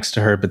 is next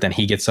to her, but then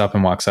he gets up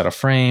and walks out of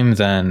frame.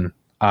 Then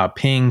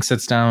Ping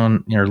sits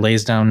down or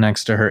lays down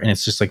next to her. And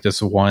it's just like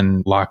this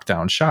one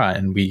lockdown shot.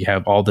 And we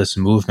have all this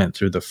movement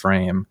through the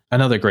frame.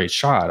 Another great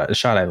shot, a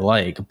shot I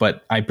like.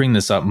 But I bring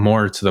this up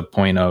more to the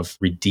point of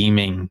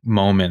redeeming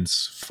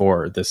moments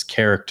for this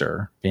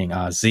character being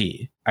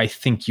Ozzy. I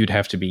think you'd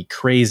have to be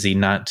crazy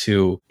not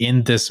to,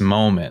 in this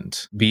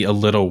moment, be a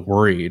little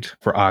worried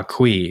for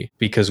Kui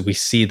because we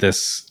see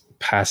this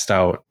passed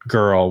out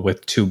girl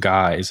with two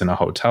guys in a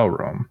hotel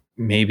room.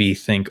 Maybe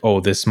think,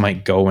 this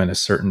might go in a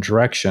certain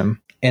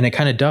direction. And it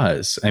kind of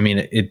does. I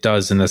mean, it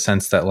does in the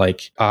sense that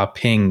like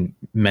Ping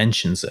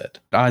mentions it.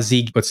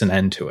 Ozzy puts an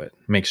end to it,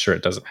 makes sure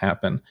it doesn't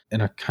happen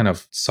in a kind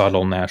of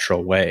subtle,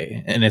 natural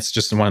way. And it's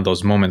just one of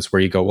those moments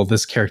where you go, well,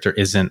 this character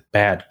isn't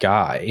bad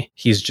guy.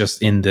 He's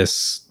just in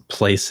this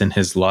place in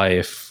his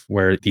life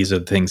where these are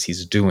the things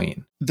he's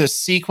doing. The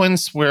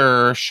sequence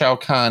where Shao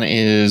Kahn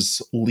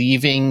is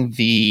leaving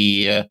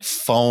the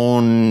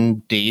phone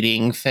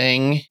dating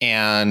thing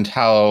and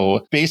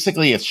how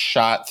basically it's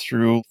shot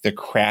through the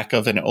crack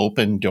of an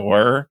open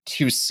door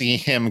to see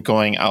him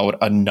going out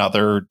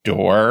another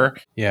door.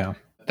 Yeah.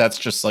 That's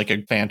just like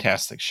a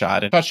fantastic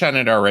shot. I touched on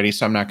it already,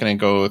 so I'm not going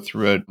to go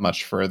through it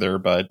much further,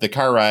 but the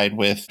car ride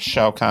with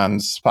Shao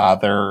Kahn's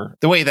father,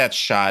 the way that's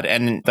shot,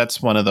 and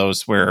that's one of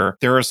those where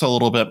there is a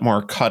little bit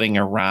more cutting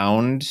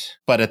around,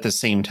 but at the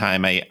same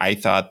time, I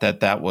thought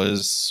that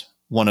was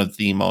one of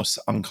the most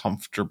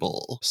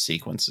uncomfortable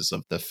sequences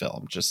of the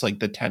film, just like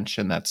the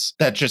tension that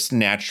just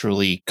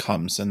naturally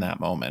comes in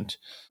that moment.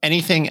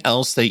 Anything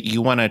else that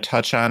you want to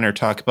touch on or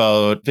talk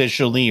about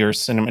visually or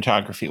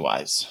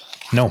cinematography-wise?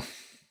 No.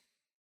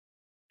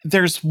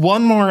 There's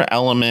one more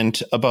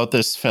element about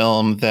this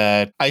film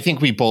that I think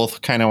we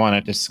both kind of want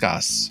to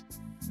discuss.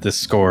 The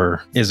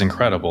score is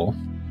incredible.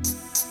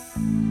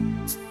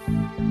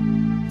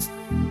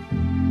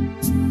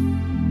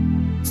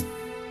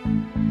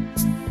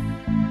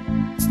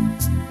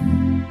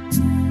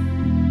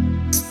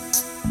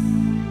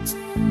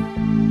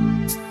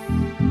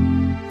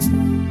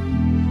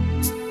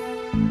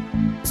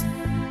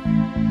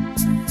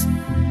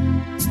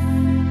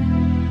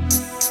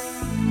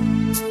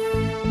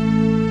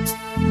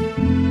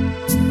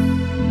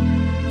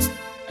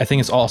 I think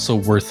it's also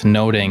worth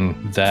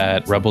noting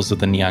that Rebels of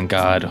the Neon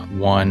God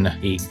won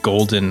a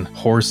Golden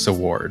Horse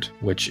Award,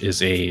 which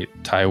is a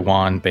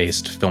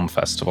Taiwan-based film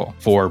festival,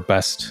 for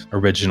Best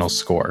Original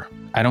Score.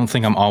 I don't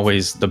think I'm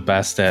always the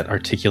best at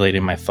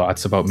articulating my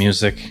thoughts about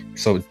music.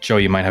 So Joe,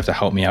 you might have to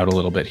help me out a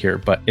little bit here,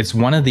 but it's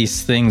one of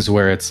these things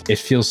where it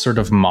feels sort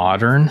of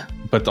modern,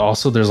 but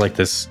also there's like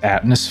this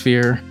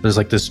atmosphere. There's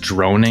like this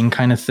droning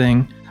kind of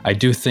thing. I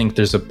do think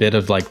there's a bit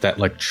of like that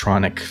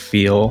electronic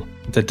feel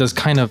that does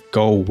kind of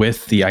go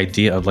with the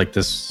idea of like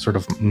this sort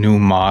of new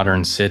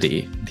modern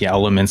city. The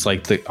elements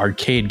like the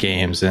arcade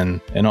games and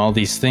all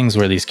these things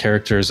where these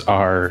characters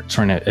are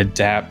trying to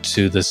adapt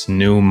to this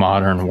new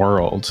modern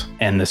world.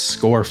 And the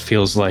score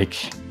feels like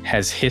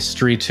has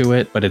history to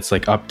it, but it's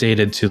like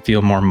updated to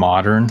feel more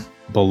modern,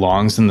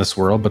 belongs in this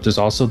world. But there's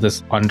also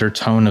this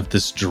undertone of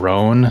this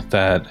drone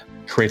that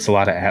creates a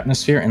lot of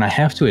atmosphere. And I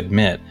have to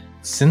admit,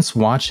 since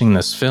watching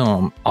this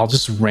film, I'll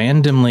just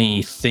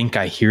randomly think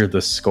I hear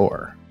the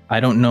score. I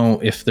don't know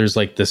if there's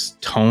like this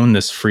tone,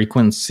 this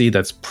frequency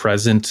that's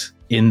present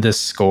in this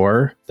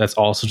score that's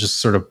also just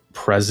sort of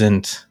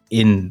present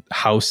in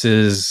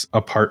houses,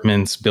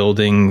 apartments,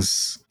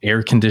 buildings,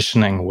 air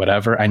conditioning,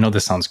 whatever. I know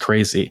this sounds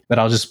crazy, but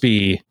I'll just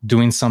be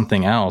doing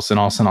something else and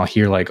all of a sudden I'll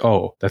hear like,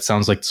 oh, that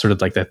sounds like sort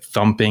of like that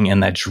thumping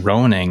and that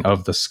droning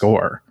of the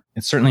score.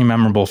 It's certainly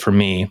memorable for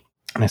me,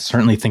 and I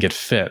certainly think it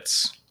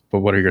fits. But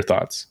what are your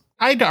thoughts?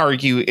 I'd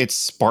argue it's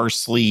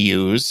sparsely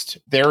used.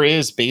 There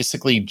is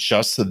basically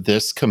just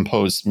this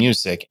composed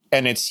music,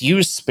 and it's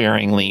used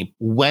sparingly.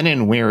 When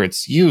and where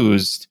it's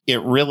used,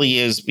 it really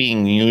is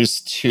being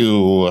used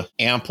to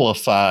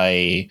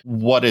amplify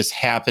what is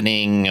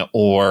happening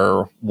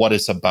or what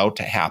is about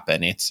to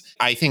happen.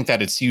 I think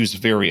that it's used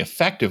very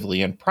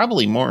effectively, and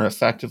probably more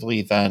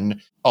effectively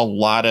than a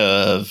lot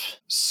of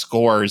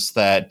scores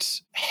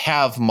that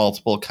have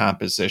multiple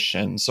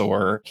compositions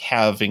or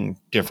having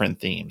different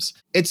themes.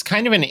 It's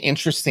kind of an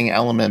interesting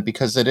element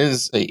because it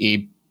is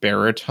a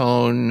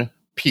baritone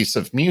piece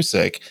of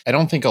music. I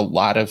don't think a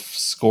lot of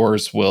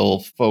scores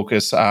will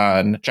focus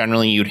on,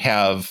 generally you'd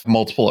have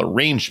multiple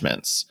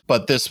arrangements,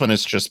 but this one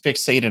is just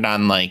fixated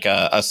on like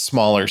a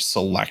smaller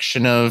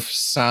selection of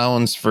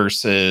sounds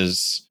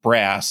versus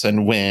brass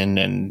and wind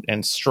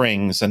and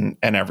strings and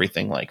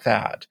everything like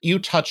that. You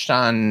touched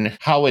on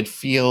how it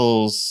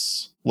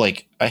feels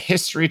like a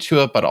history to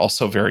it, but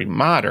also very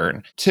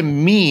modern. To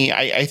me,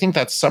 I think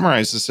that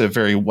summarizes it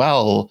very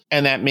well,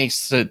 and that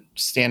makes it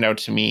stand out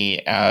to me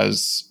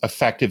as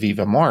effective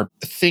even more.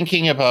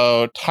 Thinking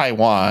about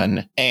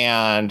Taiwan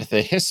and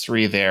the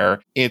history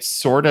there, it's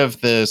sort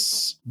of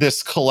this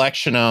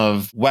collection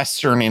of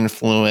Western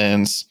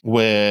influence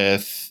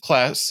with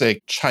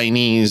classic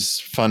Chinese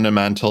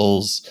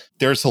fundamentals.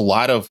 There's a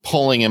lot of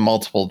pulling in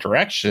multiple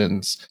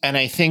directions. And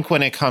I think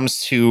when it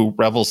comes to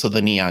Rebels of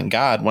the Neon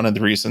God, one of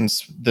the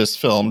reasons this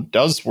film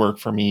does work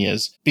for me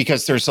is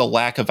because there's a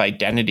lack of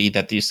identity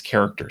that these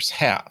characters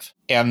have.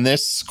 And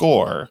this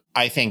score,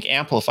 I think,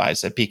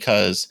 amplifies it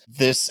because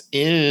this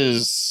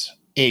is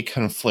a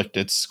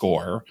conflicted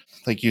score.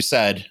 Like you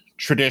said,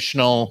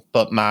 traditional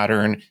but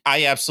modern.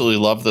 I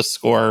absolutely love the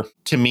score.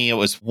 To me, it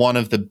was one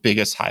of the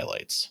biggest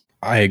highlights.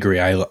 I agree.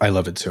 I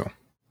love it too.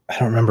 I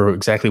don't remember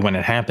exactly when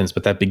it happens,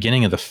 but that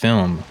beginning of the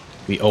film,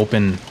 we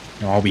open,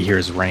 all we hear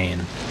is rain.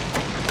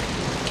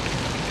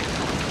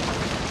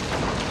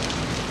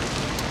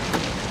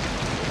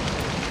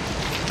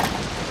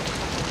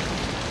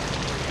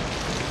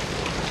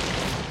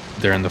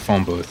 They're in the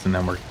phone booth, and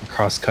then we're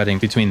cross-cutting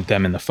between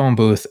them in the phone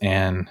booth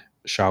and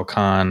Shao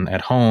Kahn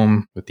at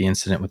home with the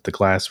incident with the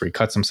glass where he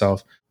cuts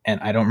himself. And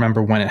I don't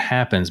remember when it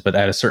happens, but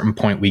at a certain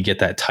point we get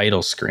that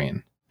title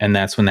screen, and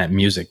that's when that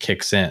music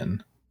kicks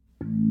in.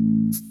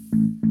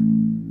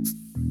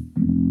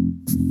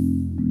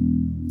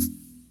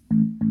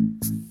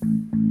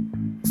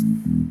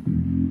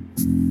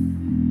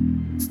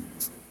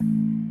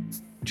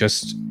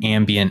 Just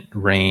ambient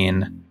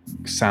rain,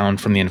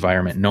 sound from the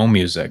environment, no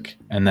music.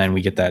 And then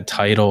we get that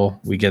title,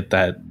 we get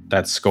that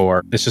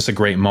score. It's just a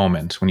great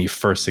moment when you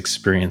first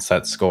experience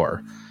that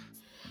score.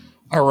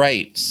 All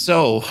right.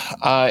 So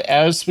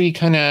as we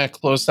kind of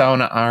close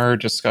down our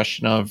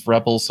discussion of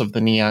Rebels of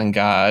the Neon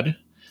God,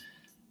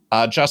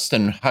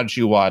 Justin, how'd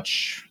you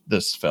watch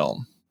this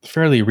film?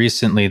 Fairly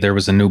recently, there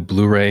was a new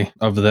Blu-ray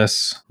of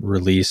this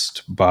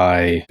released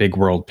by Big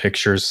World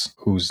Pictures,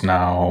 who's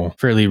now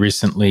fairly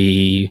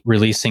recently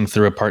releasing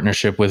through a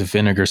partnership with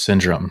Vinegar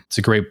Syndrome. It's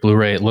a great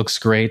Blu-ray. It looks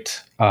great.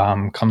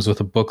 Comes with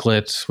a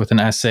booklet with an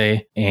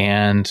essay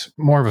and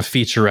more of a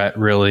featurette,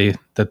 really,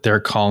 that they're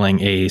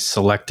calling a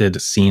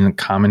selected scene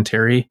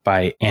commentary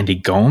by Andy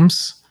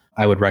Gomes.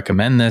 I would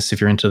recommend this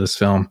if you're into this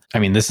film. I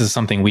mean, this is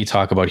something we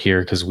talk about here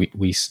because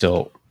we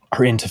still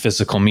are into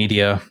physical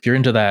media. If you're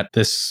into that,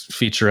 this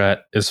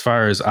featurette, as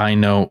far as I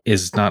know,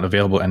 is not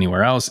available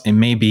anywhere else. It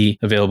may be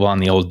available on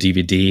the old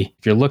DVD.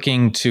 If you're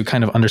looking to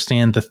kind of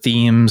understand the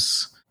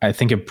themes, I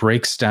think it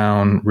breaks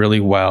down really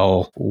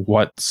well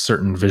what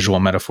certain visual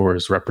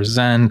metaphors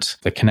represent,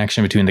 the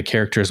connection between the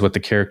characters, what the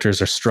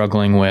characters are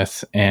struggling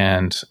with,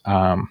 and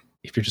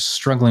if you're just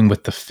struggling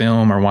with the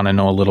film or want to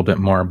know a little bit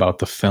more about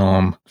the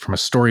film from a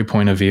story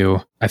point of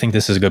view, I think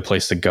this is a good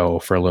place to go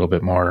for a little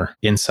bit more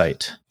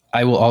insight.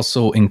 I will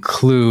also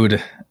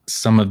include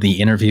some of the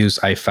interviews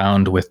I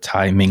found with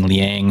Tsai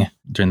Ming-liang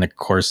during the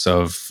course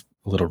of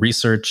a little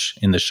research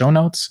in the show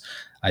notes.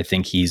 I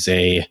think he's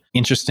a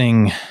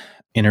interesting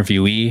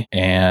interviewee,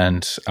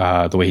 and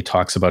the way he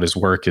talks about his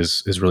work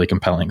is really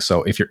compelling.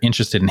 So if you're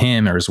interested in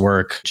him or his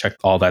work, check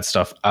all that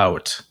stuff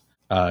out.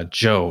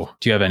 Joe,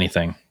 do you have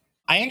anything?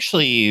 I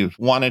actually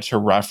wanted to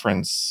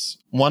reference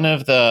one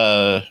of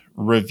the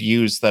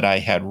reviews that I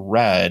had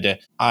read.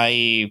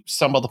 I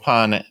stumbled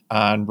upon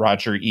on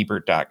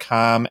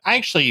RogerEbert.com. I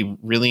actually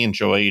really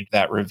enjoyed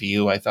that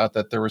review. I thought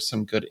that there was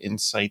some good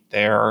insight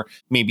there,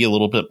 maybe a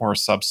little bit more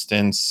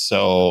substance.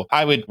 So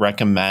I would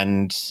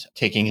recommend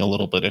taking a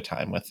little bit of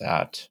time with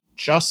that.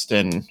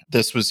 Justin,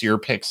 this was your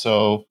pick,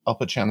 so I'll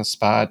put you on the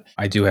spot.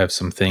 I do have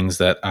some things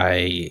that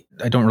I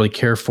don't really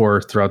care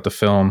for throughout the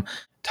film.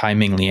 Tsai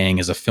Ming-liang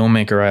is a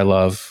filmmaker I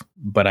love,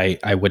 but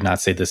I would not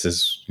say this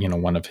is,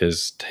 one of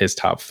his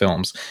top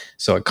films.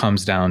 So it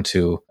comes down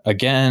to,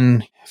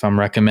 again, if I'm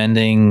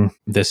recommending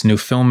this new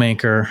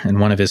filmmaker and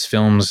one of his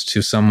films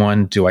to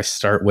someone, do I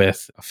start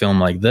with a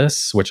film like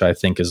this, which I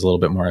think is a little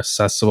bit more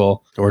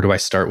accessible, or do I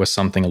start with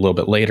something a little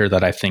bit later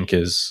that I think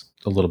is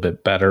a little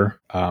bit better?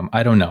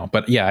 I don't know.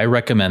 But yeah, I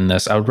recommend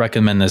this. I would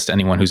recommend this to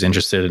anyone who's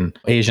interested in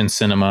Asian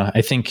cinema.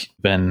 I think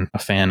been a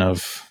fan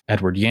of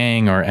Edward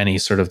Yang or any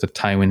sort of the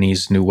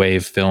Taiwanese new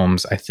wave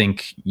films. I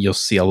think you'll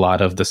see a lot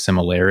of the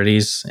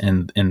similarities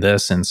in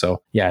this. And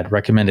so, yeah, I'd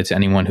recommend it to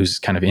anyone who's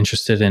kind of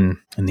interested in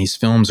these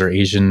films or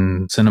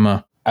Asian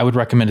cinema. I would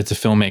recommend it to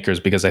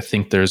filmmakers because I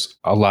think there's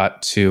a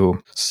lot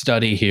to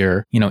study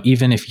here.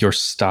 Even if your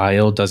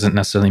style doesn't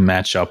necessarily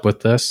match up with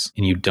this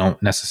and you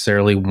don't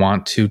necessarily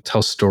want to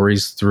tell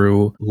stories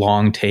through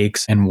long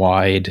takes and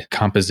wide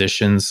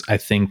compositions, I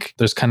think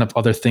there's kind of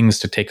other things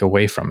to take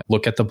away from it.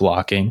 Look at the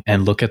blocking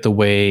and look at the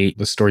way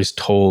the story's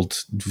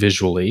told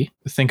visually.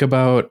 Think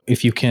about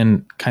if you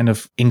can kind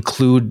of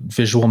include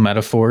visual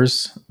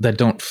metaphors that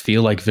don't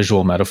feel like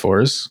visual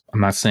metaphors. I'm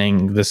not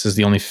saying this is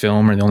the only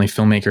film or the only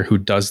filmmaker who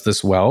does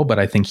this well, but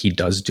I think he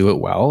does do it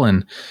well.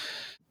 And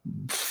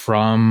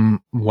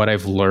from what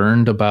I've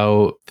learned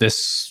about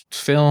this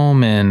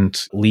film and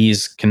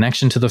Lee's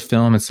connection to the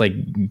film, it's like,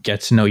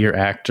 get to know your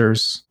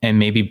actors and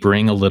maybe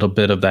bring a little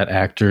bit of that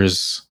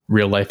actor's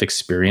real life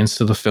experience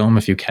to the film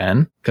if you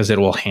can, because it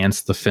will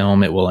enhance the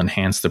film. It will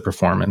enhance the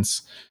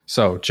performance.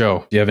 So, Joe,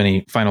 do you have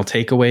any final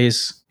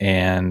takeaways,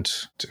 and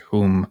to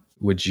whom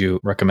would you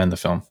recommend the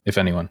film, if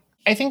anyone?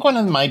 I think one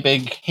of my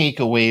big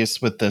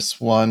takeaways with this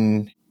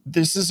one,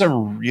 this is a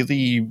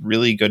really,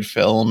 really good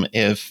film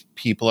if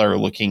people are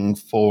looking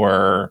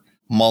for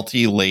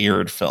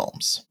multi-layered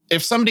films.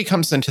 If somebody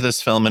comes into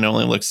this film and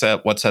only looks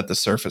at what's at the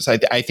surface,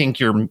 I think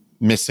you're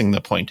missing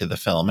the point of the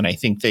film. And I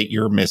think that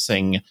you're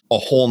missing a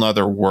whole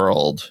nother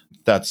world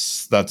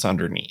that's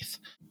underneath.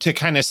 To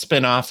kind of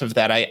spin off of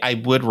that,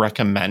 I would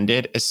recommend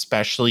it,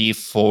 especially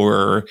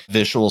for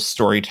visual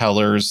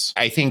storytellers.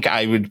 I think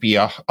I would be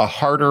a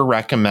harder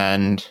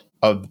recommend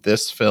of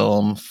this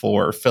film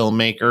for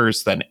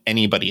filmmakers than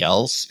anybody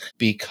else,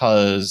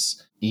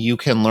 because you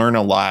can learn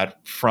a lot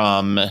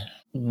from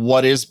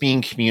what is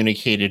being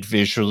communicated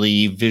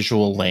visually,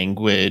 visual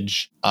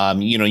language.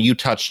 You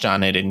touched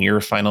on it in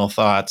your final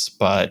thoughts,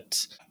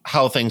 but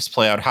how things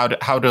play out,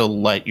 how to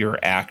let your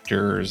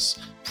actors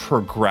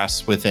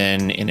progress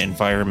within an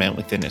environment,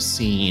 within a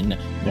scene.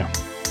 Yeah.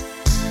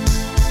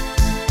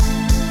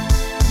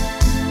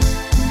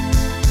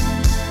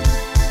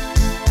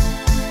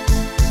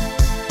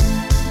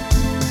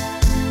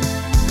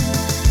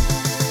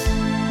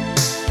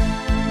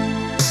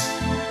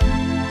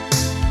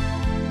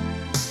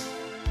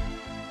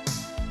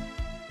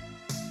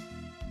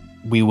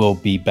 We will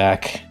be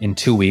back in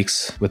 2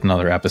 weeks with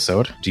another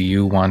episode. Do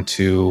you want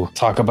to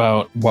talk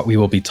about what we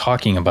will be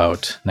talking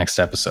about next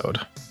episode?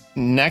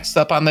 Next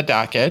up on the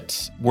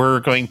docket,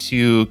 we're going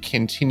to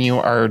continue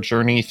our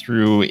journey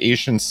through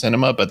Asian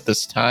cinema, but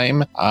this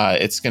time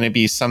it's going to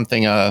be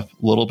something a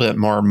little bit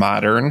more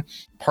modern.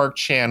 Park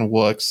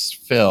Chan-wook's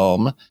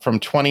film from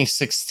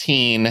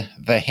 2016,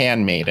 The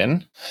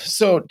Handmaiden.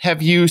 So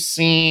have you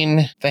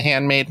seen The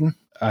Handmaiden?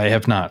 I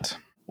have not.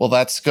 Well,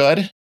 that's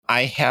good.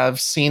 I have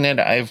seen it.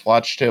 I've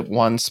watched it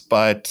once,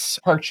 but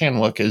Park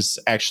Chan-wook is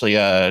actually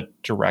a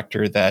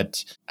director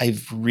that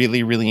I've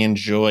really, really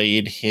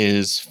enjoyed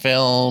his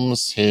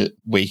films, his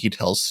way he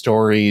tells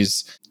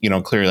stories.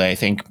 Clearly, I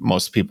think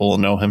most people will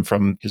know him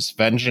from his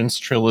Vengeance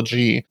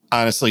trilogy.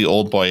 Honestly,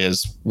 Oldboy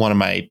is one of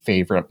my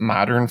favorite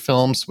modern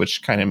films,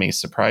 which kind of may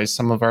surprise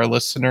some of our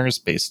listeners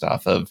based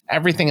off of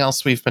everything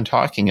else we've been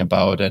talking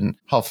about and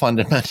how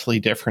fundamentally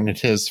different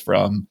it is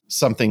from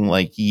something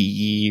like Yi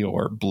Yi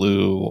or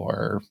Blue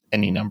or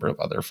any number of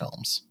other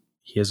films.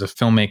 He is a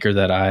filmmaker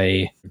that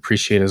I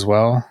appreciate as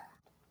well.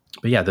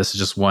 But yeah, this is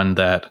just one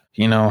that,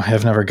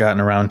 I've never gotten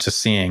around to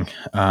seeing.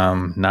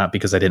 Not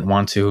because I didn't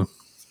want to,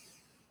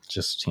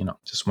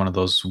 just one of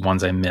those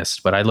ones I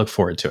missed, but I look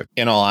forward to it.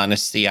 In all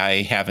honesty,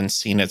 I haven't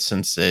seen it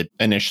since it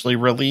initially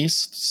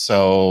released.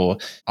 So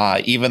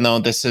even though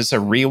this is a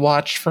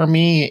rewatch for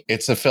me,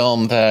 it's a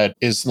film that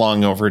is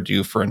long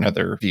overdue for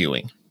another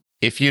viewing.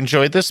 If you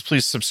enjoyed this,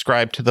 please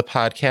subscribe to the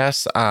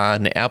podcast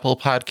on Apple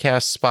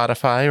Podcasts,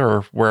 Spotify,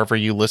 or wherever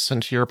you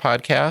listen to your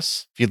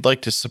podcasts. If you'd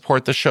like to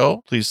support the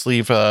show, please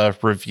leave a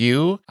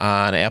review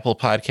on Apple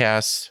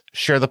Podcasts.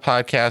 Share the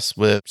podcast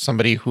with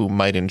somebody who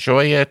might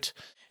enjoy it.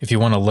 If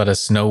you want to let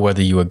us know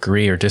whether you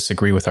agree or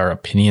disagree with our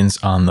opinions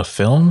on the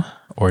film,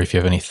 or if you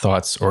have any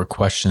thoughts or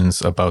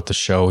questions about the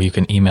show, you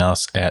can email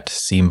us at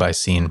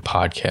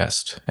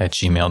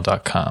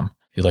scenebyScenePodcast@gmail.com.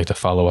 If you'd like to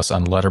follow us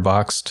on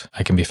Letterboxd,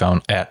 I can be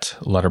found at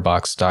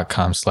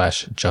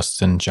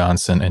letterboxd.com/Justin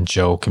Johnson, and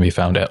Joe can be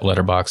found at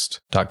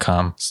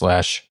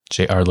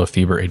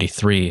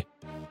letterboxd.com/JRLefever83.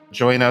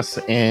 Join us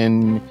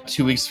in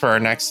 2 weeks for our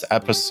next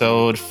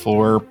episode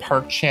for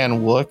Park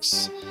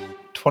Chan-wook's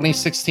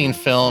 2016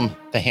 film,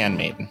 The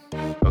Handmaiden.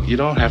 Look, you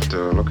don't have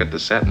to look at the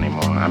set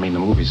anymore. I mean, the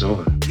movie's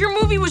over. Your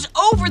movie was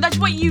over. That's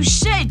what you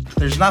said.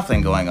 There's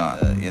nothing going on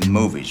in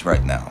movies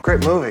right now.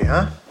 Great movie,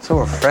 huh? So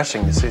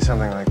refreshing to see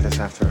something like this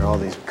after all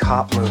these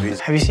cop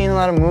movies. Have you seen a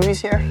lot of movies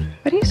here?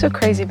 What are you so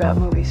crazy about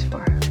movies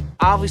for?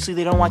 Obviously,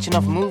 they don't watch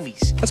enough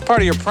movies. That's part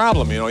of your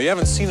problem, you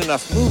haven't seen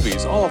enough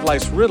movies. All of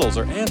life's riddles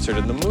are answered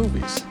in the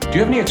movies. Do you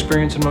have any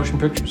experience in motion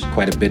pictures?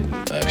 Quite a bit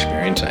of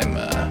experience. I'm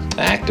an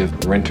active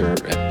renter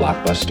at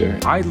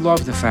Blockbuster. I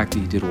love the fact that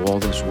you did all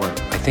this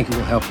work. I think it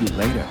will help you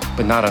later,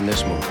 but not on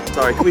this movie.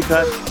 Sorry, can we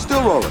cut?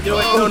 Still rolling. You know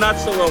what? No, not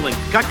still rolling.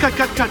 Cut. And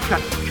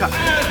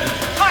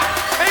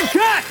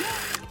cut!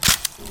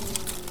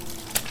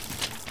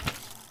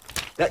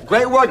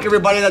 Great work,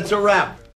 everybody. That's a wrap.